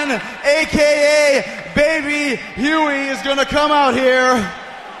 Conan, a.k.a. Baby Huey, is going to come out here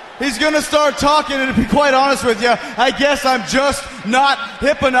he's going to start talking, and to be quite honest with you, I guess I'm just not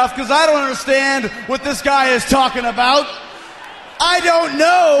hip enough because I don't understand what this guy is talking about. I don't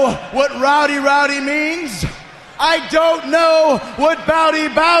know what rowdy means. I don't know what bowdy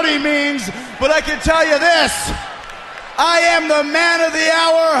means, but I can tell you this. I am the man of the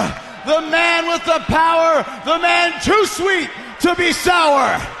hour, the man with the power, the man too sweet to be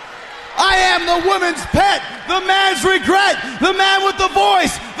sour. I am the woman's pet, the man's regret, the man with the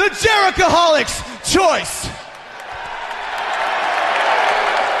voice, the Jerichoholic's choice.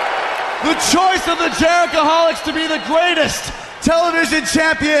 The choice of the Jerichoholics to be the greatest television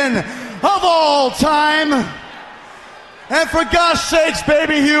champion of all time. And for gosh sakes,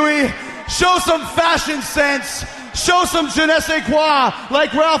 baby Huey, show some fashion sense, show some je ne sais quoi,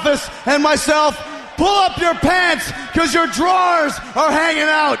 like Ralphus and myself. Pull up your pants, because your drawers are hanging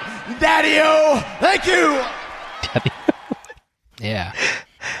out. Daddy-o, thank you. Yeah.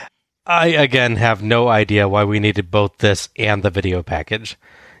 I, again, have no idea why we needed both this and the video package.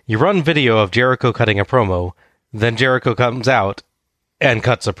 You run video of Jericho cutting a promo, then Jericho comes out and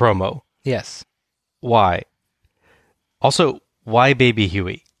cuts a promo. Yes. Why? Also, why Baby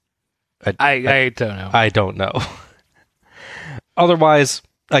Huey? I don't know. I don't know. Otherwise,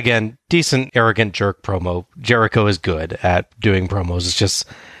 again, decent, arrogant jerk promo. Jericho is good at doing promos. It's just,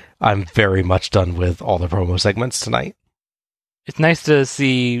 I'm very much done with all the promo segments tonight. It's nice to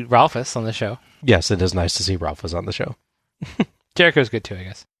see Ralphus on the show. Yes, it is nice to see Ralphus on the show. Jericho's good too, I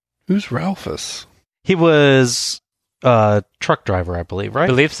guess. Who's Ralphus? He was a truck driver, I believe, right? I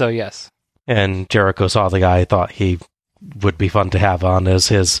believe so, yes. And Jericho saw the guy, thought he would be fun to have on as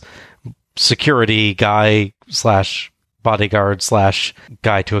his security guy / bodyguard /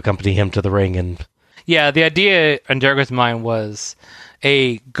 guy to accompany him to the ring. And yeah, the idea in Jericho's mind was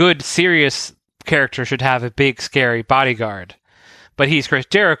a good, serious character should have a big, scary bodyguard. But he's Chris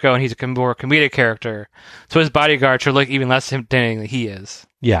Jericho, and he's a more comedic character, so his bodyguard should look even less intimidating than he is.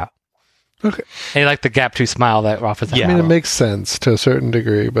 Yeah. Okay. And he liked the Gap 2 smile that Ralphus had. I mean, it makes sense to a certain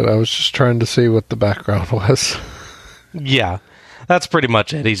degree, but I was just trying to see what the background was. Yeah. That's pretty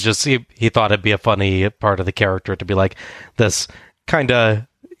much it. He's just, he thought it'd be a funny part of the character to be like, this kind of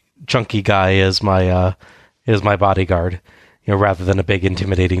chunky guy is my bodyguard, rather than a big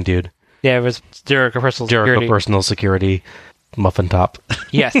intimidating dude. Yeah, it was Jericho personal security. Muffin top.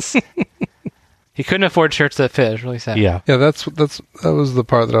 Yes. He couldn't afford shirts that fit. It was really sad. Yeah. Yeah, that was the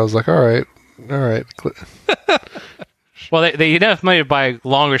part that I was like, all right. Well, they didn't have money to buy a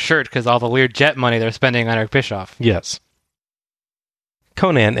longer shirt because all the weird jet money they're spending on Eric Bischoff. Yes.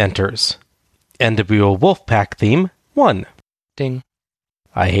 Conan enters. NWO Wolfpack theme 1. Ding.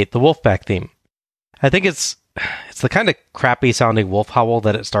 I hate the Wolfpack theme. I think it's the kind of crappy sounding wolf howl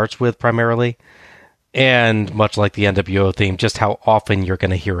that it starts with primarily. And much like the NWO theme, just how often you're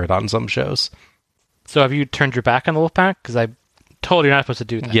going to hear it on some shows. So have you turned your back on the Wolfpack? Because I told you you're not supposed to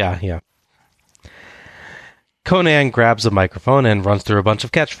do that. Yeah. Conan grabs a microphone and runs through a bunch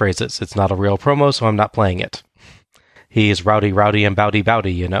of catchphrases. It's not a real promo, so I'm not playing it. He's rowdy, and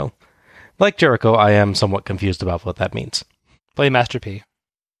bowdy, Like Jericho, I am somewhat confused about what that means. Play Master P.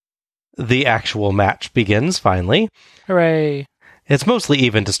 The actual match begins, finally. Hooray. It's mostly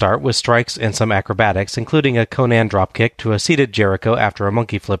even to start, with strikes and some acrobatics, including a Conan dropkick to a seated Jericho after a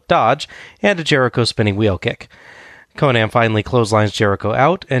monkey flip dodge, and a Jericho spinning wheel kick. Conan finally clotheslines Jericho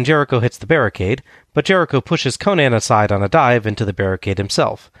out, and Jericho hits the barricade, but Jericho pushes Conan aside on a dive into the barricade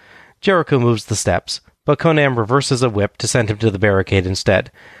himself. Jericho moves the steps, but Conan reverses a whip to send him to the barricade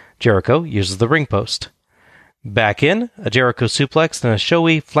instead. Jericho uses the ring post. Back in, a Jericho suplex and a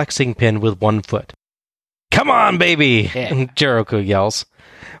showy flexing pin with one foot. Come on, baby! Yeah. Jericho yells,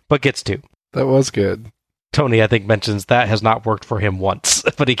 but gets 2. That was good. Tony, I think, mentions that has not worked for him once,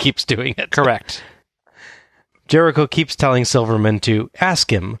 but he keeps doing it. Correct. Jericho keeps telling Silverman to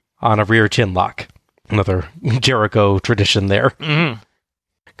ask him on a rear chin lock. Another Jericho tradition there. Mm-hmm.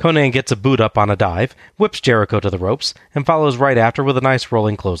 Conan gets a boot up on a dive, whips Jericho to the ropes, and follows right after with a nice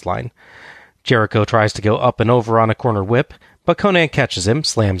rolling clothesline. Jericho tries to go up and over on a corner whip, but Conan catches him,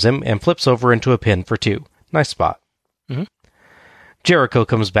 slams him, and flips over into a pin for 2. Nice spot. Mm-hmm. Jericho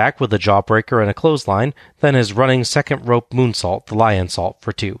comes back with a jawbreaker and a clothesline, then his running second rope moonsault, the lion salt,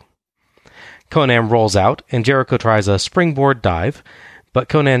 for 2. Conan rolls out, and Jericho tries a springboard dive, but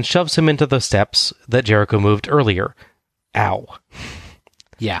Conan shoves him into the steps that Jericho moved earlier. Ow.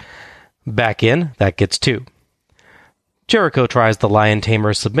 Yeah. Back in, that gets 2. Jericho tries the Lion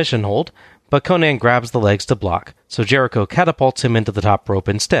Tamer submission hold, but Conan grabs the legs to block, so Jericho catapults him into the top rope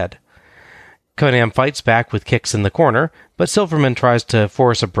instead. Conan fights back with kicks in the corner, but Silverman tries to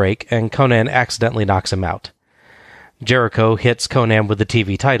force a break, and Conan accidentally knocks him out. Jericho hits Konnan with the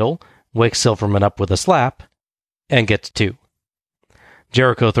TV title, wakes Silverman up with a slap, and gets 2.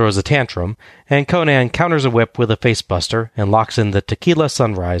 Jericho throws a tantrum, and Konnan counters a whip with a facebuster and locks in the Tequila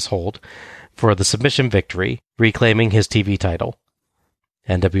Sunrise hold for the submission victory, reclaiming his TV title.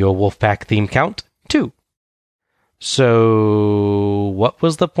 NWO Wolfpack theme count, 2. So, what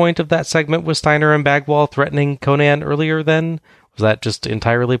was the point of that segment with Steiner and Bagwell threatening Konnan earlier then? Was that just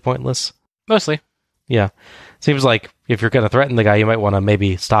entirely pointless? Mostly. Yeah. Seems like if you're going to threaten the guy, you might want to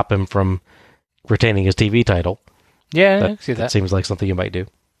maybe stop him from retaining his TV title. Yeah, I see that. That seems like something you might do.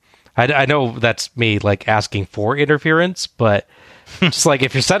 I know that's me like asking for interference, but just like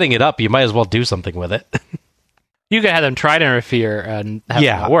if you're setting it up, you might as well do something with it. You could have them try to interfere and have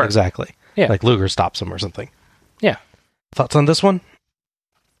it work. Exactly. Yeah. Like Luger stops him or something. Yeah. Thoughts on this one?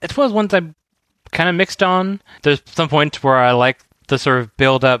 It's one of the ones I'm kind of mixed on. There's some points where I like the sort of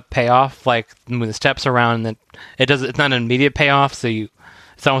build-up payoff, like when the steps around, and it's not an immediate payoff, so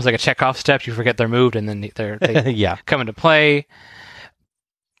it's almost like a check-off step. You forget they're moved, and then they come into play.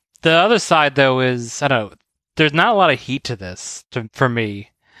 The other side, though, is, I don't know, there's not a lot of heat to this, for me.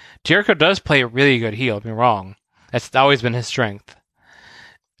 Jericho does play a really good heel, don't get me wrong. That's always been his strength.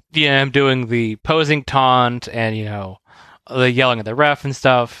 Yeah, I'm doing the posing taunt and, the yelling at the ref and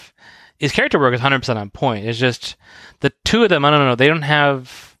stuff. His character work is 100% on point. It's just the two of them, I don't know, they don't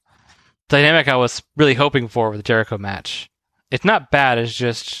have the dynamic I was really hoping for with the Jericho match. It's not bad, it's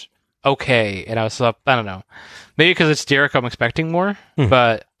just okay. And I don't know. Maybe because it's Jericho, I'm expecting more,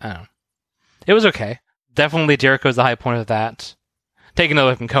 but I don't know. It was okay. Definitely Jericho's the high point of that. Taking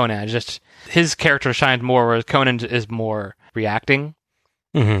away from Konnan, just his character shined more, whereas Konnan is more reacting.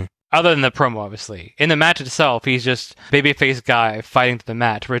 Mm-hmm. Other than the promo, obviously. In the match itself, he's just babyface guy fighting to the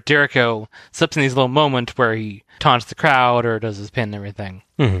match, where Jericho slips in these little moments where he taunts the crowd or does his pin and everything.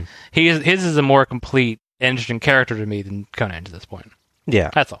 Mm-hmm. His is a more complete, interesting character to me than Konnan to this point. Yeah.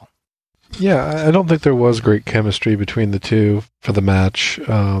 That's all. Yeah, I don't think there was great chemistry between the two for the match.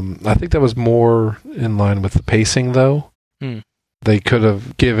 I think that was more in line with the pacing, though. Mm. They could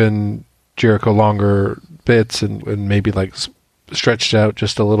have given Jericho longer bits and maybe like stretched out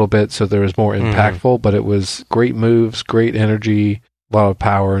just a little bit so there was more impactful, but it was great moves, great energy, a lot of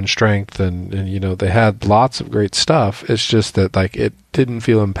power and strength, and they had lots of great stuff. It's just that like it didn't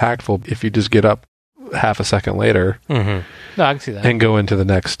feel impactful if you just get up half a second later No, I can see that. and go into the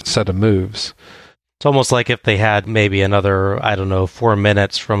next set of moves. It's almost like if they had maybe another, 4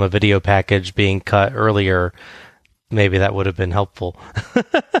 minutes from a video package being cut earlier, maybe that would have been helpful.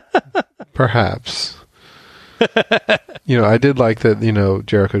 Perhaps. I did like that,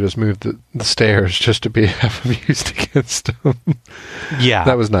 Jericho just moved the stairs just to have him used against him. Yeah.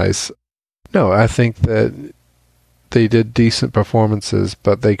 That was nice. No, I think that they did decent performances,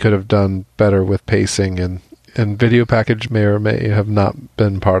 but they could have done better with pacing, and video package may or may have not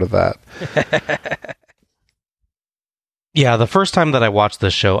been part of that. Yeah, the first time that I watched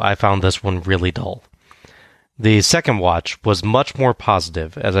this show, I found this one really dull. The second watch was much more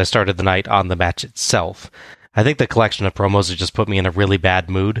positive as I started the night on the match itself. I think the collection of promos has just put me in a really bad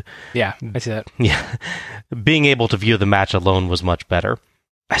mood. Yeah, I see that. Yeah. Being able to view the match alone was much better.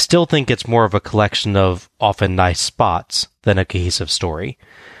 I still think it's more of a collection of often nice spots than a cohesive story.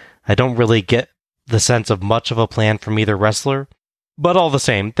 I don't really get the sense of much of a plan from either wrestler, but all the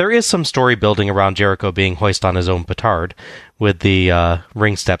same, there is some story building around Jericho being hoisted on his own petard with the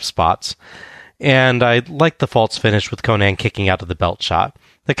ring step spots. And I liked the false finish with Konnan kicking out of the belt shot.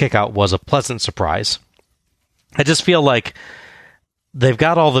 The kick out was a pleasant surprise. I just feel like they've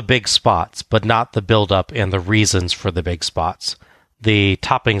got all the big spots, but not the build-up and the reasons for the big spots. The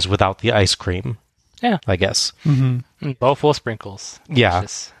toppings without the ice cream. Yeah. I guess. Mm-hmm. Bowl full of sprinkles. Yeah.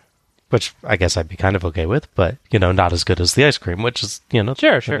 Delicious. Which I guess I'd be kind of okay with, but, not as good as the ice cream, which is,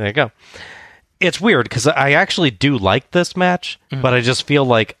 Sure. There you go. It's weird, because I actually do like this match, but I just feel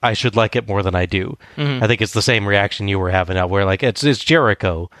like I should like it more than I do. I think it's the same reaction you were having now, where, like, it's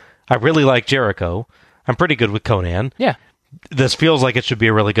Jericho. I really like Jericho. I'm pretty good with Konnan. Yeah. This feels like it should be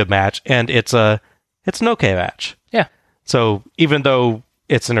a really good match, and it's an okay match. Yeah. So even though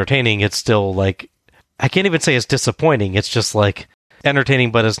it's entertaining, it's still, like, I can't even say it's disappointing. It's just, like,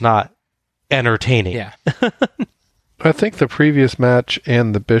 entertaining, but it's not entertaining. Yeah. I think the previous match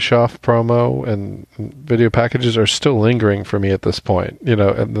and the Bischoff promo and video packages are still lingering for me at this point.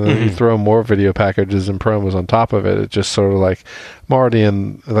 And then you throw more video packages and promos on top of it. It's just sort of like I'm already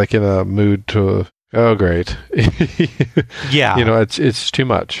in a mood to, oh great. Yeah. It's too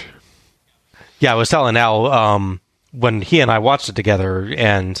much. Yeah, I was telling Al when he and I watched it together,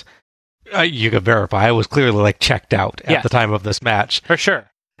 and you could verify I was clearly like checked out at the time of this match. For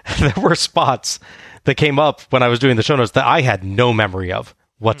sure. there were spots that came up when I was doing the show notes that I had no memory of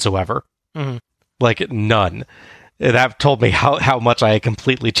whatsoever. Mm-hmm. Like, none. That told me how much I had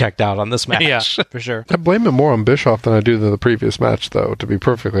completely checked out on this match. Yeah, for sure. I blame it more on Bischoff than I do the previous match, though, to be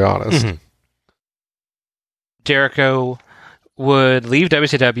perfectly honest. Mhm. Jericho would leave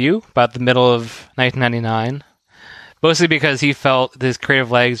WCW about the middle of 1999, mostly because he felt his creative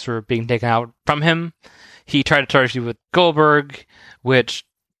legs were being taken out from him. He tried to start a feud with Goldberg, which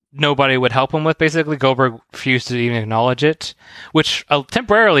nobody would help him with, basically. Goldberg refused to even acknowledge it, which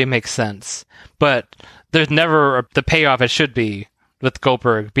temporarily makes sense, but there's never the payoff it should be with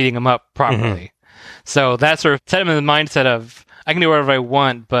Goldberg beating him up properly. So that sort of set him in the mindset of, I can do whatever I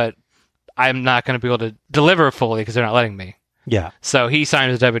want, but I'm not going to be able to deliver fully because they're not letting me. Yeah. So he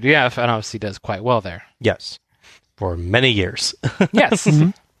signed with WWF and obviously does quite well there. Yes. For many years. Yes.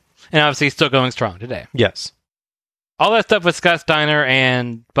 And obviously he's still going strong today. Yes. All that stuff with Scott Steiner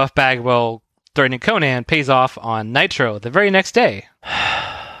and Buff Bagwell threatening Conan pays off on Nitro the very next day,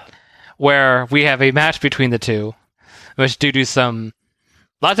 where we have a match between the two, which due to some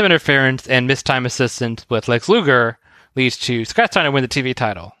lots of interference and missed time assistance with Lex Luger leads to Scott Steiner win the TV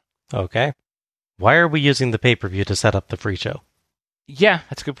title. Okay. Why are we using the pay-per-view to set up the free show? Yeah,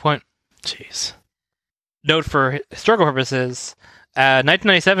 that's a good point. Jeez. Note for historical purposes,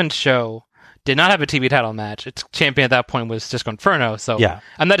 1997 show did not have a TV title match. Its champion at that point was Disco Inferno, so Yeah.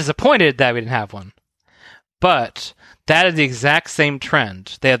 I'm not disappointed that we didn't have one. But that is the exact same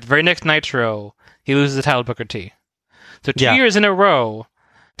trend. They have the very next Nitro, he loses the title to Booker T. So 2 Yeah. years in a row,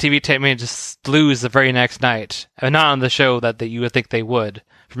 TV champion just lose the very next night, and not on the show that you would think they would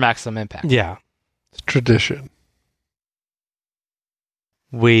for Maximum Impact. Yeah. It's tradition.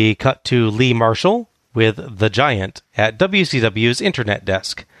 We cut to Lee Marshall with the Giant at WCW's internet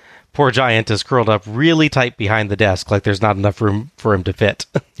desk. Poor Giant is curled up really tight behind the desk, like there's not enough room for him to fit.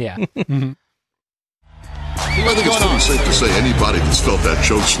 Yeah. I think it's pretty safe to say anybody that's felt that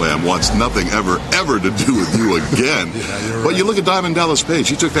choke slam wants nothing ever to do with you again. But you look at Diamond Dallas Page.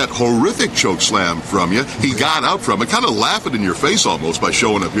 He took that horrific choke slam from you. He got out from it, kind of laughing in your face almost by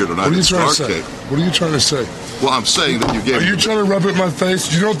showing up here tonight. What are you at trying to say? Starrcade. What are you trying to say? Well, I'm saying that you gave. Are you trying to rub it in my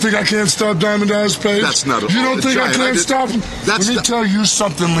face? You don't think I can't stop Diamond Dallas Page? That's not. You don't think I Giant, can't stop him? That's Let me tell you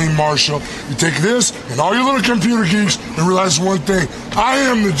something, Lee Marshall. You take this and all your little computer geeks and realize one thing: I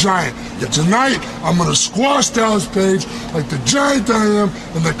am the Giant. Yet tonight I'm going to squash Dallas Page like the Giant I am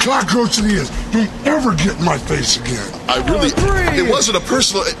and the cockroach that he is. Don't ever get in my face again. I really. It wasn't a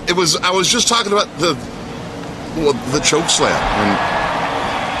personal. It was. I was just talking about the choke slam.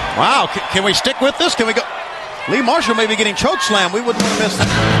 Wow, can we stick with this? Can we go? Lee Marshall may be getting choke slam. We wouldn't miss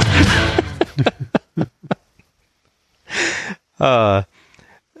that.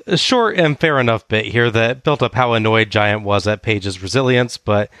 A short and fair enough bit here that built up how annoyed Giant was at Page's resilience,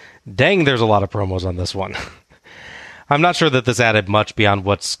 but dang, there's a lot of promos on this one. I'm not sure that this added much beyond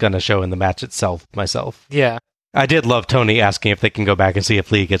what's going to show in the match itself, myself. Yeah. I did love Tony asking if they can go back and see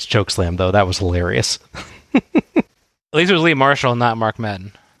if Lee gets chokeslammed, though. That was hilarious. At least it was Lee Marshall, not Mark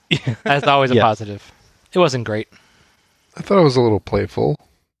Madden. That's always a positive. It wasn't great. I thought it was a little playful.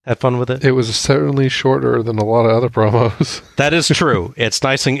 Had fun with it? It was certainly shorter than a lot of other promos. That is true. It's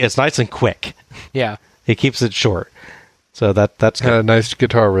nice and quick. Yeah. He keeps it short. So that's good. Had a nice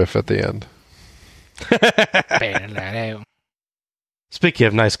guitar riff at the end. Speaking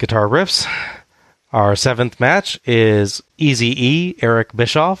of nice guitar riffs, our 7th match is Eazy-E, Eric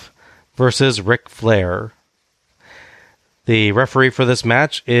Bischoff, versus Ric Flair. The referee for this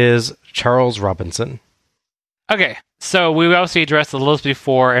match is Charles Robinson. Okay, so we obviously addressed the little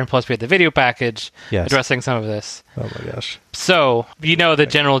before, and plus we had the video package addressing some of this. Oh my gosh. So, you know the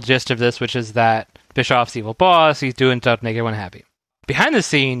general gist of this, which is that Bischoff's evil boss, he's doing stuff to make everyone happy. Behind the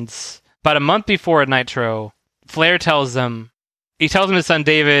scenes, about a month before Nitro, Flair tells him his son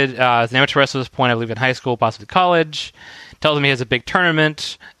David is an amateur wrestler at this point, I believe in high school, possibly college, tells him he has a big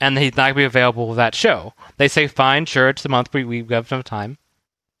tournament, and he's not going to be available for that show. They say, fine, sure, it's a month, we have enough time.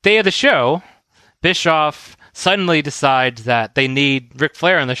 Day of the show, Bischoff suddenly decides that they need Ric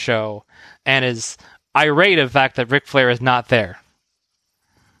Flair on the show, and is irate of the fact that Ric Flair is not there.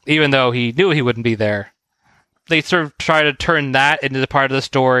 Even though he knew he wouldn't be there. They sort of try to turn that into the part of the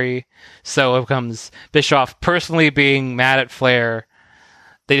story, so it becomes Bischoff personally being mad at Flair.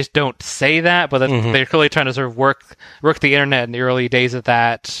 They just don't say that, but they're clearly trying to sort of work the internet in the early days of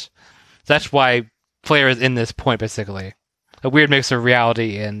that. That's why Flair is in this point, basically. A weird mix of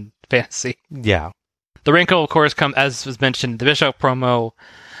reality and fantasy. Yeah. The wrinkle, of course, comes, as was mentioned, the Bischoff promo.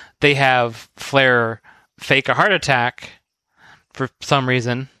 They have Flair fake a heart attack for some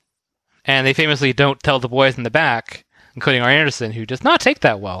reason, and they famously don't tell the boys in the back including Arn Anderson, who does not take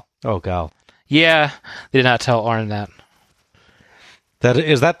that well. Oh, God. Yeah, they did not tell Arn that.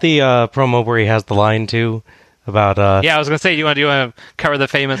 Is that the promo where he has the line, too? About yeah, I was gonna say, do you want to cover the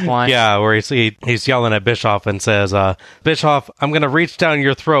famous line? Yeah, where he's yelling at Bischoff and says, "Bischoff, I'm gonna reach down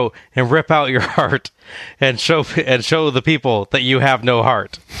your throat and rip out your heart, and show the people that you have no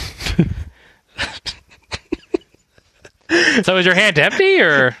heart." So is your hand empty,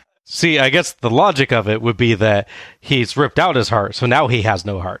 or? See, I guess the logic of it would be that he's ripped out his heart, so now he has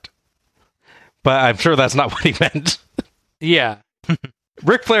no heart. But I'm sure that's not what he meant. Yeah.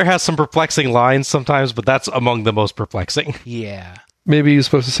 Ric Flair has some perplexing lines sometimes, but that's among the most perplexing. Yeah. Maybe you're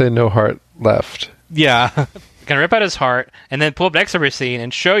supposed to say no heart left. Yeah. Can rip out his heart and then pull up an X-ray scene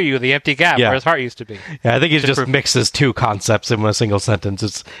and show you the empty gap where his heart used to be. Yeah, I think he just mixes two concepts in a single sentence.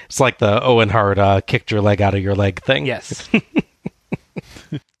 It's like the Owen Hart kicked your leg out of your leg thing. Yes.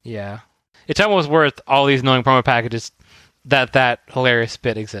 Yeah. It's almost worth all these annoying promo packages that hilarious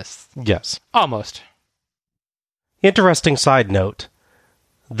bit exists. Yes. Almost. Interesting side note.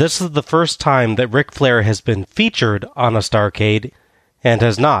 This is the first time that Ric Flair has been featured on a Starrcade and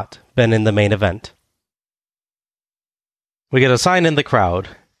has not been in the main event. We get a sign in the crowd.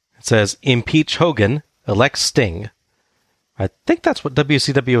 It says, "Impeach Hogan, elect Sting." I think that's what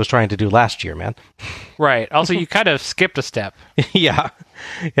WCW was trying to do last year, man. Right. Also, you kind of skipped a step. Yeah.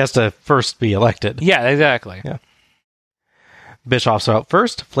 He has to first be elected. Yeah, exactly. Yeah. Bischoff's out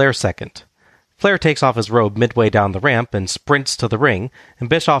first, Flair second. Flair takes off his robe midway down the ramp and sprints to the ring, and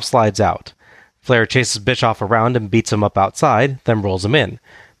Bischoff slides out. Flair chases Bischoff around and beats him up outside, then rolls him in.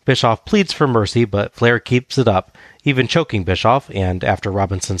 Bischoff pleads for mercy, but Flair keeps it up, even choking Bischoff, and after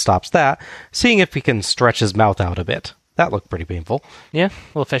Robinson stops that, seeing if he can stretch his mouth out a bit. That looked pretty painful. Yeah, a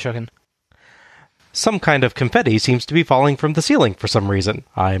little fish hooking. Some kind of confetti seems to be falling from the ceiling for some reason.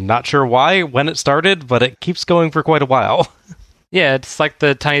 I'm not sure why, when it started, but it keeps going for quite a while. Yeah, it's like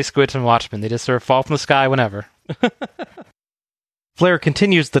the tiny squids from Watchmen. They just sort of fall from the sky whenever. Flair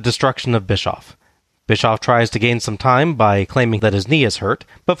continues the destruction of Bischoff. Bischoff tries to gain some time by claiming that his knee is hurt,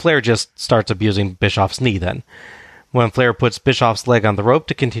 but Flair just starts abusing Bischoff's knee then. When Flair puts Bischoff's leg on the rope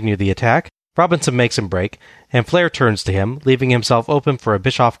to continue the attack, Robinson makes him break, and Flair turns to him, leaving himself open for a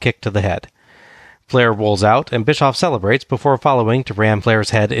Bischoff kick to the head. Flair rolls out, and Bischoff celebrates before following to ram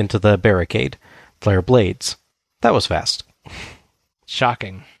Flair's head into the barricade. Flair blades. That was fast.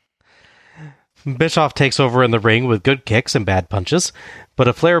 Shocking. Bischoff takes over in the ring with good kicks and bad punches, but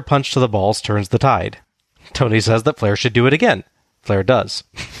a Flair punch to the balls turns the tide. Tony says that Flair should do it again. Flair does.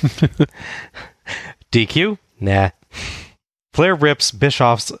 DQ? Nah. Flair rips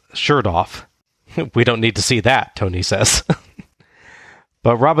Bischoff's shirt off. We don't need to see that, Tony says.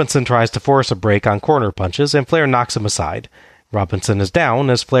 But Robinson tries to force a break on corner punches, and Flair knocks him aside. Robinson is down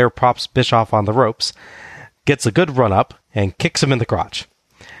as Flair props Bischoff on the ropes, gets a good run-up, and kicks him in the crotch.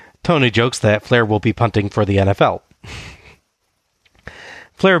 Tony jokes that Flair will be punting for the NFL.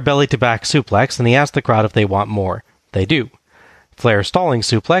 Flair belly-to-back suplex, and he asks the crowd if they want more. They do. Flair stalling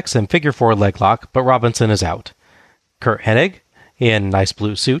suplex and figure 4 leg lock, but Robinson is out. Curt Hennig, in nice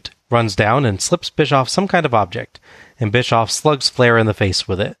blue suit, runs down and slips Bischoff some kind of object, and Bischoff slugs Flair in the face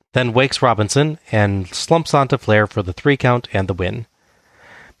with it, then wakes Robinson and slumps onto Flair for the 3 count and the win.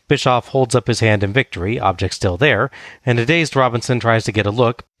 Bischoff holds up his hand in victory, object still there, and a dazed Robinson tries to get a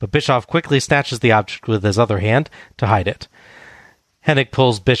look, but Bischoff quickly snatches the object with his other hand to hide it. Hennig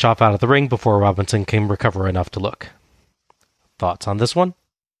pulls Bischoff out of the ring before Robinson can recover enough to look. Thoughts on this one?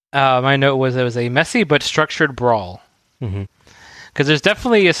 My note was it was a messy but structured brawl. Because there's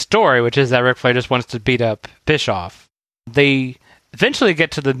definitely a story, which is that Ric Flair just wants to beat up Bischoff. They eventually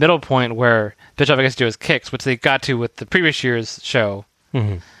get to the middle point where Bischoff gets to do his kicks, which they got to with the previous year's show.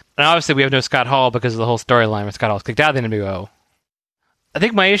 And obviously we have no Scott Hall because of the whole storyline where Scott Hall's kicked out of the NWO. I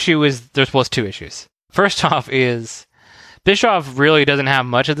think my issue is there's both 2 issues. First off is Bischoff really doesn't have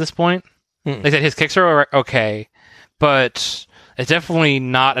much at this point. Like I said, his kicks are okay, but it's definitely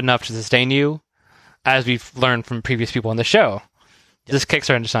not enough to sustain you, as we've learned from previous people on the show. His kicks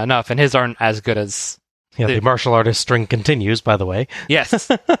are just not enough, and his aren't as good as... Yeah, the martial artist string continues, by the way. Yes.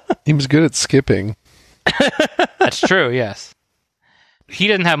 He was good at skipping. That's true, yes. He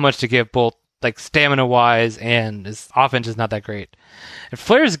doesn't have much to give, both like stamina-wise, and his offense is not that great. And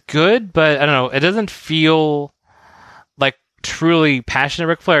Flair's good, but I don't know, it doesn't feel like truly passionate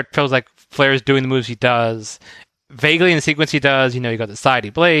Ric Flair. It feels like Flair's doing the moves he does. Vaguely in the sequence he does, you got the side he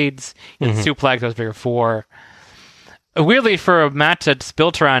blades, the suplex, those figure 4. Weirdly, for a match that's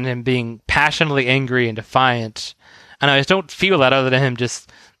built around him being passionately angry and defiant, I just don't feel that other than him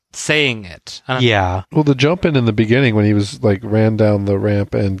just saying it. Yeah. Well, the jump in the beginning when he was like ran down the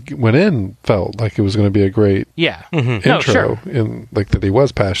ramp and went in felt like it was going to be a great intro in like that he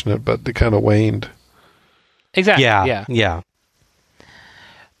was passionate, but it kind of waned. Exactly. Yeah.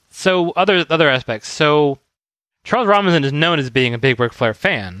 So other aspects. So Charles Robinson is known as being a big Ric Flair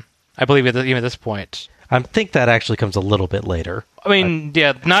fan. I believe even at this point. I think that actually comes a little bit later. I mean,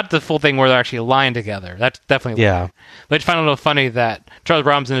 not the full thing where they're actually aligned together. That's definitely later. But I just find it a little funny that Charles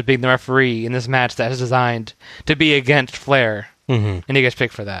Robinson is being the referee in this match that is designed to be against Flair, and he gets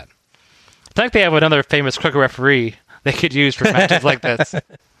picked for that. It's like they have another famous crooked referee they could use for matches like this.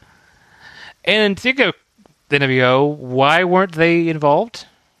 And to go the NWO, why weren't they involved?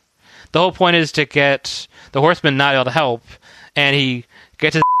 The whole point is to get the Horseman not able to help, and he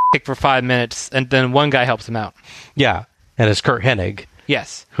gets his kicked for 5 minutes, and then one guy helps him out. Yeah, and it's Kurt Hennig.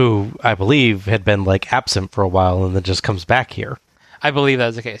 Yes. Who, I believe, had been, like, absent for a while and then just comes back here. I believe that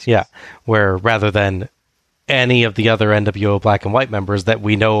is the case. Yeah, where rather than any of the other NWO Black and White members that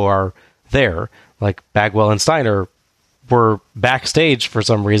we know are there, like Bagwell and Steiner, were backstage for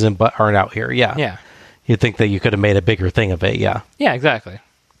some reason but aren't out here. Yeah. You'd think that you could have made a bigger thing of it, yeah. Yeah, exactly.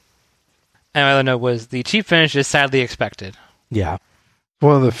 And my other note was the cheap finish is sadly expected. Yeah.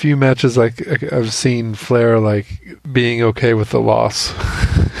 One of the few matches I've seen Flair like being okay with the loss.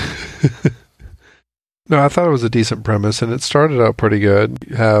 No, I thought it was a decent premise, and it started out pretty good.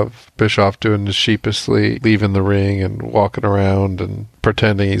 You have Bischoff doing this sheepishly, leaving the ring and walking around and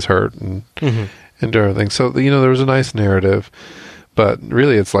pretending he's hurt and doing everything. So, there was a nice narrative, but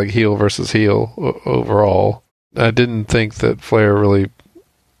really it's like heel versus heel overall. I didn't think that Flair really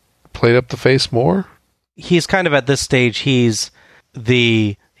played up the face more. He's kind of at this stage, he's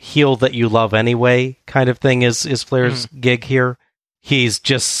the heel that you love anyway kind of thing is Flair's gig here. He's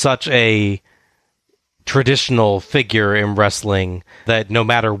just such a traditional figure in wrestling that no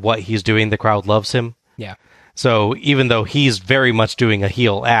matter what he's doing, the crowd loves him. Yeah. So even though he's very much doing a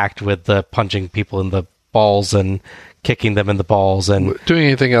heel act with the punching people in the balls and kicking them in the balls and doing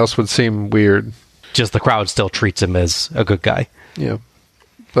anything else would seem weird. Just the crowd still treats him as a good guy. Yeah.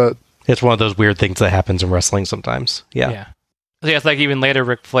 But it's one of those weird things that happens in wrestling sometimes. Yeah. So it's like even later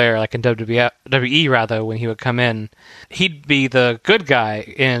Ric Flair, like in WWE rather, when he would come in, he'd be the good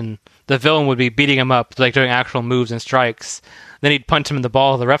guy and the villain would be beating him up, like doing actual moves and strikes. Then he'd punch him in the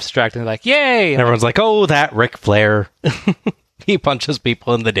ball, the ref's distracted, and they're like, yay! And everyone's like, oh, that Ric Flair. He punches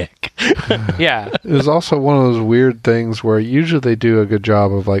people in the dick. Yeah. It was also one of those weird things where usually they do a good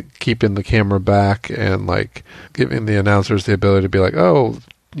job of like keeping the camera back and like giving the announcers the ability to be like, oh,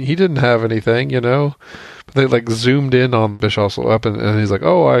 he didn't have anything, But they like zoomed in on Bischoff's weapon and he's like,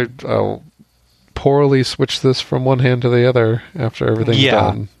 oh, I'll poorly switch this from one hand to the other after everything's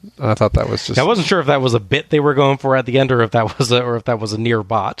done. I thought that was just... I wasn't sure if that was a bit they were going for at the end or if that was a near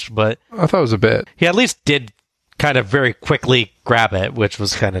botch, but... I thought it was a bit. He at least did kind of very quickly grab it, which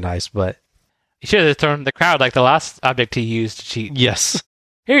was kind of nice, but... He should have turned the crowd like the last object he used to cheat. Yes.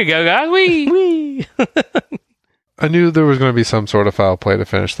 Here you go, guys. Wee! I knew there was going to be some sort of foul play to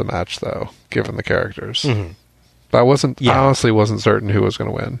finish the match, though, given the characters. But I honestly wasn't certain who was going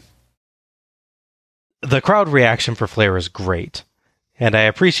to win. The crowd reaction for Flair is great, and I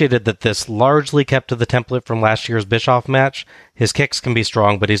appreciated that this largely kept to the template from last year's Bischoff match. His kicks can be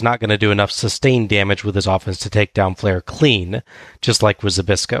strong, but he's not going to do enough sustained damage with his offense to take down Flair clean, just like with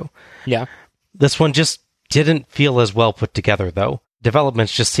Zbyszko. Yeah. This one just didn't feel as well put together, though.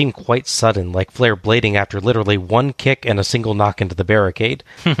 Developments just seemed quite sudden, like Flair blading after literally one kick and a single knock into the barricade.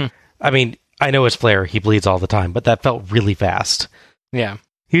 I mean, I know it's Flair, he bleeds all the time, but that felt really fast. Yeah.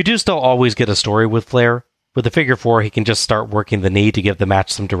 You do still always get a story with Flair. With the figure 4, he can just start working the knee to give the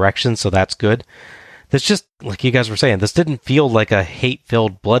match some direction, so that's good. This just, like you guys were saying, this didn't feel like a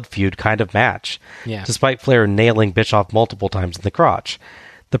hate-filled blood feud kind of match, despite Flair nailing Bischoff multiple times in the crotch.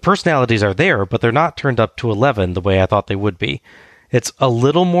 The personalities are there, but they're not turned up to 11 the way I thought they would be. It's a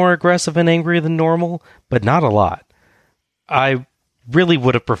little more aggressive and angry than normal, but not a lot. I really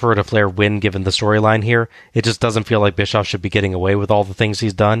would have preferred a Flair win given the storyline here. It just doesn't feel like Bischoff should be getting away with all the things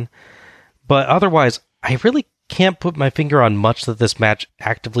he's done. But otherwise, I really can't put my finger on much that this match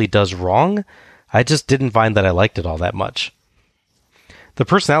actively does wrong. I just didn't find that I liked it all that much. The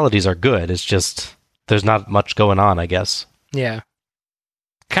personalities are good, it's just there's not much going on, I guess. Yeah.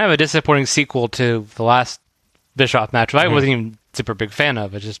 Kind of a disappointing sequel to the last Bischoff match. I wasn't even super big fan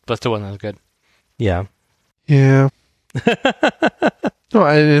of it, but still wasn't as good. Yeah. Yeah. No,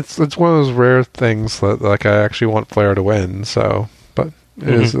 it's one of those rare things that like I actually want Flair to win, so but it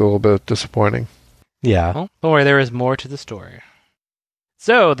is a little bit disappointing. Yeah. Well, don't worry, there is more to the story.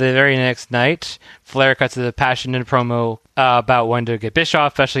 So, the very next night, Flair cuts a passionate promo about wanting to get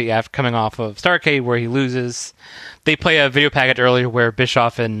Bischoff, especially after coming off of Starrcade where he loses. They play a video package earlier where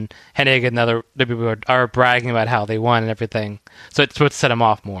Bischoff and Hennig and other people are bragging about how they won and everything. So it's what set him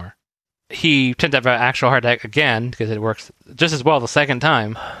off more. He tends to have an actual heart attack again because it works just as well the second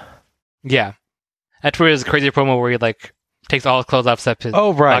time. Yeah. That's where there's a crazy promo where he like takes all his clothes off except his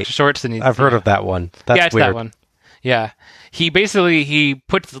boxer shorts. And I've heard of that one. That's it's weird. that one. Yeah. He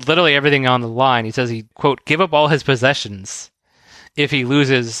puts literally everything on the line. He says he, quote, give up all his possessions if he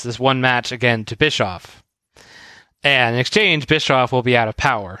loses this one match again to Bischoff. And in exchange, Bischoff will be out of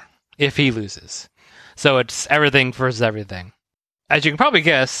power if he loses. So it's everything versus everything. As you can probably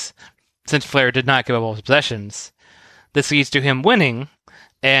guess, since Flair did not give up all his possessions, this leads to him winning,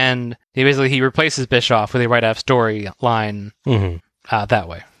 and he replaces Bischoff with a right-off storyline that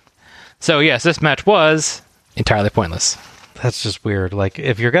way. So yes, this match was entirely pointless. That's just weird. Like,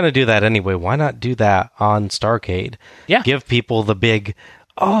 if you're going to do that anyway, why not do that on Starrcade? Yeah. Give people the big,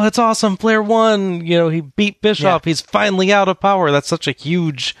 oh, it's awesome, Flair won. You know, he beat Bischoff. He's finally out of power. That's such a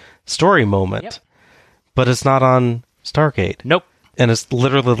huge story moment. Yep. But it's not on Starrcade. Nope. And it's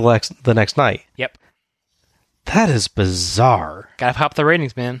literally the next night. Yep. That is bizarre. Gotta pop the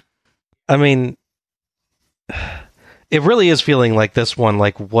ratings, man. I mean, it really is feeling like this one,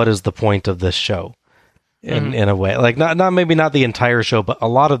 like, what is the point of this show? In a way. Like, maybe not the entire show, but a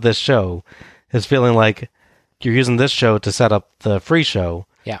lot of this show is feeling like you're using this show to set up the free show.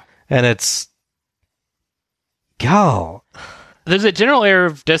 Yeah. And it's... Gal. There's a general air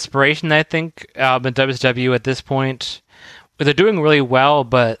of desperation, I think, in WCW at this point. They're doing really well,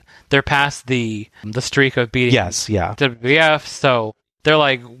 but they're past the streak of beating WWF, so they're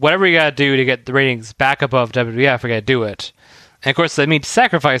like, whatever you gotta do to get the ratings back above WWF, we gotta do it. And of course, that means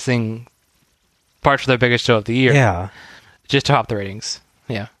sacrificing parts of their biggest show of the year. Yeah. Just to top the ratings.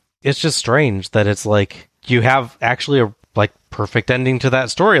 Yeah. It's just strange that it's like, you have actually a like perfect ending to that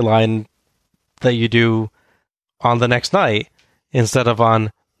storyline that you do on the next night instead of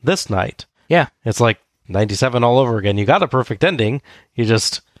on this night. Yeah. It's like 97 all over again. You got a perfect ending. You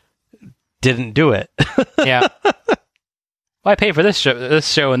just didn't do it. Yeah. Why pay for this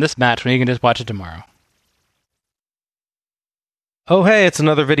show and this match when you can just watch it tomorrow? Oh, hey, it's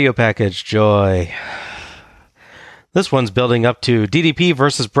another video package. Joy. This one's building up to DDP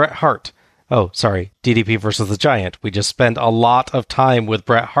versus Bret Hart. Oh, sorry, DDP versus the Giant. We just spent a lot of time with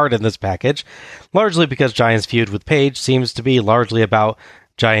Bret Hart in this package, largely because Giant's feud with Page seems to be largely about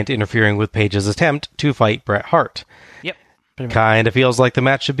Giant interfering with Page's attempt to fight Bret Hart. Yep. Kind of feels like the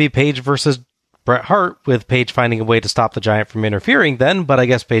match should be Page versus Bret Hart, with Page finding a way to stop the Giant from interfering then, but I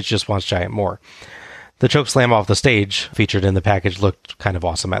guess Page just wants Giant more. The chokeslam off the stage featured in the package looked kind of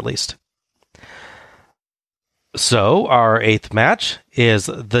awesome, at least. So, our 8th match is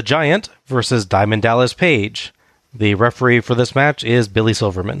The Giant versus Diamond Dallas Page. The referee for this match is Billy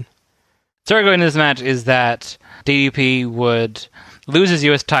Silverman. Story going into this match is that DDP would lose his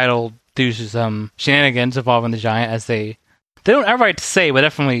U.S. title due to some shenanigans involving the Giant, as they don't outright say, but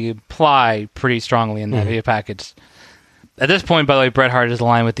definitely imply pretty strongly in that video package. At this point, by the way, Bret Hart is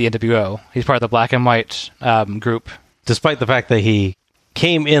aligned with the NWO. He's part of the Black and White group. Despite the fact that he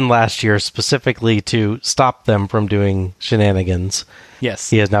came in last year specifically to stop them from doing shenanigans, yes,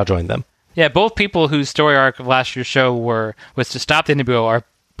 he has now joined them. Yeah, both people whose story arc of last year's show was to stop the NWO are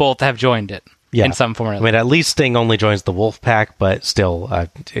both have joined it in some form or other. I mean, at least Sting only joins the Wolf Pack, but still, I'm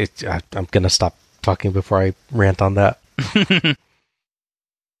going to stop talking before I rant on that.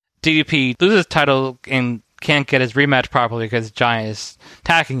 DDP loses his title and can't get his rematch properly because Giant is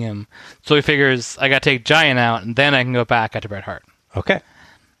attacking him. So he figures, I got to take Giant out, and then I can go back after Bret Hart. Okay.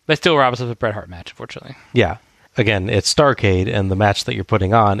 But still robs us of a Bret Hart match, unfortunately. Yeah. Again, it's Starrcade, and the match that you're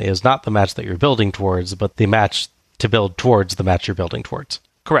putting on is not the match that you're building towards, but the match to build towards the match you're building towards.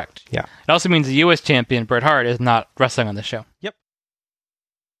 Correct. Yeah. It also means the U.S. champion, Bret Hart, is not wrestling on the show. Yep.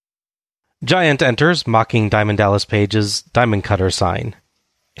 Giant enters, mocking Diamond Dallas Page's Diamond Cutter sign.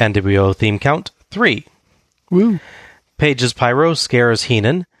 NWO theme count, 3. Woo. Page's pyro scares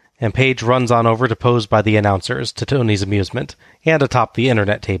Heenan, and Page runs on over to pose by the announcers, to Tony's amusement, and atop the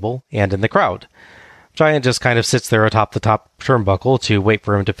internet table, and in the crowd. Giant just kind of sits there atop the top turnbuckle to wait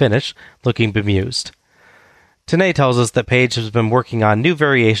for him to finish, looking bemused. Tenay tells us that Page has been working on new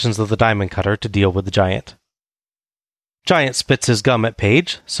variations of the Diamond Cutter to deal with the Giant. Giant spits his gum at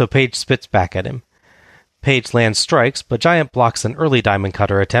Page, so Page spits back at him. Page lands strikes, but Giant blocks an early Diamond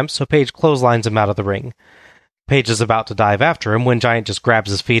Cutter attempt, so Page clotheslines him out of the ring. Page is about to dive after him when Giant just grabs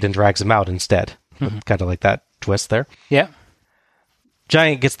his feet and drags him out instead. Kind of like that twist there. Yeah.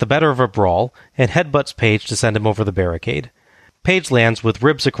 Giant gets the better of a brawl and headbutts Page to send him over the barricade. Page lands with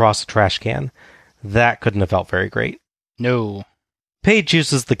ribs across a trash can. That couldn't have felt very great. No. Page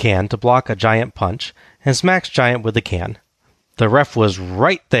uses the can to block a Giant punch and smacks Giant with the can. The ref was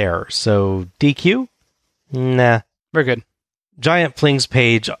right there, so DQ? Nah. We're good. Giant flings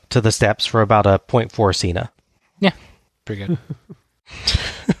Page to the steps for about a .4 Cena. Yeah, pretty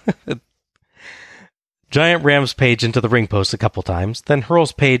good. Giant rams Page into the ring post a couple times, then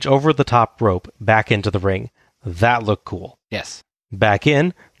hurls Page over the top rope back into the ring. That looked cool. Yes. Back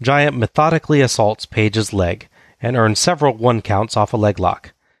in, Giant methodically assaults Page's leg and earns several 1 counts off a leg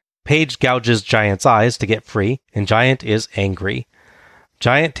lock. Page gouges Giant's eyes to get free, and Giant is angry.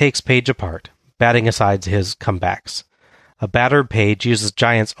 Giant takes Page apart, batting aside his comebacks. A battered Page uses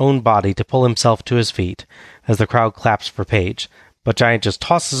Giant's own body to pull himself to his feet as the crowd claps for Page, but Giant just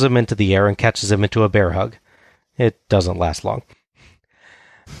tosses him into the air and catches him into a bear hug. It doesn't last long.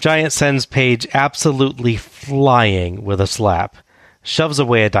 Giant sends Page absolutely flying with a slap, shoves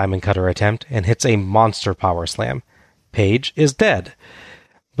away a Diamond Cutter attempt, and hits a monster power slam. Page is dead.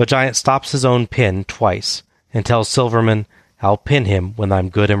 But Giant stops his own pin twice and tells Silverman, "I'll pin him when I'm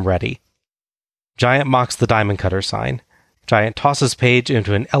good and ready." Giant mocks the Diamond Cutter sign. Giant tosses Page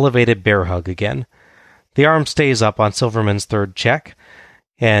into an elevated bear hug again. The arm stays up on Silverman's third check,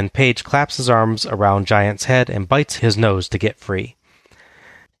 and Page claps his arms around Giant's head and bites his nose to get free.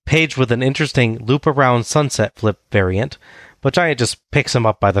 Page with an interesting loop-around sunset flip variant, but Giant just picks him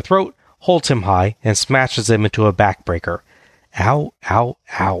up by the throat, holds him high, and smashes him into a backbreaker. Ow, ow,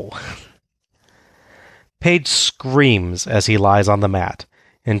 ow. Page screams as he lies on the mat,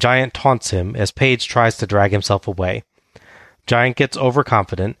 and Giant taunts him as Page tries to drag himself away. Giant gets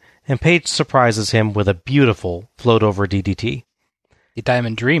overconfident, and Page surprises him with a beautiful float-over DDT. The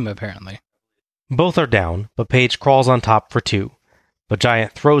Diamond Dream, apparently. Both are down, but Page crawls on top for 2. But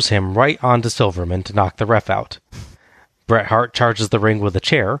Giant throws him right onto Silverman to knock the ref out. Bret Hart charges the ring with a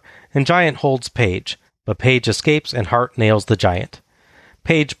chair, and Giant holds Page, but Page escapes and Hart nails the Giant.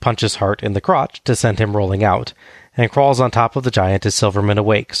 Page punches Hart in the crotch to send him rolling out, and crawls on top of the Giant as Silverman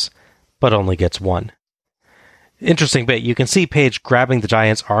awakes, but only gets 1. Interesting bit, you can see Page grabbing the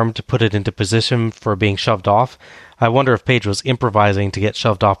Giant's arm to put it into position for being shoved off. I wonder if Page was improvising to get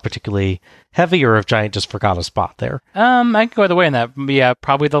shoved off particularly heavy, or if Giant just forgot a spot there. I could go either way in that. Yeah,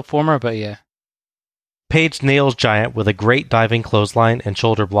 probably the former, but yeah. Page nails Giant with a great diving clothesline and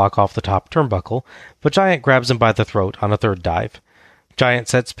shoulder block off the top turnbuckle, but Giant grabs him by the throat on a third dive. Giant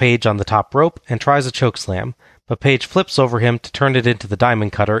sets Page on the top rope and tries a chokeslam, but Page flips over him to turn it into the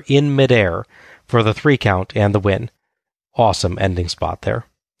Diamond Cutter in midair for the 3 count and the win. Awesome ending spot there.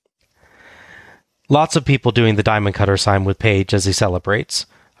 Lots of people doing the Diamond Cutter sign with Page as he celebrates.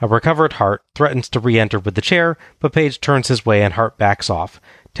 A recovered Hart threatens to re-enter with the chair, but Page turns his way and Hart backs off,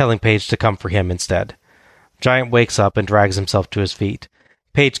 telling Page to come for him instead. Giant wakes up and drags himself to his feet.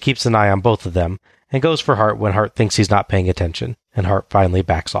 Page keeps an eye on both of them, and goes for Hart when Hart thinks he's not paying attention, and Hart finally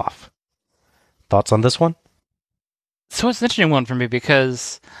backs off. Thoughts on this one? So it's an interesting one for me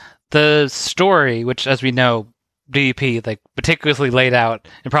because the story, which, as we know, DDP meticulously laid out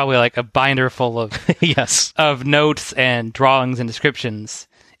and probably a binder full of yes of notes and drawings and descriptions,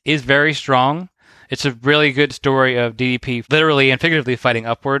 is very strong. It's a really good story of DDP literally and figuratively fighting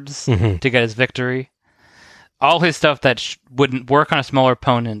upwards to get his victory. All his stuff that wouldn't work on a smaller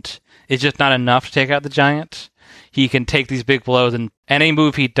opponent is just not enough to take out the Giant. He can take these big blows, and any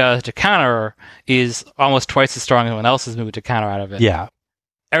move he does to counter is almost twice as strong as anyone else's move to counter out of it. Yeah.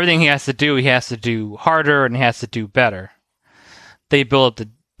 Everything he has to do harder, and he has to do better. They build the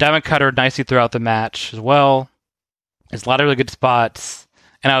Diamond Cutter nicely throughout the match as well. There's a lot of really good spots,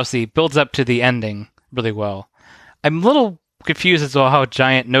 and obviously builds up to the ending really well. I'm a little confused as to how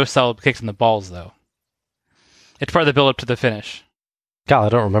Giant no-sell kicks in the balls, though. It's part of the build-up to the finish. God, I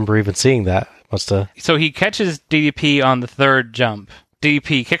don't remember even seeing that. So he catches DDP on the third jump.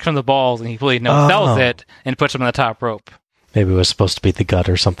 DDP kicks him the balls, and he really no-sells it and puts him on the top rope. Maybe it was supposed to be the gut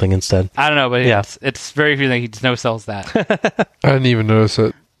or something instead. I don't know, but yeah. It's very few that he just no-sells that. I didn't even notice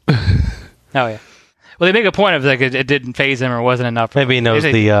it. Oh, yeah. Well, they make a point of it didn't phase him or wasn't enough. Maybe he knows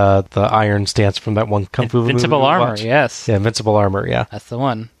the iron stance from that one Kung Fu movie. Invincible Armor, yes. Yeah, Invincible Armor, yeah. That's the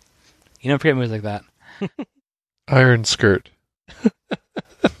one. You don't forget movies like that. Iron Skirt.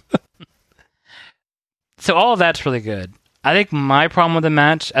 So all of that's really good. I think my problem with the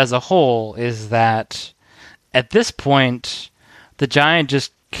match as a whole is that at this point, the Giant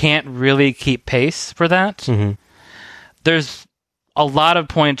just can't really keep pace for that. Mm-hmm. There's a lot of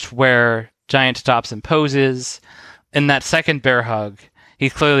points where Giant stops and poses. In that second bear hug,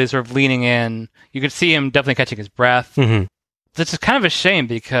 he's clearly sort of leaning in. You can see him definitely catching his breath. Mm-hmm. This is kind of a shame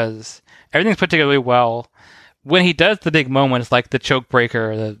because everything's put together really well. When he does the big moments like the choke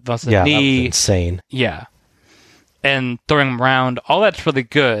breaker, the knee, that was insane. Yeah. and throwing him around. All that's really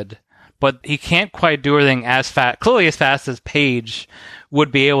good, but he can't quite do everything clearly as fast as Page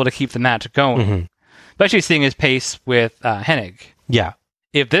would be able to keep the match going. Especially seeing his pace with Hennig. Yeah.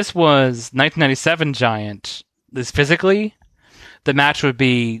 If this was 1997 Giant, physically, the match would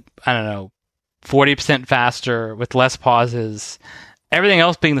be, 40% faster with less pauses. Everything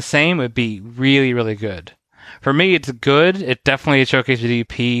else being the same would be really, really good. For me, it's good. It definitely showcased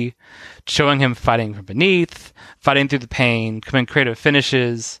DDP, showing him fighting from beneath, fighting through the pain, coming creative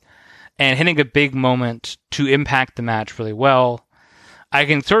finishes, and hitting a big moment to impact the match really well. I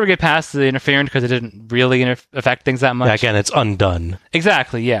can sort of get past the interference because it didn't really affect things that much. Yeah, again, it's undone.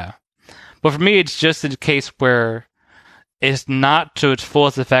 Exactly, yeah. But for me, it's just a case where it's not to its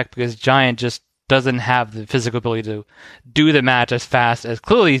fullest effect because Giant just doesn't have the physical ability to do the match as fast as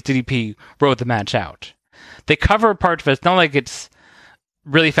clearly DDP wrote the match out. They cover parts of it. It's not like it's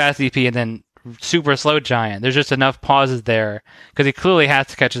really fast DDP and then super slow Giant. There's just enough pauses there because he clearly has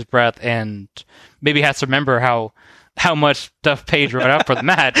to catch his breath and maybe has to remember how much stuff Page wrote up for the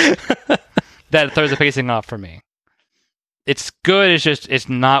match that throws the pacing off for me. It's good, it's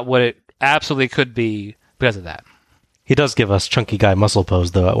not what it absolutely could be because of that. He does give us chunky guy muscle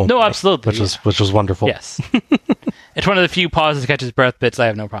pose though at one point. No, absolutely. Which was wonderful. Yes. It's one of the few pauses to catch his breath bits I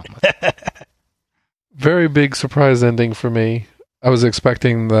have no problem with. Very big surprise ending for me. I was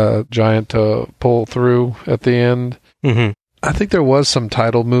expecting the Giant to pull through at the end. I think there was some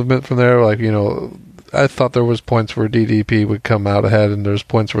title movement from there, I thought there was points where DDP would come out ahead and there's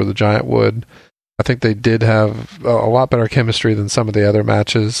points where the Giant would. I think they did have a lot better chemistry than some of the other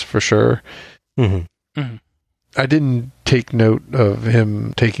matches, for sure. I didn't take note of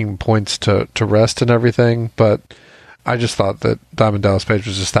him taking points to rest and everything, but I just thought that Diamond Dallas Page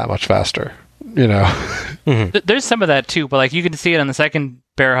was just that much faster, There's some of that too, but you can see it on the second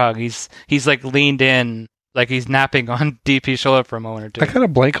bear hug. He's leaned in, like he's napping on DP's shoulder for a moment or two. I kind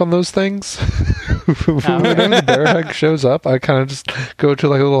of blank on those things. Whenever the bear hug shows up, I kind of just go to a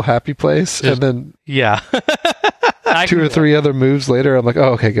little happy place, and then 2 or 3 other moves later, I'm like,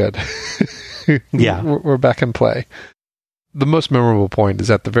 oh, okay, good. Yeah, we're back in play. The most memorable point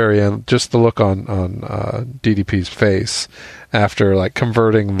is at the very end, just the look on DDP's face after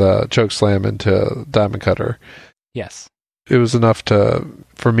converting the choke slam into Diamond Cutter. Yes, it was enough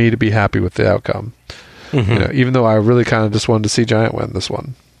for me to be happy with the outcome. Even though I really kind of just wanted to see Giant win this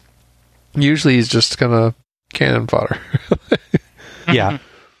one. Usually he's just kind of cannon fodder. Yeah.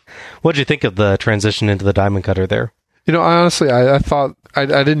 What did you think of the transition into the Diamond Cutter there? Honestly, I thought I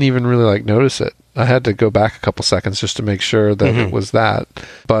didn't even really notice it. I had to go back a couple seconds just to make sure that it was that.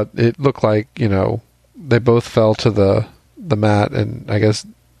 But it looked like, they both fell to the mat, and I guess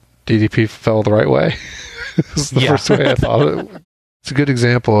DDP fell the right way. This is the first way I thought of it. It's a good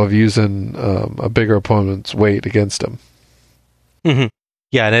example of using a bigger opponent's weight against him.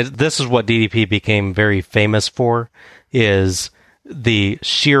 Yeah, and this is what DDP became very famous for, is the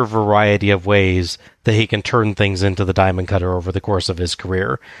sheer variety of ways that he can turn things into the Diamond Cutter over the course of his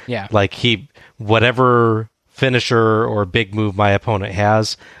career. Yeah. Whatever finisher or big move my opponent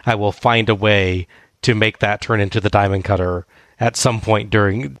has, I will find a way to make that turn into the Diamond Cutter at some point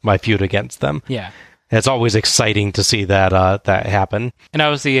during my feud against them. Yeah. It's always exciting to see that happen. And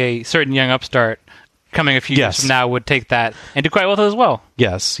obviously a certain young upstart coming a few years from now would take that and do quite well as well.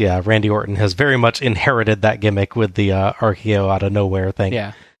 Yes, yeah. Randy Orton has very much inherited that gimmick with the RKO out of nowhere thing.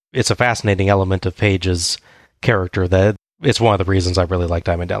 Yeah. It's a fascinating element of Page's character that it's one of the reasons I really like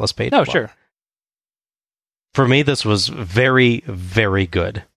Diamond Dallas Page. Oh, sure. For me, this was very, very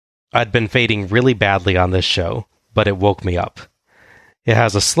good. I'd been fading really badly on this show, but it woke me up. It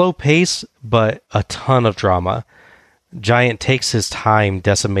has a slow pace, but a ton of drama. Giant takes his time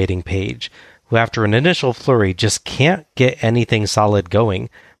decimating Page, who after an initial flurry just can't get anything solid going,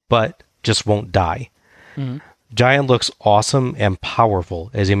 but just won't die. Giant looks awesome and powerful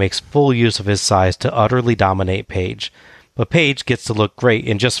as he makes full use of his size to utterly dominate Page, but Page gets to look great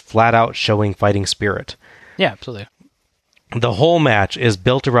in just flat out showing fighting spirit. Yeah, absolutely. The whole match is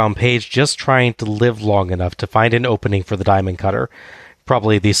built around Page just trying to live long enough to find an opening for the Diamond Cutter,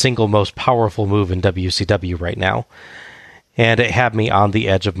 probably the single most powerful move in WCW right now, and it had me on the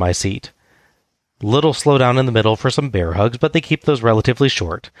edge of my seat. Little slowdown in the middle for some bear hugs, but they keep those relatively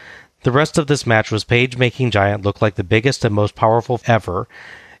short. The rest of this match was Page making Giant look like the biggest and most powerful ever,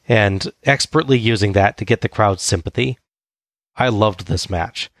 and expertly using that to get the crowd's sympathy. I loved this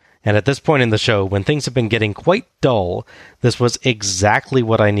match, and at this point in the show, when things have been getting quite dull, this was exactly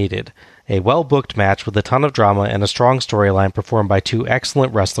what I needed. A well-booked match with a ton of drama and a strong storyline performed by two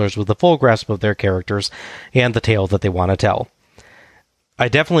excellent wrestlers with a full grasp of their characters and the tale that they want to tell. I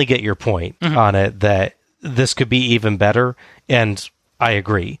definitely get your point on it that this could be even better, and I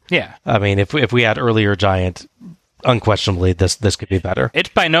agree. Yeah. I mean, if we had earlier Giant, unquestionably, this could be better. It's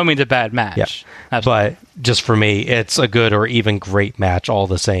by no means a bad match. Yeah. But just for me, it's a good or even great match all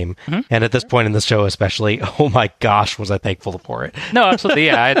the same. Mm-hmm. And at this point in the show especially, oh my gosh, was I thankful for it. No, absolutely,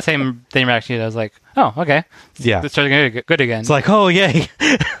 yeah. I had the same reaction. I was like, oh, okay. Yeah. It's starting to get good again. It's like, oh, yay.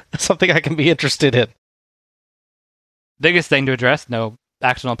 Something I can be interested in. Biggest thing to address, no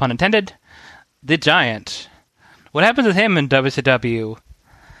accidental pun intended, the Giant. What happens with him in WCW?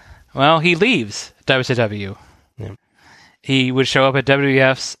 Well, he leaves WCW. Yeah. He would show up at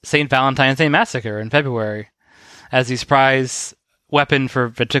WWF's St. Valentine's Day Massacre in February as the surprise weapon for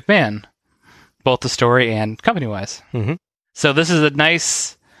Vince McMahon, both the story and company-wise. Mm-hmm. So this is a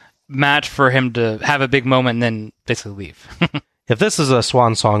nice match for him to have a big moment and then basically leave. If this is a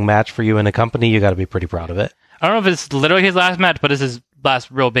swan song match for you in a company, you got to be pretty proud of it. I don't know if it's literally his last match, but it's his last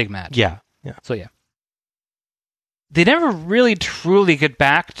real big match. Yeah. So yeah. They never really truly get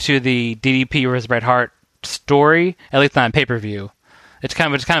back to the DDP versus Bret Hart story, at least not on pay-per-view. It's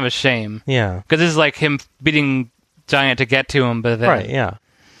kind of a shame. Yeah. Because this is like him beating Giant to get to him, but then... Right, yeah.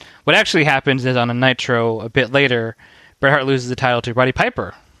 What actually happens is on a Nitro a bit later, Bret Hart loses the title to Roddy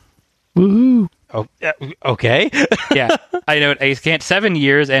Piper. Woohoo! Oh, okay. Yeah. I note a scant 7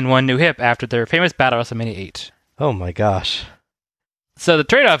 years and 1 new hip after their famous battle at WrestleMania 8. Oh my gosh. So the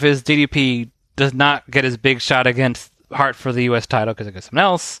trade-off is DDP does not get his big shot against Hart for the U.S. title because it goes someone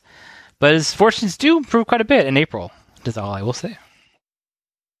else, but his fortunes do improve quite a bit in April. That's all I will say.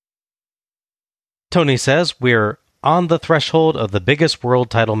 Tony says, we're on the threshold of the biggest world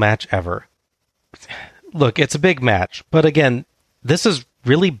title match ever. Look, it's a big match, but again, this is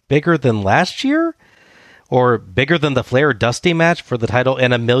really bigger than last year? Or bigger than the Flair Dusty match for the title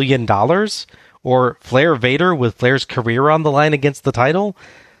and $1 million? Or Flair Vader with Flair's career on the line against the title?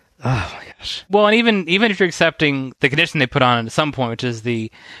 Oh my gosh. Well, and even if you're accepting the condition they put on at some point, which is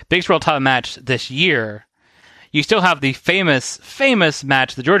the biggest world title match this year, you still have the famous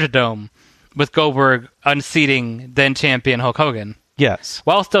match, the Georgia Dome, with Goldberg unseating then champion Hulk Hogan. Yes.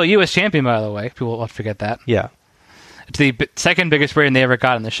 While still U.S. champion, by the way. People won't forget that. Yeah. It's the second biggest rating they ever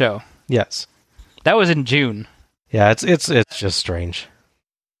got in the show. Yes. That was in June. Yeah, it's just strange.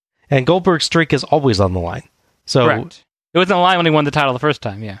 And Goldberg's streak is always on the line. So correct. It was on the line when he won the title the first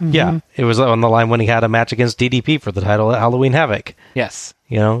time, yeah. Mm-hmm. Yeah, it was on the line when he had a match against DDP for the title at Halloween Havoc. Yes.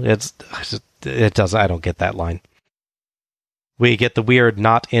 You know, it does. I don't get that line. We get the weird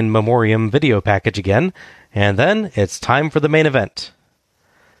not in memoriam video package again, and then it's time for the main event.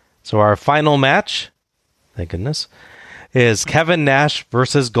 So our final match, thank goodness, is Kevin Nash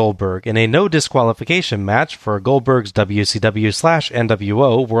versus Goldberg in a no disqualification match for Goldberg's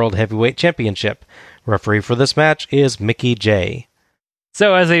WCW/NWO World Heavyweight Championship. Referee for this match is Mickey J.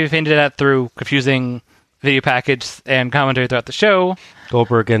 So as they've hinted at through confusing video package and commentary throughout the show,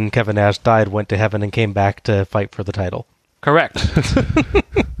 Goldberg and Kevin Nash died, went to heaven, and came back to fight for the title. Correct.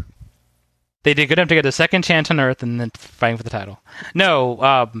 They did good enough to get the second chance on Earth and then fighting for the title.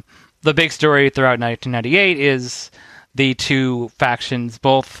 No, the big story throughout 1998 is the two factions,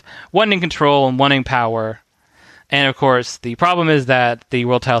 both one in control and one in power. And of course, the problem is that the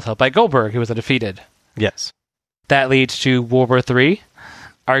world title is held by Goldberg, who was undefeated. Yes. That leads to World War III,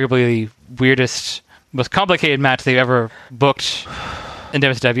 arguably the weirdest, most complicated match they've ever booked in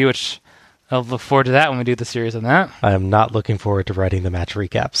WCW, which I'll look forward to that when we do the series on that. I am not looking forward to writing the match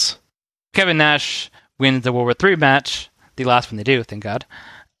recaps. Kevin Nash wins the World War III match, the last one they do, thank God,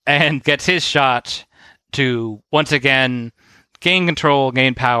 and gets his shot to, once again, gain control,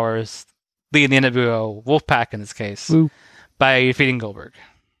 gain powers, lead the NWO Wolfpack in this case, by defeating Goldberg.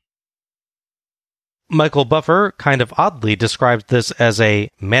 Michael Buffer kind of oddly describes this as a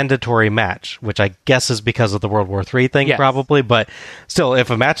mandatory match, which I guess is because of the World War III thing, probably, but still, if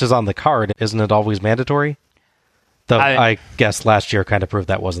a match is on the card, isn't it always mandatory? Though I guess last year kind of proved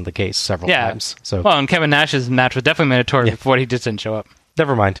that wasn't the case several times. So. Well, and Kevin Nash's match was definitely mandatory before he just didn't show up.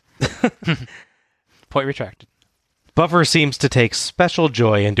 Never mind. Point retracted. Buffer seems to take special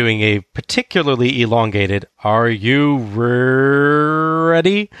joy in doing a particularly elongated, "Are you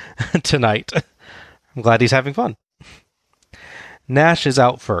ready?" tonight. I'm glad he's having fun. Nash is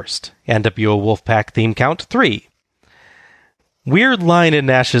out first. NWO Wolfpack theme count 3. Weird line in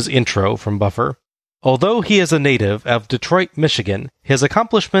Nash's intro from Buffer. Although he is a native of Detroit, Michigan, his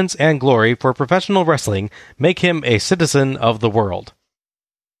accomplishments and glory for professional wrestling make him a citizen of the world.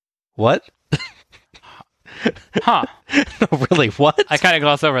 What? Huh. No, really, what? I kind of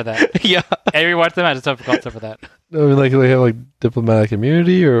glossed over that. Yeah. Every watch the match, I just glossed over that. I mean, like they have like diplomatic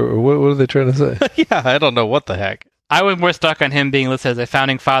immunity, or what are they trying to say? Yeah, I don't know what the heck. I was more stuck on him being listed as a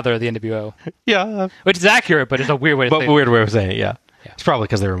founding father of the NWO. Yeah. Which is accurate, but it's a weird way to say it. But weird way of saying it, yeah. It's probably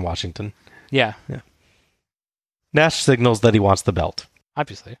because they were in Washington. Yeah. Nash signals that he wants the belt.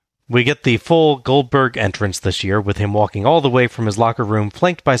 Obviously. We get the full Goldberg entrance this year, with him walking all the way from his locker room,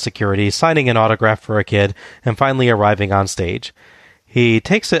 flanked by security, signing an autograph for a kid, and finally arriving on stage. He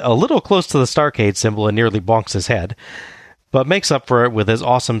takes it a little close to the Starrcade symbol and nearly bonks his head, but makes up for it with his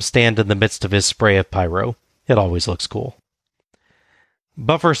awesome stand in the midst of his spray of pyro. It always looks cool.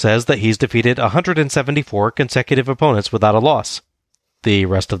 Buffer says that he's defeated 174 consecutive opponents without a loss. The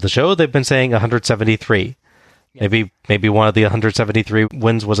rest of the show, they've been saying 173. Maybe one of the 173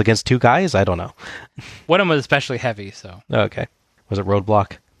 wins was against two guys? I don't know. One of them was especially heavy, so... Okay. Was it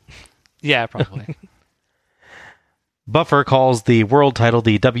Roadblock? Yeah, probably. Buffer calls the world title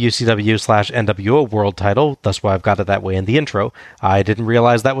the WCW/NWO world title. That's why I've got it that way in the intro. I didn't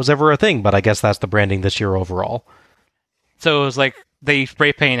realize that was ever a thing, but I guess that's the branding this year overall. So it was like they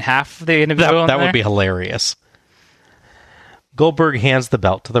spray paint half the NWO That would be hilarious. Goldberg hands the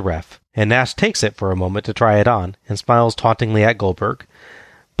belt to the ref, and Nash takes it for a moment to try it on, and smiles tauntingly at Goldberg.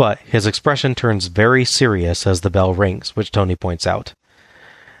 But his expression turns very serious as the bell rings, which Tony points out.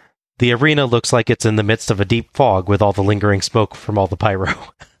 The arena looks like it's in the midst of a deep fog with all the lingering smoke from all the pyro.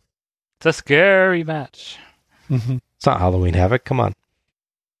 It's a scary match. Mm-hmm. It's not Halloween Havoc, come on.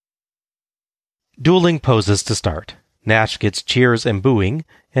 Dueling poses to start. Nash gets cheers and booing,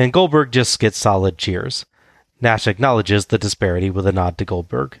 and Goldberg just gets solid cheers. Nash acknowledges the disparity with a nod to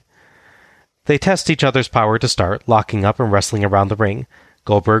Goldberg. They test each other's power to start, locking up and wrestling around the ring.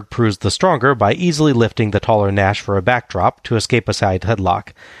 Goldberg proves the stronger by easily lifting the taller Nash for a backdrop to escape a side headlock,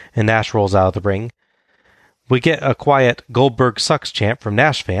 and Nash rolls out of the ring. We get a quiet Goldberg sucks chant from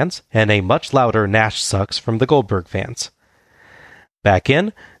Nash fans, and a much louder Nash sucks from the Goldberg fans. Back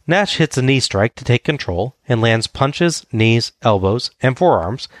in, Nash hits a knee strike to take control, and lands punches, knees, elbows, and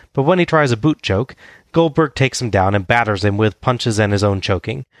forearms, but when he tries a boot choke, Goldberg takes him down and batters him with punches and his own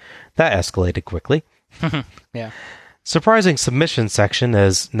choking. That escalated quickly. Yeah. Surprising submission section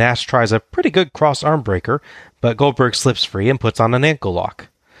as Nash tries a pretty good cross arm breaker, but Goldberg slips free and puts on an ankle lock.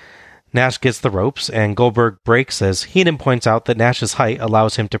 Nash gets the ropes, and Goldberg breaks as Heenan points out that Nash's height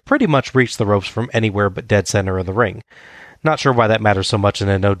allows him to pretty much reach the ropes from anywhere but dead center of the ring. Not sure why that matters so much in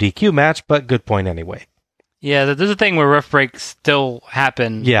a no DQ match, but good point anyway. Yeah, there's a thing where rough breaks still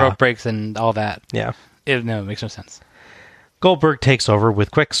happen, rope breaks and all that. Yeah. It makes no sense. Goldberg takes over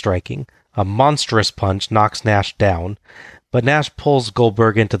with quick striking. A monstrous punch knocks Nash down, but Nash pulls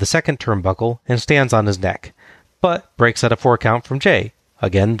Goldberg into the second turnbuckle and stands on his neck, but breaks at a 4 count from Jay.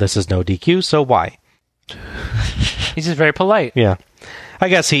 Again, this is no DQ, so why? He's just very polite. Yeah. I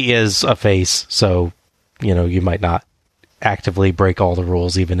guess he is a face, so, you might not actively break all the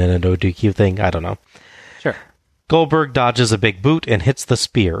rules even in a no DQ thing. I don't know. Sure. Goldberg dodges a big boot and hits the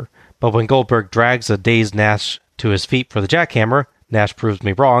spear, but when Goldberg drags a dazed Nash to his feet for the jackhammer, Nash proves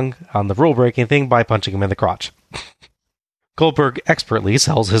me wrong on the rule-breaking thing by punching him in the crotch. Goldberg expertly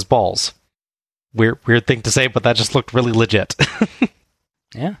sells his balls. Weird thing to say, but that just looked really legit.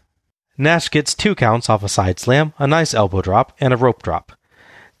 Yeah. Nash gets 2 counts off a side slam, a nice elbow drop, and a rope drop.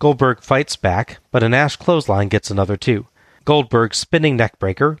 Goldberg fights back, but a Nash clothesline gets another 2. Goldberg's spinning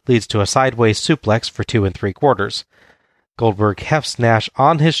neckbreaker leads to a sideways suplex for 2 3/4. Goldberg hefts Nash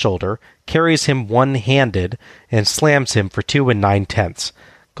on his shoulder, carries him one-handed, and slams him for 2 9/10.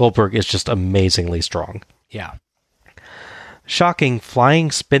 Goldberg is just amazingly strong. Yeah. Shocking flying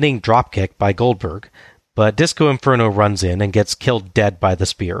spinning dropkick by Goldberg, but Disco Inferno runs in and gets killed dead by the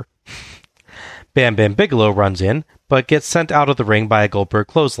spear. Bam Bam Bigelow runs in, but gets sent out of the ring by a Goldberg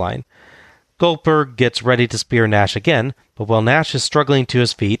clothesline. Goldberg gets ready to spear Nash again, but while Nash is struggling to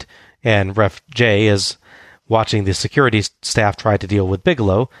his feet, and Ref Jay is watching the security staff try to deal with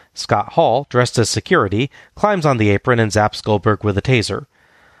Bigelow, Scott Hall, dressed as security, climbs on the apron and zaps Goldberg with a taser.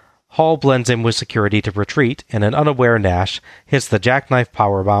 Hall blends in with security to retreat, and an unaware Nash hits the jackknife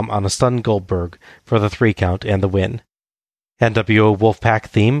powerbomb on a stunned Goldberg for the 3 count and the win. NWO Wolfpack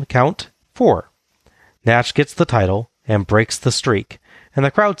theme count 4. Nash gets the title and breaks the streak, and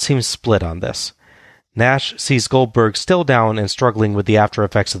the crowd seems split on this. Nash sees Goldberg still down and struggling with the after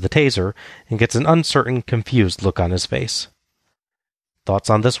effects of the taser, and gets an uncertain, confused look on his face. Thoughts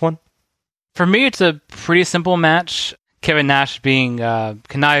on this one? For me, it's a pretty simple match. Kevin Nash being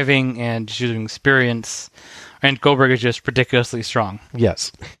conniving and just using experience, and Goldberg is just ridiculously strong.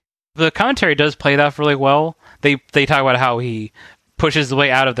 Yes. The commentary does play it off really well. They talk about how he pushes the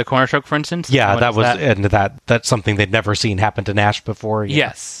way out of the corner choke, for instance. Yeah, that's something they'd never seen happen to Nash before. Yeah.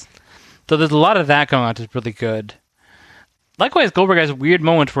 Yes. So there's a lot of that going on, which is really good. Likewise, Goldberg has weird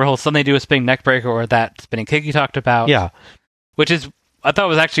moments where he'll suddenly do a spinning neck breaker or that spinning kick you talked about. Yeah. Which is, I thought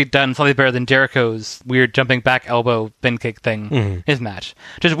was actually done slightly better than Jericho's weird jumping back elbow spin kick thing in his match.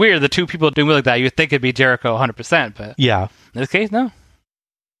 Just weird, the two people doing like that, you'd think it'd be Jericho 100%, but Yeah. in this case, no.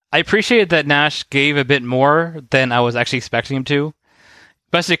 I appreciate that Nash gave a bit more than I was actually expecting him to.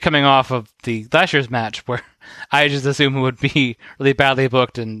 Especially coming off of the last year's match where I just assumed it would be really badly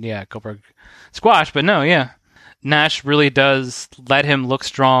booked and, Goldberg squash. But no, Nash really does let him look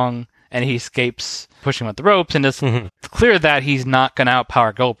strong and he escapes pushing him at the ropes. And it's clear that he's not going to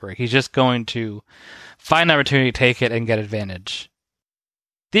outpower Goldberg. He's just going to find an opportunity to take it and get advantage.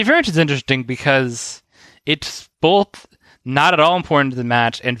 The advantage is interesting because it's both not at all important to the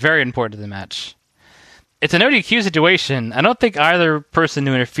match and very important to the match. It's an ODQ situation. I don't think either person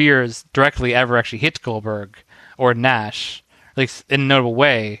who interferes directly ever actually hits Goldberg or Nash, at least in a notable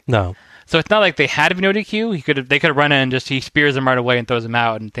way. No. So it's not like they had to be an ODQ. They could have run in and he spears him right away and throws him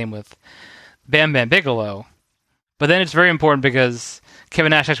out, and same with Bam Bam Bigelow. But then it's very important because Kevin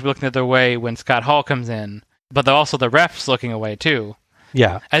Nash actually looking the other way when Scott Hall comes in, but also the ref's looking away too.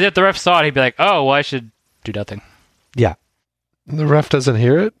 Yeah. As if the ref saw it, he'd be like, oh, well, I should do nothing. Yeah. The ref doesn't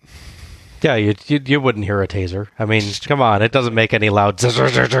hear it? Yeah, you wouldn't hear a taser. I mean, come on, it doesn't make any loud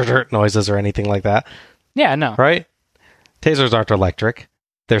noises or anything like that. Yeah, no. Right? Tasers aren't electric.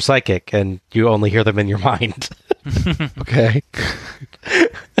 They're psychic, and you only hear them in your mind. Okay.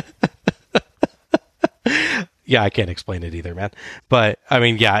 Yeah, I can't explain it either, man. But, I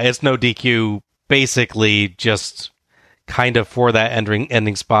mean, yeah, it's no DQ, basically just kind of for that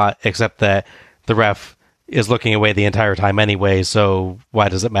ending spot, except that the ref is looking away the entire time anyway, so why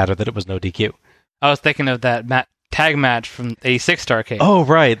does it matter that it was no DQ? I was thinking of that tag match from '86 Starrcade. Oh,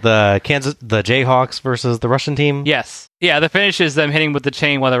 right, the Jayhawks versus the Russian team? Yes. Yeah, the finish is them hitting with the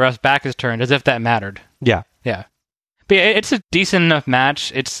chain while the ref's back is turned, as if that mattered. Yeah. Yeah. But yeah, it's a decent enough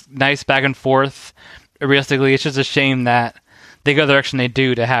match. It's nice back and forth. Realistically, it's just a shame that they go the direction they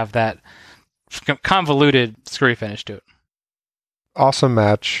do to have that convoluted, screwy finish to it. Awesome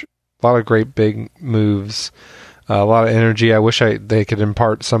match. A lot of great big moves. A lot of energy. I wish they could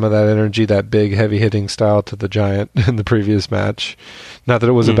impart some of that energy, that big, heavy-hitting style to the Giant in the previous match. Not that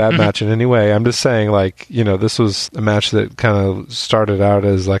it was a bad match in any way. I'm just saying, this was a match that kind of started out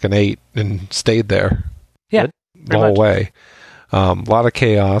as like an 8 and stayed there. Yeah. The whole way. A lot of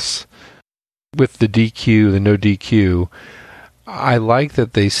chaos. With the DQ, the no DQ, I like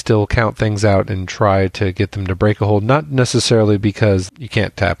that they still count things out and try to get them to break a hold, not necessarily because you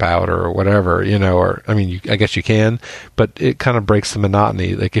can't tap out or whatever, I guess you can, but it kind of breaks the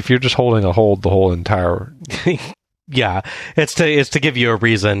monotony. Like if you're just holding a hold the whole entire... Yeah, it's to give you a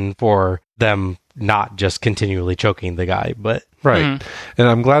reason for them not just continually choking the guy, but... Right. And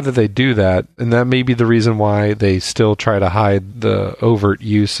I'm glad that they do that, and that may be the reason why they still try to hide the overt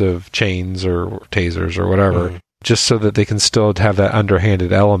use of chains or tasers or whatever, just so that they can still have that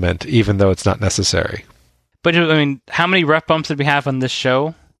underhanded element, even though it's not necessary. But, I mean, how many ref bumps did we have on this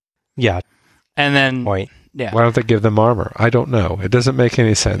show? Yeah. And then... Point. Yeah. Why don't they give them armor? I don't know. It doesn't make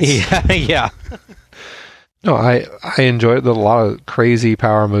any sense. Yeah. No, I enjoyed a lot of crazy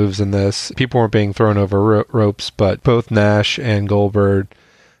power moves in this. People weren't being thrown over ropes, but both Nash and Goldberg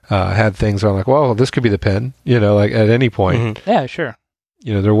had things where I'm like, well, this could be the pin, at any point. Yeah, sure.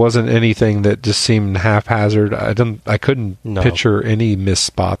 There wasn't anything that just seemed haphazard. I couldn't picture any missed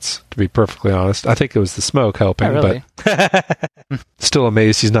spots, to be perfectly honest. I think it was the smoke helping, really. But still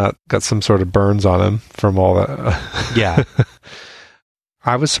amazed he's not got some sort of burns on him from all that. Yeah.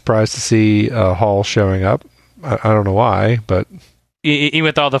 I was surprised to see Hall showing up. I don't know why, but... Even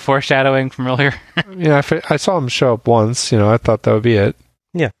with all the foreshadowing from earlier? Yeah, I saw him show up once. I thought that would be it.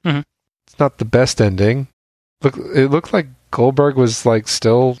 Yeah. It's not the best ending. It looked like Goldberg was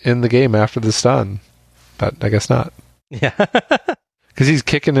still in the game after the stun, but I guess not. Yeah. Because he's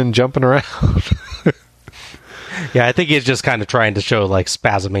kicking and jumping around. Yeah, I think he's just kind of trying to show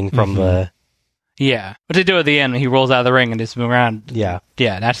spasming from the... Yeah. What they do at the end when he rolls out of the ring and just move around. Yeah.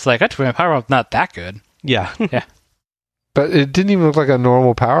 Yeah, and that's that's my power not that good. Yeah. Yeah. But it didn't even look like a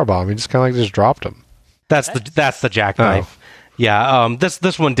normal powerbomb. He just kind of just dropped him. That's the jackknife. Oh. Yeah.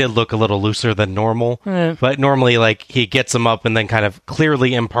 This one did look a little looser than normal, but normally he gets him up and then kind of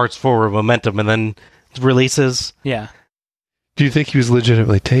clearly imparts forward momentum and then releases. Yeah. Do you think he was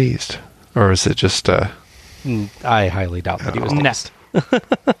legitimately tased, or is it just? I highly doubt that he was tased.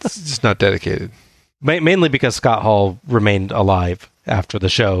 It's just not dedicated. Mainly because Scott Hall remained alive after the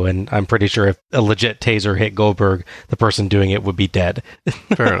show, and I'm pretty sure if a legit taser hit Goldberg, the person doing it would be dead.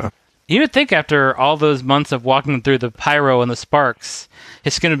 Fair enough. You would think after all those months of walking through the pyro and the sparks,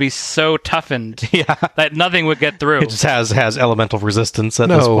 his skin would be so toughened that nothing would get through. It just has elemental resistance at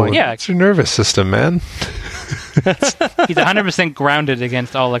this point. Yeah. It's your nervous system, man. He's 100% grounded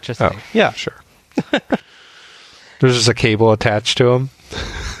against all electricity. Oh, yeah, sure. There's just a cable attached to him.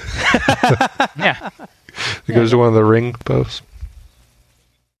 Yeah. It goes to one of the ring posts.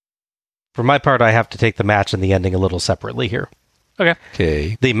 For my part, I have to take the match and the ending a little separately here.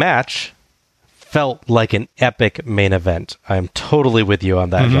 Okay. The match felt like an epic main event. I am totally with you on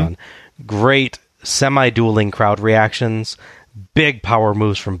that, John. Great semi-dueling crowd reactions, big power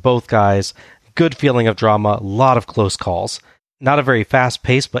moves from both guys, good feeling of drama, a lot of close calls. Not a very fast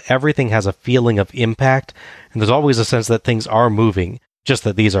pace, but everything has a feeling of impact, and there's always a sense that things are moving, just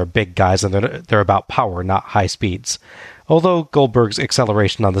that these are big guys and they're about power, not high speeds. Although Goldberg's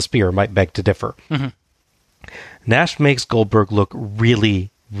acceleration on the spear might beg to differ. Nash makes Goldberg look really,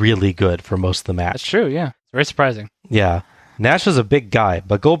 really good for most of the match. That's true, yeah. It's very surprising. Yeah. Nash is a big guy,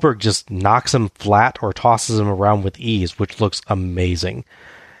 but Goldberg just knocks him flat or tosses him around with ease, which looks amazing.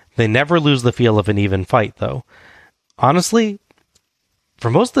 They never lose the feel of an even fight, though. Honestly,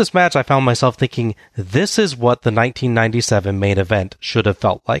 for most of this match, I found myself thinking, this is what the 1997 main event should have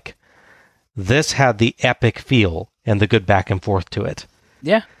felt like. This had the epic feel and the good back and forth to it.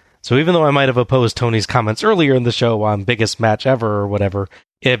 Yeah. So even though I might have opposed Tony's comments earlier in the show on biggest match ever or whatever,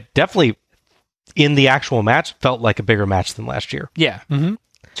 it definitely, in the actual match, felt like a bigger match than last year. Yeah.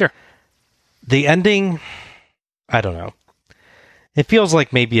 Sure. The ending, I don't know. It feels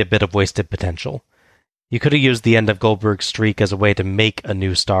like maybe a bit of wasted potential. You could have used the end of Goldberg's streak as a way to make a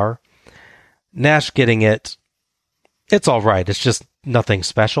new star. Nash getting it, it's alright, it's just nothing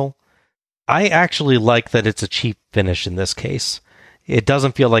special. I actually like that it's a cheap finish in this case. It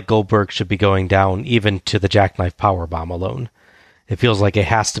doesn't feel like Goldberg should be going down even to the jackknife powerbomb alone. It feels like it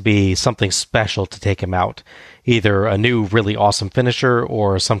has to be something special to take him out. Either a new really awesome finisher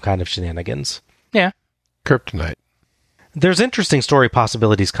or some kind of shenanigans. Yeah. Kryptonite. There's interesting story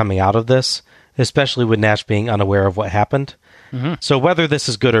possibilities coming out of this, especially with Nash being unaware of what happened. So whether this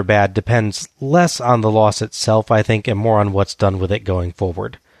is good or bad depends less on the loss itself, I think, and more on what's done with it going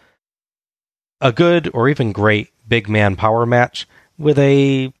forward. A good or even great big man power match with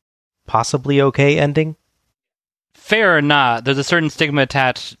a possibly okay ending? Fair or not, there's a certain stigma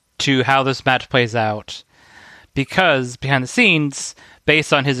attached to how this match plays out. Because, behind the scenes,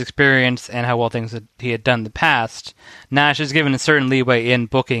 based on his experience and how well things he had done in the past, Nash is given a certain leeway in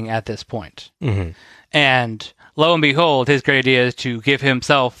booking at this point. And, lo and behold, his great idea is to give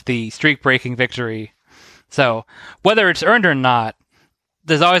himself the streak-breaking victory. So, whether it's earned or not,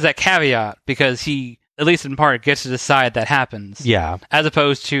 there's always that caveat, because he, at least in part, gets to decide that happens. Yeah. As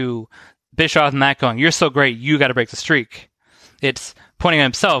opposed to Bischoff and Matt going, you're so great, you got to break the streak. It's pointing at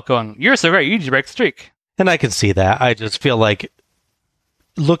himself going, you're so great, you need to break the streak. And I can see that. I just feel like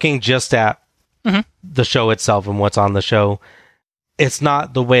looking just at the show itself and what's on the show, it's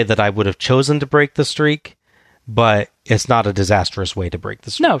not the way that I would have chosen to break the streak, but it's not a disastrous way to break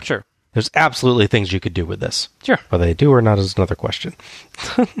the streak. No, sure. There's absolutely things you could do with this. Sure. Whether they do or not is another question.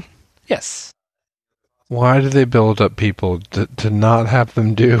 Yes. Why do they build up people to not have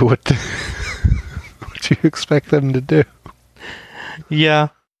them do what you expect them to do? Yeah.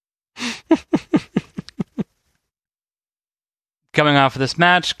 Coming off of this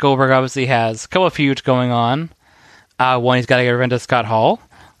match, Goldberg obviously has a couple of feuds going on. One, he's got to get revenge of Scott Hall,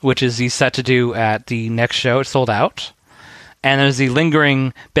 which is he's set to do at the next show. It's sold out. And there's the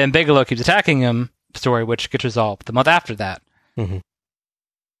lingering Ben Bigelow keeps attacking him story, which gets resolved the month after that.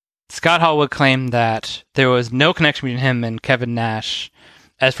 Scott Hall would claim that there was no connection between him and Kevin Nash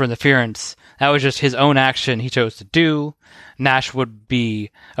as for interference. That was just his own action he chose to do. Nash would be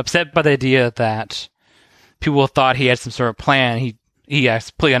upset by the idea that people thought he had some sort of plan. He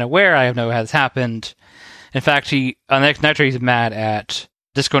is completely unaware. I have no idea how this happened. In fact, on the next Nitro, he's mad at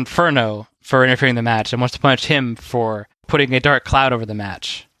Disco Inferno for interfering in the match and wants to punish him for putting a dark cloud over the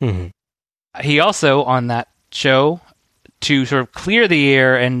match. He also, on that show, to sort of clear the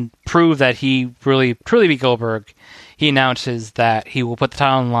air and prove that he really, truly beat Goldberg, he announces that he will put the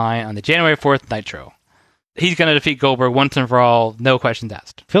title on line on the January 4th Nitro. He's going to defeat Goldberg once and for all, no questions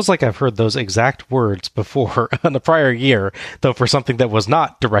asked. Feels like I've heard those exact words before on the prior year, though for something that was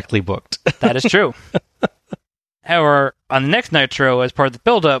not directly booked. That is true. However, on the next Nitro, as part of the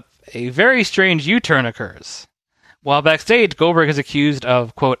build-up, a very strange U-turn occurs. While backstage, Goldberg is accused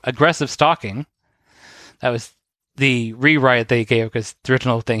of, quote, aggressive stalking. That was the rewrite they gave because the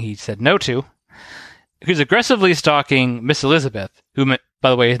original thing he said no to. Who's aggressively stalking Miss Elizabeth, who, by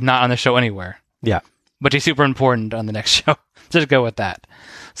the way, is not on the show anywhere. Yeah. But she's super important on the next show. Just go with that.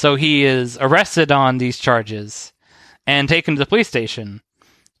 So he is arrested on these charges and taken to the police station,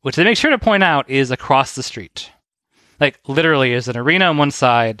 which they make sure to point out is across the street. Like, literally, is an arena on one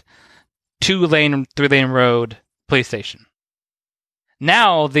side, 2-lane, 3-lane road, police station.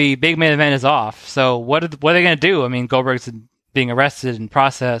 Now the big main event is off, so what are they going to do? I mean, Goldberg's being arrested and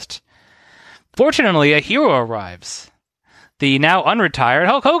processed. Fortunately, a hero arrives. The now unretired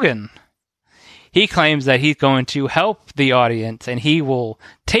Hulk Hogan. He claims that he's going to help the audience, and he will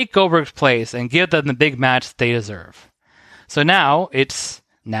take Goldberg's place and give them the big match they deserve. So now it's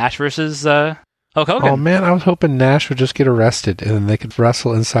Nash versus Hulk Hogan. Oh man, I was hoping Nash would just get arrested and then they could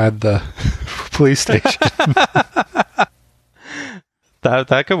wrestle inside the police station.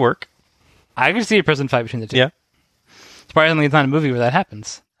 That could work. I can see a prison fight between the two. Yeah. Surprisingly, it's not a movie where that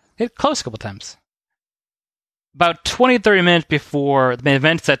happens. It's close a couple times. About 20-30 minutes before the main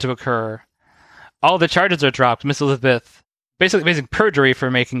event set to occur, all the charges are dropped. Miss Elizabeth, basically facing perjury for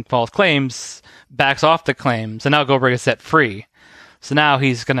making false claims, backs off the claims, and now Goldberg is set free. So now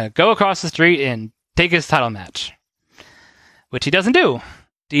he's going to go across the street and take his title match, which he doesn't do.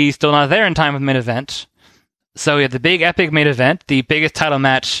 He's still not there in time for the main event. So we have the big epic main event, the biggest title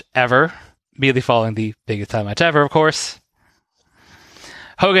match ever, immediately following the biggest title match ever, of course.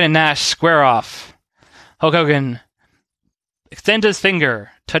 Hogan and Nash square off. Hulk Hogan extends his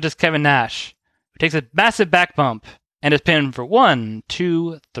finger, touches Kevin Nash, who takes a massive back bump, and is pinned for 1,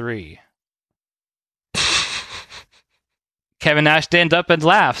 2, 3. Kevin Nash stands up and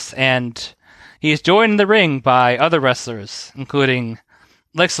laughs, and he is joined in the ring by other wrestlers, including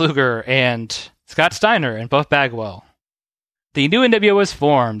Lex Luger and Scott Steiner and Buff Bagwell. The new NWO is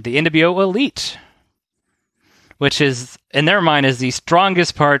formed, the NWO Elite, which is, in their mind, is the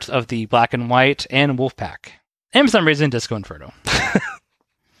strongest part of the Black and White and Wolfpack. And for some reason, Disco Inferno.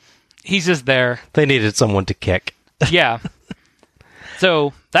 He's just there. They needed someone to kick. Yeah.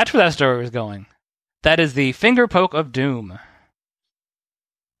 So that's where that story was going. That is the finger poke of doom.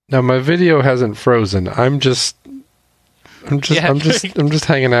 Now my video hasn't frozen. I'm just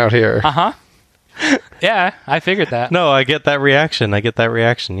hanging out here. Uh-huh. Yeah, I figured that. No, I get that reaction.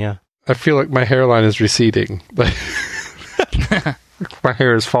 Yeah. I feel like my hairline is receding. Like my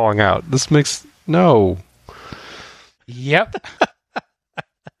hair is falling out. This makes no. Yep.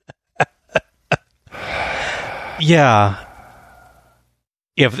 Yeah.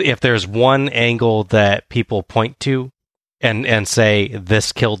 If there's one angle that people point to and say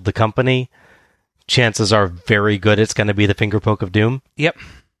this killed the company, chances are very good it's going to be the finger poke of doom. Yep.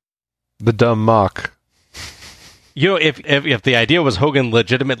 The dumb mock. You know, if the idea was Hogan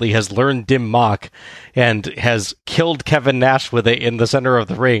legitimately has learned dim mock and has killed Kevin Nash with it in the center of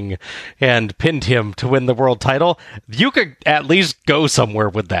the ring and pinned him to win the world title, you could at least go somewhere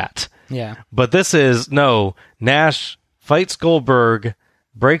with that. Yeah. But this is, no, Nash fights Goldberg,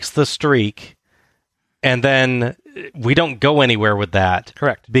 breaks the streak, and then we don't go anywhere with that.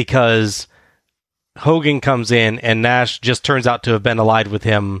 Correct. Because Hogan comes in and Nash just turns out to have been allied with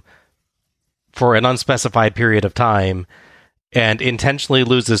him for an unspecified period of time and intentionally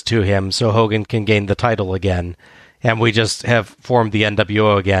loses to him so Hogan can gain the title again. And we just have formed the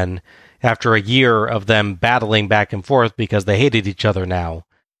NWO again after a year of them battling back and forth because they hated each other now.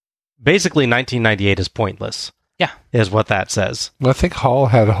 Basically, 1998 is pointless. Yeah. Is what that says. Well, I think Hall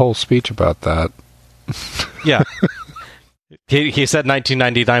had a whole speech about that. Yeah. He said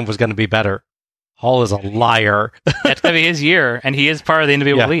 1999 was going to be better. Hall is a liar. That's going to be his year, and he is part of the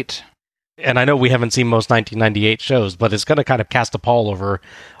NWO Elite. And I know we haven't seen most 1998 shows, but it's going to kind of cast a pall over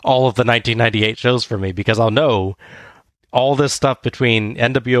all of the 1998 shows for me, because I'll know all this stuff between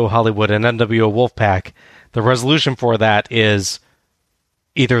NWO Hollywood and NWO Wolfpack. The resolution for that is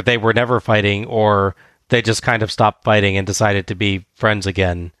either they were never fighting or they just kind of stopped fighting and decided to be friends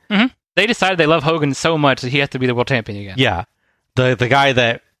again. Mm-hmm. They decided they love Hogan so much that he has to be the world champion again. Yeah. The guy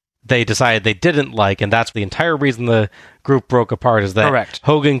that they decided they didn't like, and that's the entire reason the group broke apart, is that Correct.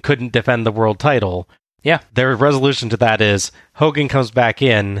 Hogan couldn't defend the world title. Yeah. Their resolution to that is Hogan comes back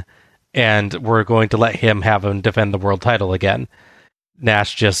in and we're going to let him have him defend the world title again.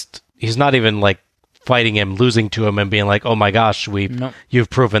 Nash he's not even like fighting him, losing to him and being like, oh my gosh, you've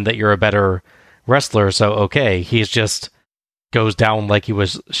proven that you're a better wrestler, so okay. He's just goes down like he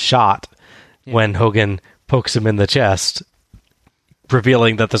was shot when Hogan pokes him in the chest,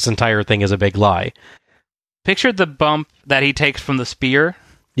 revealing that this entire thing is a big lie. Picture the bump that he takes from the spear.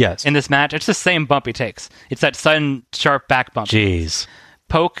 Yes. In this match. It's the same bump he takes. It's that sudden, sharp back bump. Jeez.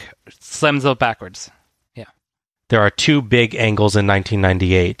 Poke, slams it backwards. Yeah. There are two big angles in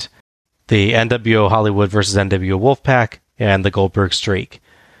 1998. The NWO Hollywood versus NWO Wolfpack and the Goldberg streak.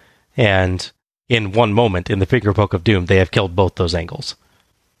 And in one moment in the Finger Poke of Doom, they have killed both those angles.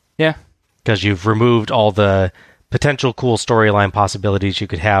 Yeah. Because you've removed all the potential cool storyline possibilities you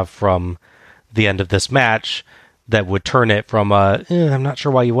could have from the end of this match that would turn it from I'm not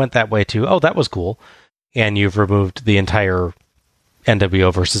sure why you went that way to, oh, that was cool. And you've removed the entire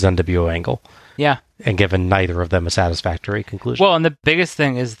NWO versus NWO angle. Yeah. And given neither of them a satisfactory conclusion. Well, and the biggest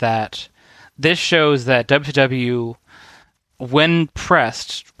thing is that this shows that WCW, when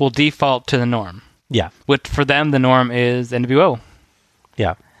pressed, will default to the norm. Yeah. Which for them, the norm is NWO.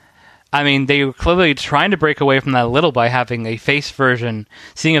 Yeah. I mean, they were clearly trying to break away from that a little by having a face version,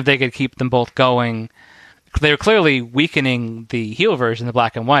 seeing if they could keep them both going. They were clearly weakening the heel version, the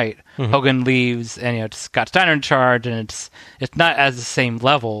black and white. Mm-hmm. Hogan leaves, and it's Scott Steiner in charge, and it's not as the same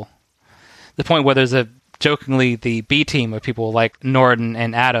level. The point where there's jokingly the B team of people like Norton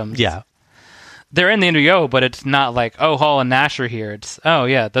and Adams. Yeah. They're in the NWO, but it's not like, oh, Hall and Nash are here. It's, oh,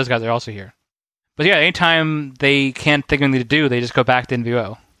 yeah, those guys are also here. But yeah, anytime they can't think of anything to do, they just go back to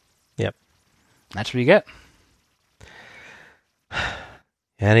NWO. Yep. That's what you get.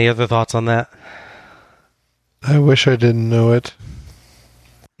 Any other thoughts on that? I wish I didn't know it.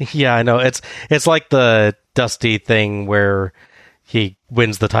 Yeah, I know. It's like the Dusty thing where he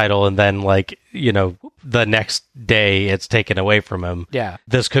wins the title and then, the next day it's taken away from him. Yeah.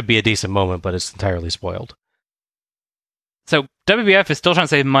 This could be a decent moment, but it's entirely spoiled. So WWF is still trying to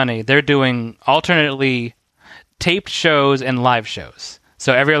save money. They're doing alternately taped shows and live shows.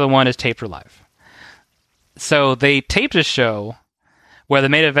 So every other one is taped or live. So they taped a show where the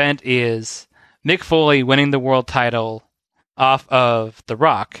main event is Mick Foley winning the world title off of The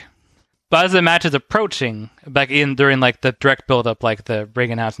Rock. But as the match is approaching, during the direct build-up, like the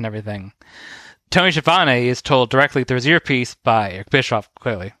ring announce and everything, Tony Schiavone is told directly through his earpiece by Eric Bischoff,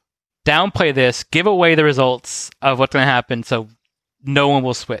 clearly, downplay this, give away the results of what's going to happen so no one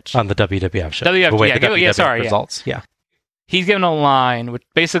will switch. On the WWF show. WWF results. Yeah. He's given a line, which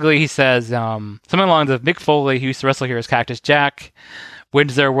basically he says, something along the lines of Mick Foley, who used to wrestle here as Cactus Jack,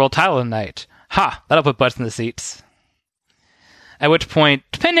 wins their world title tonight. Ha! That'll put butts in the seats. At which point,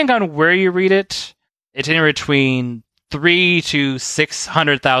 depending on where you read it, it's anywhere between 300,000 to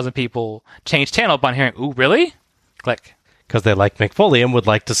 600,000 people change channel upon hearing, ooh, really? Click. Because they like Mick Foley and would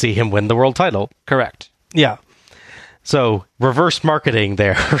like to see him win the world title. Correct. Yeah. So, reverse marketing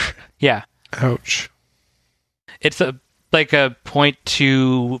there. Yeah. Ouch. It's a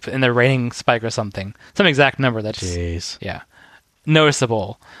 0.2 in the rating spike or something. Some exact number that's... Jeez. Yeah.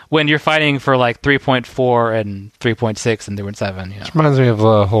 Noticeable. When you're fighting for 3.4 and 3.6 and 3.7. It reminds me of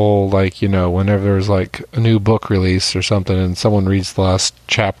the whole, whenever there's a new book release or something and someone reads the last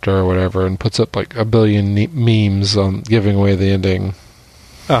chapter or whatever and puts up a billion memes on giving away the ending.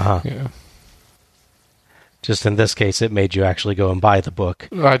 Uh-huh. Yeah. Just in this case, it made you actually go and buy the book.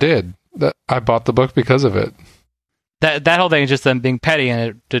 I did. I bought the book because of it. That whole thing is just them being petty,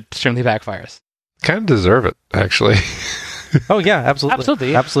 and it extremely backfires. Kind of deserve it, actually. Oh, yeah,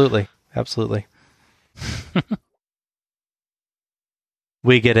 absolutely. Absolutely.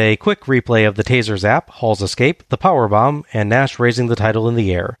 We get a quick replay of the Taser Zap, Hall's escape, the Powerbomb, and Nash raising the title in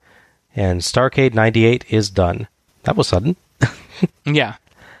the air. And Starrcade 98 is done. That was sudden. Yeah.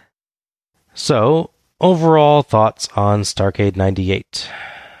 So, overall thoughts on Starrcade 98?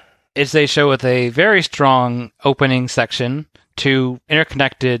 It's a show with a very strong opening section, 2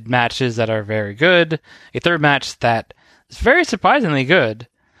 interconnected matches that are very good, a third match that is very surprisingly good.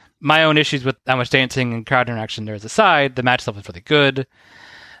 My own issues with how much dancing and crowd interaction there is aside, the match itself is really good.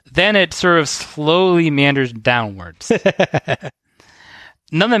 Then it sort of slowly meanders downwards.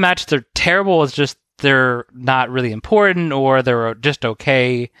 None of the matches are terrible, it's just they're not really important or they're just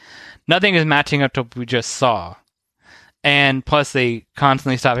okay. Nothing is matching up to what we just saw. And plus, they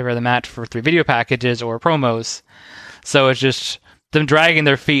constantly stop every other match for 3 video packages or promos. So it's just them dragging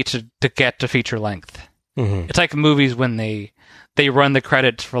their feet to get to feature length. Mm-hmm. It's like movies when they run the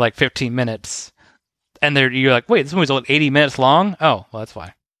credits for 15 minutes. And you're like, wait, this movie's only 80 minutes long? Oh, well, that's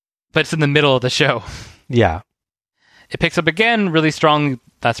why. But it's in the middle of the show. Yeah. It picks up again really strong,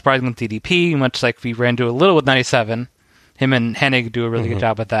 not surprising with DDP, much like we ran into a little with 97. Him and Hennig do a really good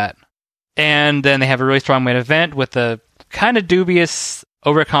job with that. And then they have a really strong main event with a kind of dubious,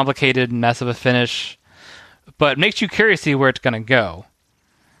 overcomplicated mess of a finish, but makes you curious to see where it's going to go.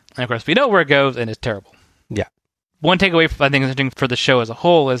 And of course, we know where it goes, and it's terrible. Yeah. One takeaway I think is interesting for the show as a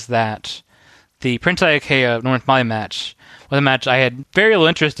whole is that the Prince Iaukea North Mali match was a match I had very little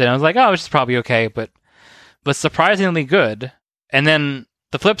interest in. I was like, oh, it's probably okay, but was surprisingly good. And then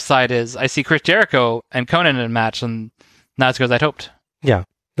the flip side is I see Chris Jericho and Conan in a match, and not as good as I'd hoped. Yeah,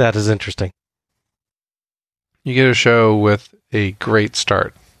 that is interesting. You get a show with a great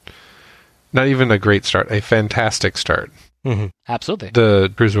start. Not even a great start, a fantastic start. Mm-hmm. Absolutely.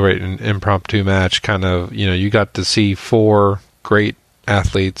 The Cruiserweight and impromptu match kind of, you got to see 4 great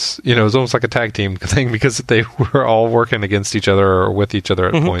athletes. It was almost like a tag team thing because they were all working against each other or with each other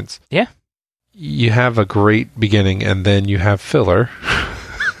at points. Yeah. You have a great beginning, and then you have filler.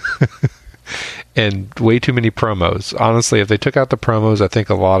 And way too many promos. Honestly, if they took out the promos, I think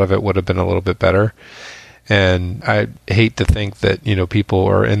a lot of it would have been a little bit better. And I hate to think that, people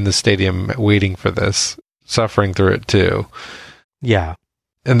are in the stadium waiting for this, suffering through it too. Yeah.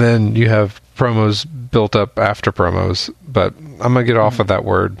 And then you have promos built up after promos, but I'm going to get off of that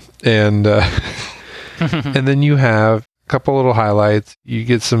word. And and then you have a couple little highlights. You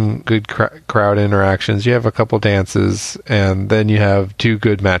get some good crowd interactions. You have a couple dances, and then you have 2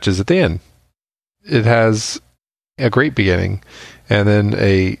 good matches at the end. It has a great beginning, and then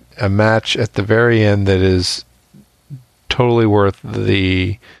a match at the very end that is totally worth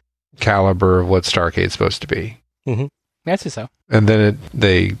the caliber of what Starrcade's supposed to be. Mm-hmm. I'd say so. And then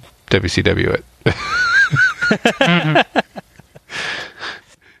they WCW it.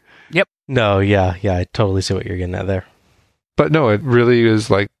 Yep. No, yeah, I totally see what you're getting at there. But no, it really is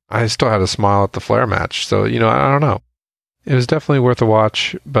like, I still had a smile at the Flair match. So, I don't know. It was definitely worth a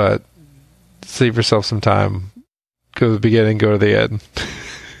watch, but save yourself some time. Go to the beginning, go to the end.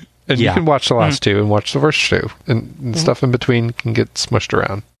 And you can watch the last 2 and watch the first 2. And stuff in between can get smushed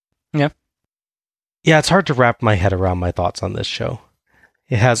around. Yeah. Yeah, it's hard to wrap my head around my thoughts on this show.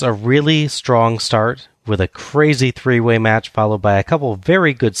 It has a really strong start with a crazy 3-way match followed by a couple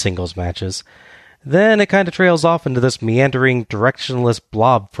very good singles matches. Then it kind of trails off into this meandering, directionless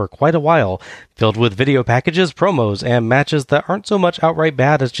blob for quite a while, filled with video packages, promos, and matches that aren't so much outright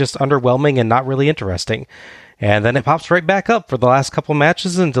bad as just underwhelming and not really interesting. And then it pops right back up for the last couple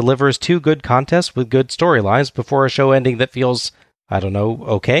matches and delivers 2 good contests with good storylines before a show ending that feels,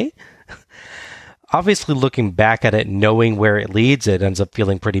 okay? Obviously, looking back at it, knowing where it leads, it ends up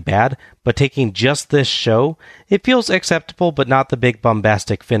feeling pretty bad, but taking just this show, it feels acceptable, but not the big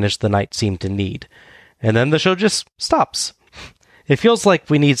bombastic finish the night seemed to need. And then the show just stops. It feels like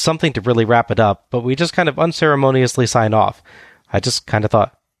we need something to really wrap it up, but we just kind of unceremoniously sign off. I just kind of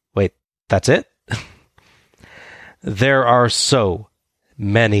thought, wait, that's it? There are so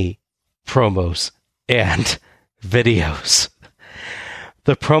many promos and videos.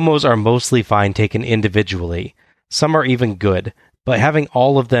 The promos are mostly fine taken individually. Some are even good, but having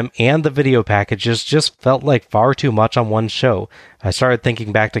all of them and the video packages just felt like far too much on one show. I started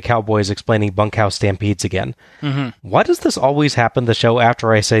thinking back to Cowboys explaining bunkhouse stampedes again. Mm-hmm. Why does this always happen the show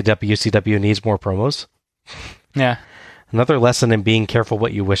after I say WCW needs more promos? Yeah. Another lesson in being careful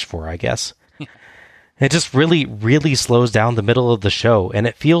what you wish for, I guess. It just really, really slows down the middle of the show, and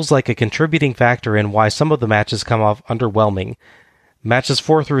it feels like a contributing factor in why some of the matches come off underwhelming. Matches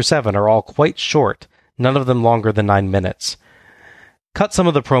 4 through 7 are all quite short, none of them longer than 9 minutes. Cut some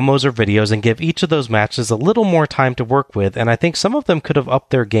of the promos or videos and give each of those matches a little more time to work with, and I think some of them could have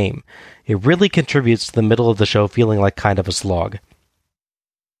upped their game. It really contributes to the middle of the show feeling like kind of a slog.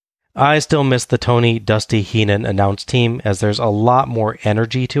 I still miss the Tony, Dusty, Heenan announce team, as there's a lot more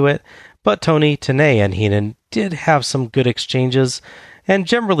energy to it, but Tony, Tenay, and Heenan did have some good exchanges, and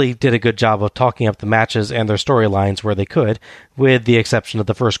generally did a good job of talking up the matches and their storylines where they could, with the exception of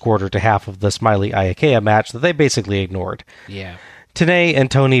the first quarter to half of the Smiley Iakea match that they basically ignored. Yeah. Tenay and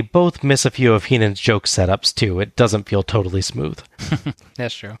Tony both miss a few of Heenan's joke setups, too. It doesn't feel totally smooth.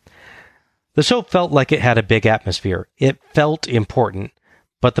 That's true. The show felt like it had a big atmosphere. It felt important,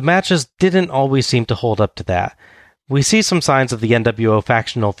 but the matches didn't always seem to hold up to that. We see some signs of the NWO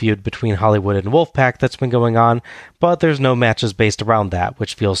factional feud between Hollywood and Wolfpack that's been going on, but there's no matches based around that,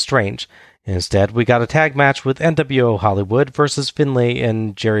 which feels strange. Instead, we got a tag match with NWO Hollywood versus Finlay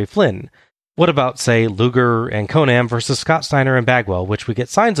and Jerry Flynn. What about, say, Luger and Konnan versus Scott Steiner and Bagwell, which we get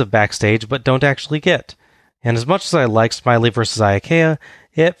signs of backstage but don't actually get? And as much as I like Smiley versus Iakea,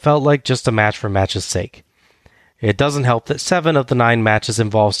 it felt like just a match for match's sake. It doesn't help that 7 of the 9 matches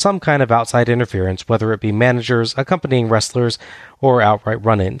involve some kind of outside interference, whether it be managers, accompanying wrestlers, or outright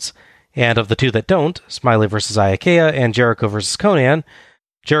run-ins. And of the 2 that don't, Smiley vs. Iakea and Jericho vs. Konnan,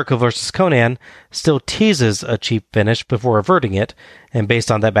 Jericho vs. Konnan still teases a cheap finish before averting it, and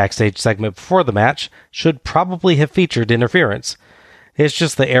based on that backstage segment before the match, should probably have featured interference. It's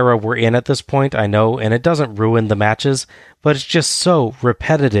just the era we're in at this point, I know, and it doesn't ruin the matches, but it's just so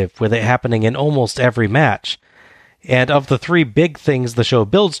repetitive with it happening in almost every match. And of the 3 big things the show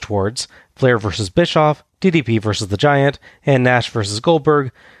builds towards, Flair vs. Bischoff, DDP vs. the Giant, and Nash vs.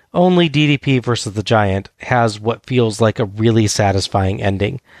 Goldberg, only DDP vs. the Giant has what feels like a really satisfying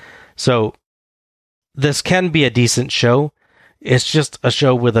ending. So, this can be a decent show. It's just a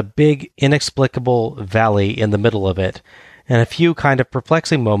show with a big, inexplicable valley in the middle of it, and a few kind of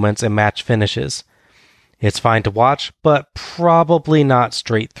perplexing moments and match finishes. It's fine to watch, but probably not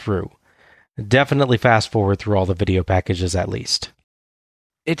straight through. Definitely fast forward through all the video packages at least.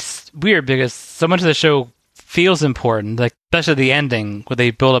 It's weird because so much of the show feels important, like especially the ending, where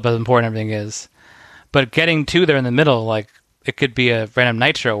they build up how important everything is. But getting to there in the middle, like, it could be a random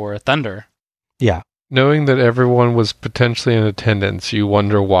Nitro or a Thunder. Yeah. Knowing that everyone was potentially in attendance, you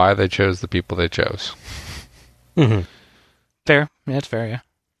wonder why they chose the people they chose. Mm-hmm. Fair. Yeah, it's fair, yeah.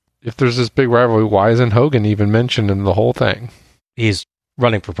 If there's this big rivalry, why isn't Hogan even mentioned in the whole thing? He's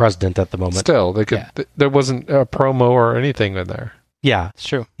running for president at the moment. Still, they could. There wasn't a promo or anything in there. Yeah. It's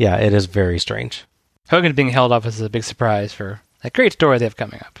true. Yeah, it is very strange. Hogan being held up is a big surprise for that great story they have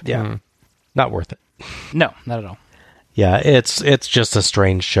coming up. Yeah. Not worth it. No, not at all. Yeah, it's just a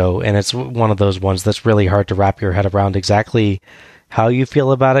strange show, and it's one of those ones that's really hard to wrap your head around exactly how you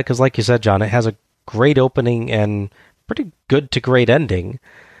feel about it, because like you said, John, it has a great opening and pretty good to great ending,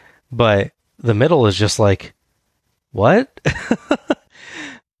 but the middle is just like, what?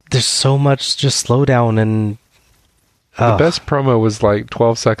 There's so much just slowdown, and... The best promo was like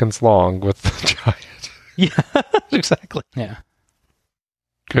 12 seconds long with the Giant. Yeah, exactly. Yeah.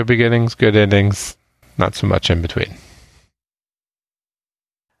 Good beginnings, good endings, not so much in between.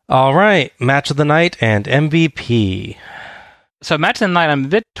 All right, match of the night and MVP. So match of the night, I'm a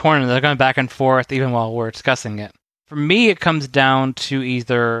bit torn. They're going back and forth even while we're discussing it. For me, it comes down to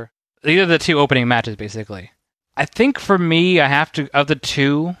either the two opening matches, basically. I think for me, I have to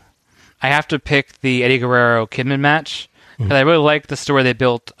pick the Eddie Guerrero-Kidman match, because I really like the story they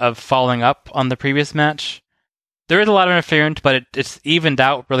built of following up on the previous match. There is a lot of interference, but it's evened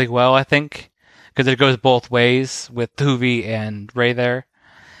out really well, I think, because it goes both ways with Juvi and Ray there.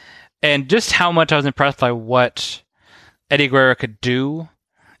 And just how much I was impressed by what Eddie Guerrero could do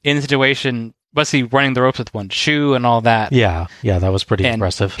in the situation, mostly running the ropes with one shoe and all that. Yeah, that was pretty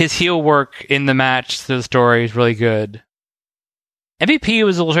impressive. His heel work in the match through the story is really good. MVP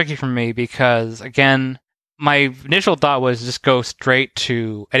was a little tricky for me because, again, my initial thought was just go straight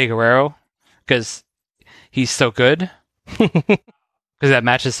to Eddie Guerrero because he's so good. Because that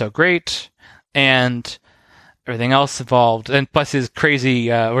match is so great. And everything else involved. And plus his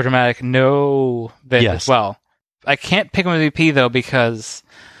crazy or dramatic no bit as well. I can't pick him MVP, though, because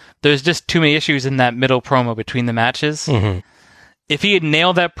there's just too many issues in that middle promo between the matches. Mm-hmm. If he had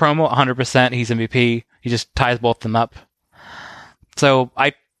nailed that promo 100%, he's MVP. He just ties both of them up. So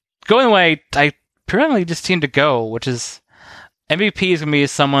going away, I pretty just seem to go, which is MVP is going to be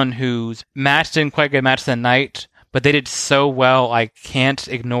someone whose match didn't quite get a match of the night, but they did so well, I can't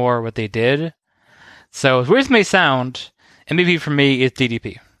ignore what they did. So as weird as it may sound, MVP for me is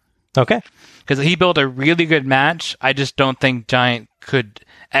DDP. Okay. Because he built a really good match. I just don't think Giant could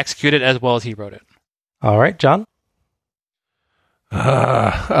execute it as well as he wrote it. All right, John?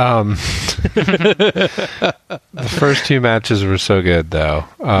 The first two matches were so good, though.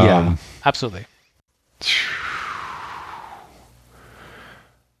 Yeah, absolutely.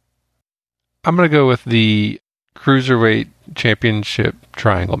 I'm going to go with the Cruiserweight Championship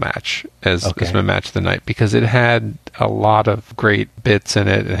Triangle match as my match of the night, because it had a lot of great bits in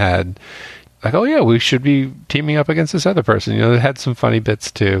it. It had, like, oh yeah, we should be teaming up against this other person. It had some funny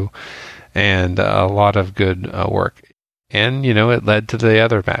bits too, and a lot of good work. And, it led to the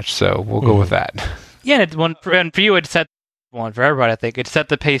other match, so we'll go with that. Yeah, and for you, it set one for everybody, I think. It set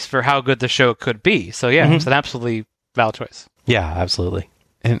the pace for how good the show could be. So, yeah, it's an absolutely valid choice. Yeah, absolutely.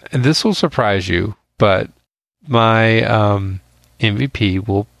 And this will surprise you, but my MVP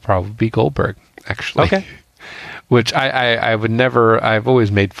will probably be Goldberg, actually. Okay. Which I would never... I've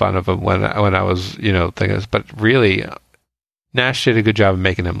always made fun of him when I was, thinking this, but really, Nash did a good job of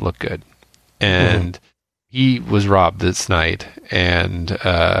making him look good. And... he was robbed this night, and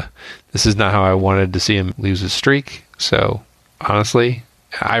this is not how I wanted to see him lose his streak. So, honestly,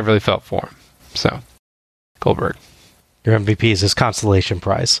 I really felt for him. So, Goldberg. Your MVP is his consolation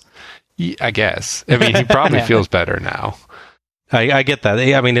prize. Yeah, I guess. I mean, he probably feels better now. I get that.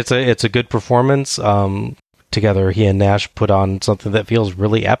 I mean, it's a good performance. Together, he and Nash put on something that feels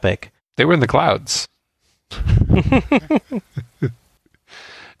really epic. They were in the clouds.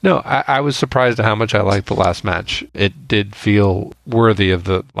 No, I was surprised at how much I liked the last match. It did feel worthy of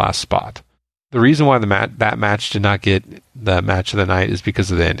the last spot. The reason why that match did not get the match of the night is because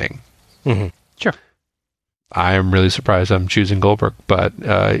of the ending. Mm-hmm. Sure. I am really surprised I'm choosing Goldberg, but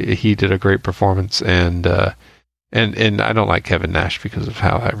he did a great performance, and I don't like Kevin Nash because of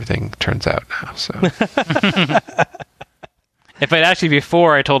how everything turns out now. So, if I'd actually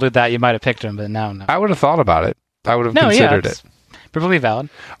before I told you that, you might have picked him, but now no. I would have thought about it. I would have considered it. Perfectly valid.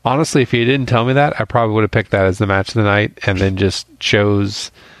 Honestly, if you didn't tell me that, I probably would have picked that as the match of the night and then just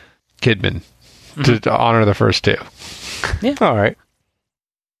chose Kidman to honor the first two. Yeah. All right.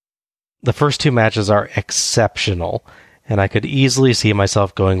 The first two matches are exceptional, and I could easily see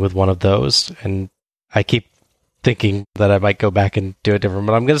myself going with one of those. And I keep thinking that I might go back and do it different,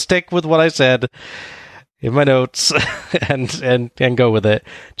 but I'm going to stick with what I said in my notes and go with it,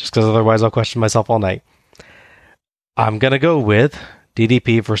 just because otherwise I'll question myself all night. I'm going to go with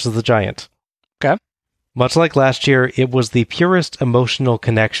DDP versus the Giant. Okay. Much like last year, it was the purest emotional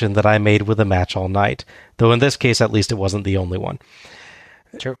connection that I made with a match all night, though in this case, at least it wasn't the only one.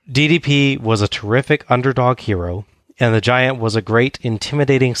 Sure. DDP was a terrific underdog hero, and the Giant was a great,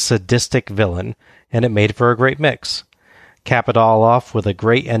 intimidating, sadistic villain, and it made for a great mix. Cap it all off with a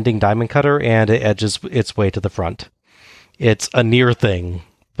great ending diamond cutter, and it edges its way to the front. It's a near thing,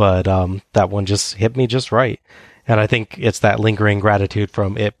 but that one just hit me just right. And I think it's that lingering gratitude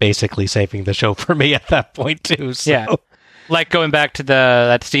from it basically saving the show for me at that point, too. So. Yeah. Like going back to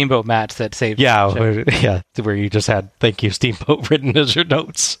that Steamboat match that saved the show. Where you just had "Thank you, Steamboat" written as your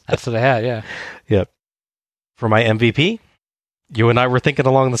notes. That's what I had, yeah. Yep. For my MVP, you and I were thinking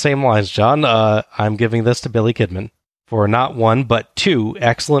along the same lines, John. I'm giving this to Billy Kidman for not one, but two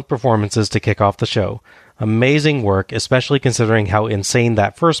excellent performances to kick off the show. Amazing work, especially considering how insane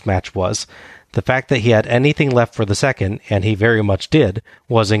that first match was. The fact that he had anything left for the second, and he very much did,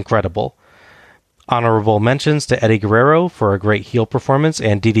 was incredible. Honorable mentions to Eddie Guerrero for a great heel performance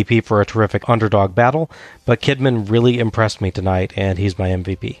and DDP for a terrific underdog battle, but Kidman really impressed me tonight, and he's my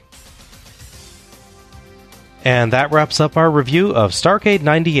MVP. And that wraps up our review of Starrcade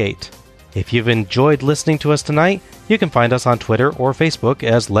 98. If you've enjoyed listening to us tonight, you can find us on Twitter or Facebook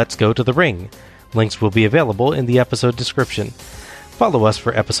as Let's Go to the Ring. Links will be available in the episode description. Follow us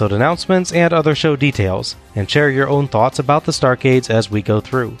for episode announcements and other show details, and share your own thoughts about the Starrcades as we go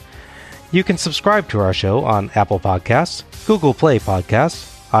through. You can subscribe to our show on Apple Podcasts, Google Play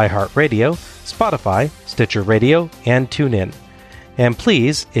Podcasts, iHeartRadio, Spotify, Stitcher Radio, and TuneIn. And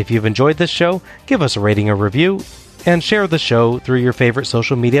please, if you've enjoyed this show, give us a rating or review, and share the show through your favorite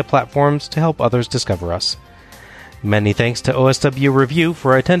social media platforms to help others discover us. Many thanks to OSW Review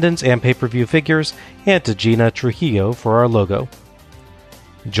for attendance and pay-per-view figures, and to Gina Trujillo for our logo.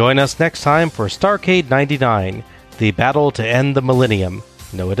 Join us next time for Starrcade 99, the battle to end the millennium.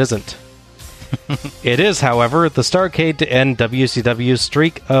 No, it isn't. It is, however, the Starrcade to end WCW's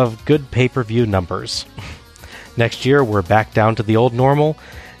streak of good pay-per-view numbers. Next year, we're back down to the old normal,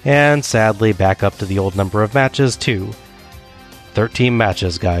 and sadly back up to the old number of matches, too. 13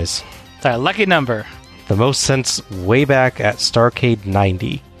 matches, guys. It's our lucky number. The most since way back at Starrcade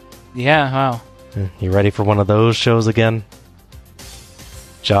 90. Yeah, wow. You ready for one of those shows again?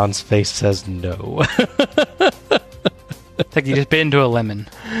 John's face says no. It's like you just bit into a lemon.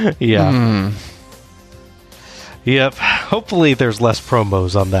 Yeah. Yep. Hopefully there's less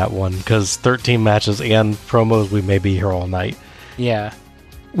promos on that one, because 13 matches and promos, we may be here all night. Yeah.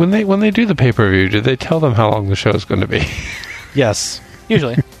 When they do the pay-per-view, do they tell them how long the show is going to be? Yes.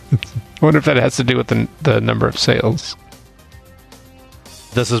 Usually. I wonder if that has to do with the number of sales.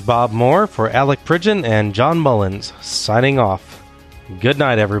 This is Bob Moore for Alec Pridgeon and John Mullins, signing off. Good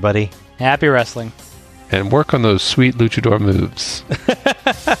night, everybody. Happy wrestling. And work on those sweet luchador moves.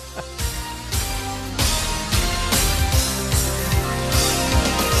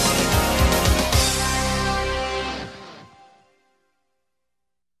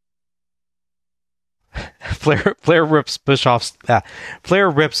 Flair rips Bischoff's.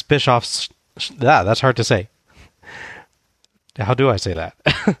 That's hard to say. How do I say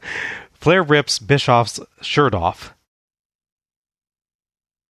that? Flair rips Bischoff's shirt off.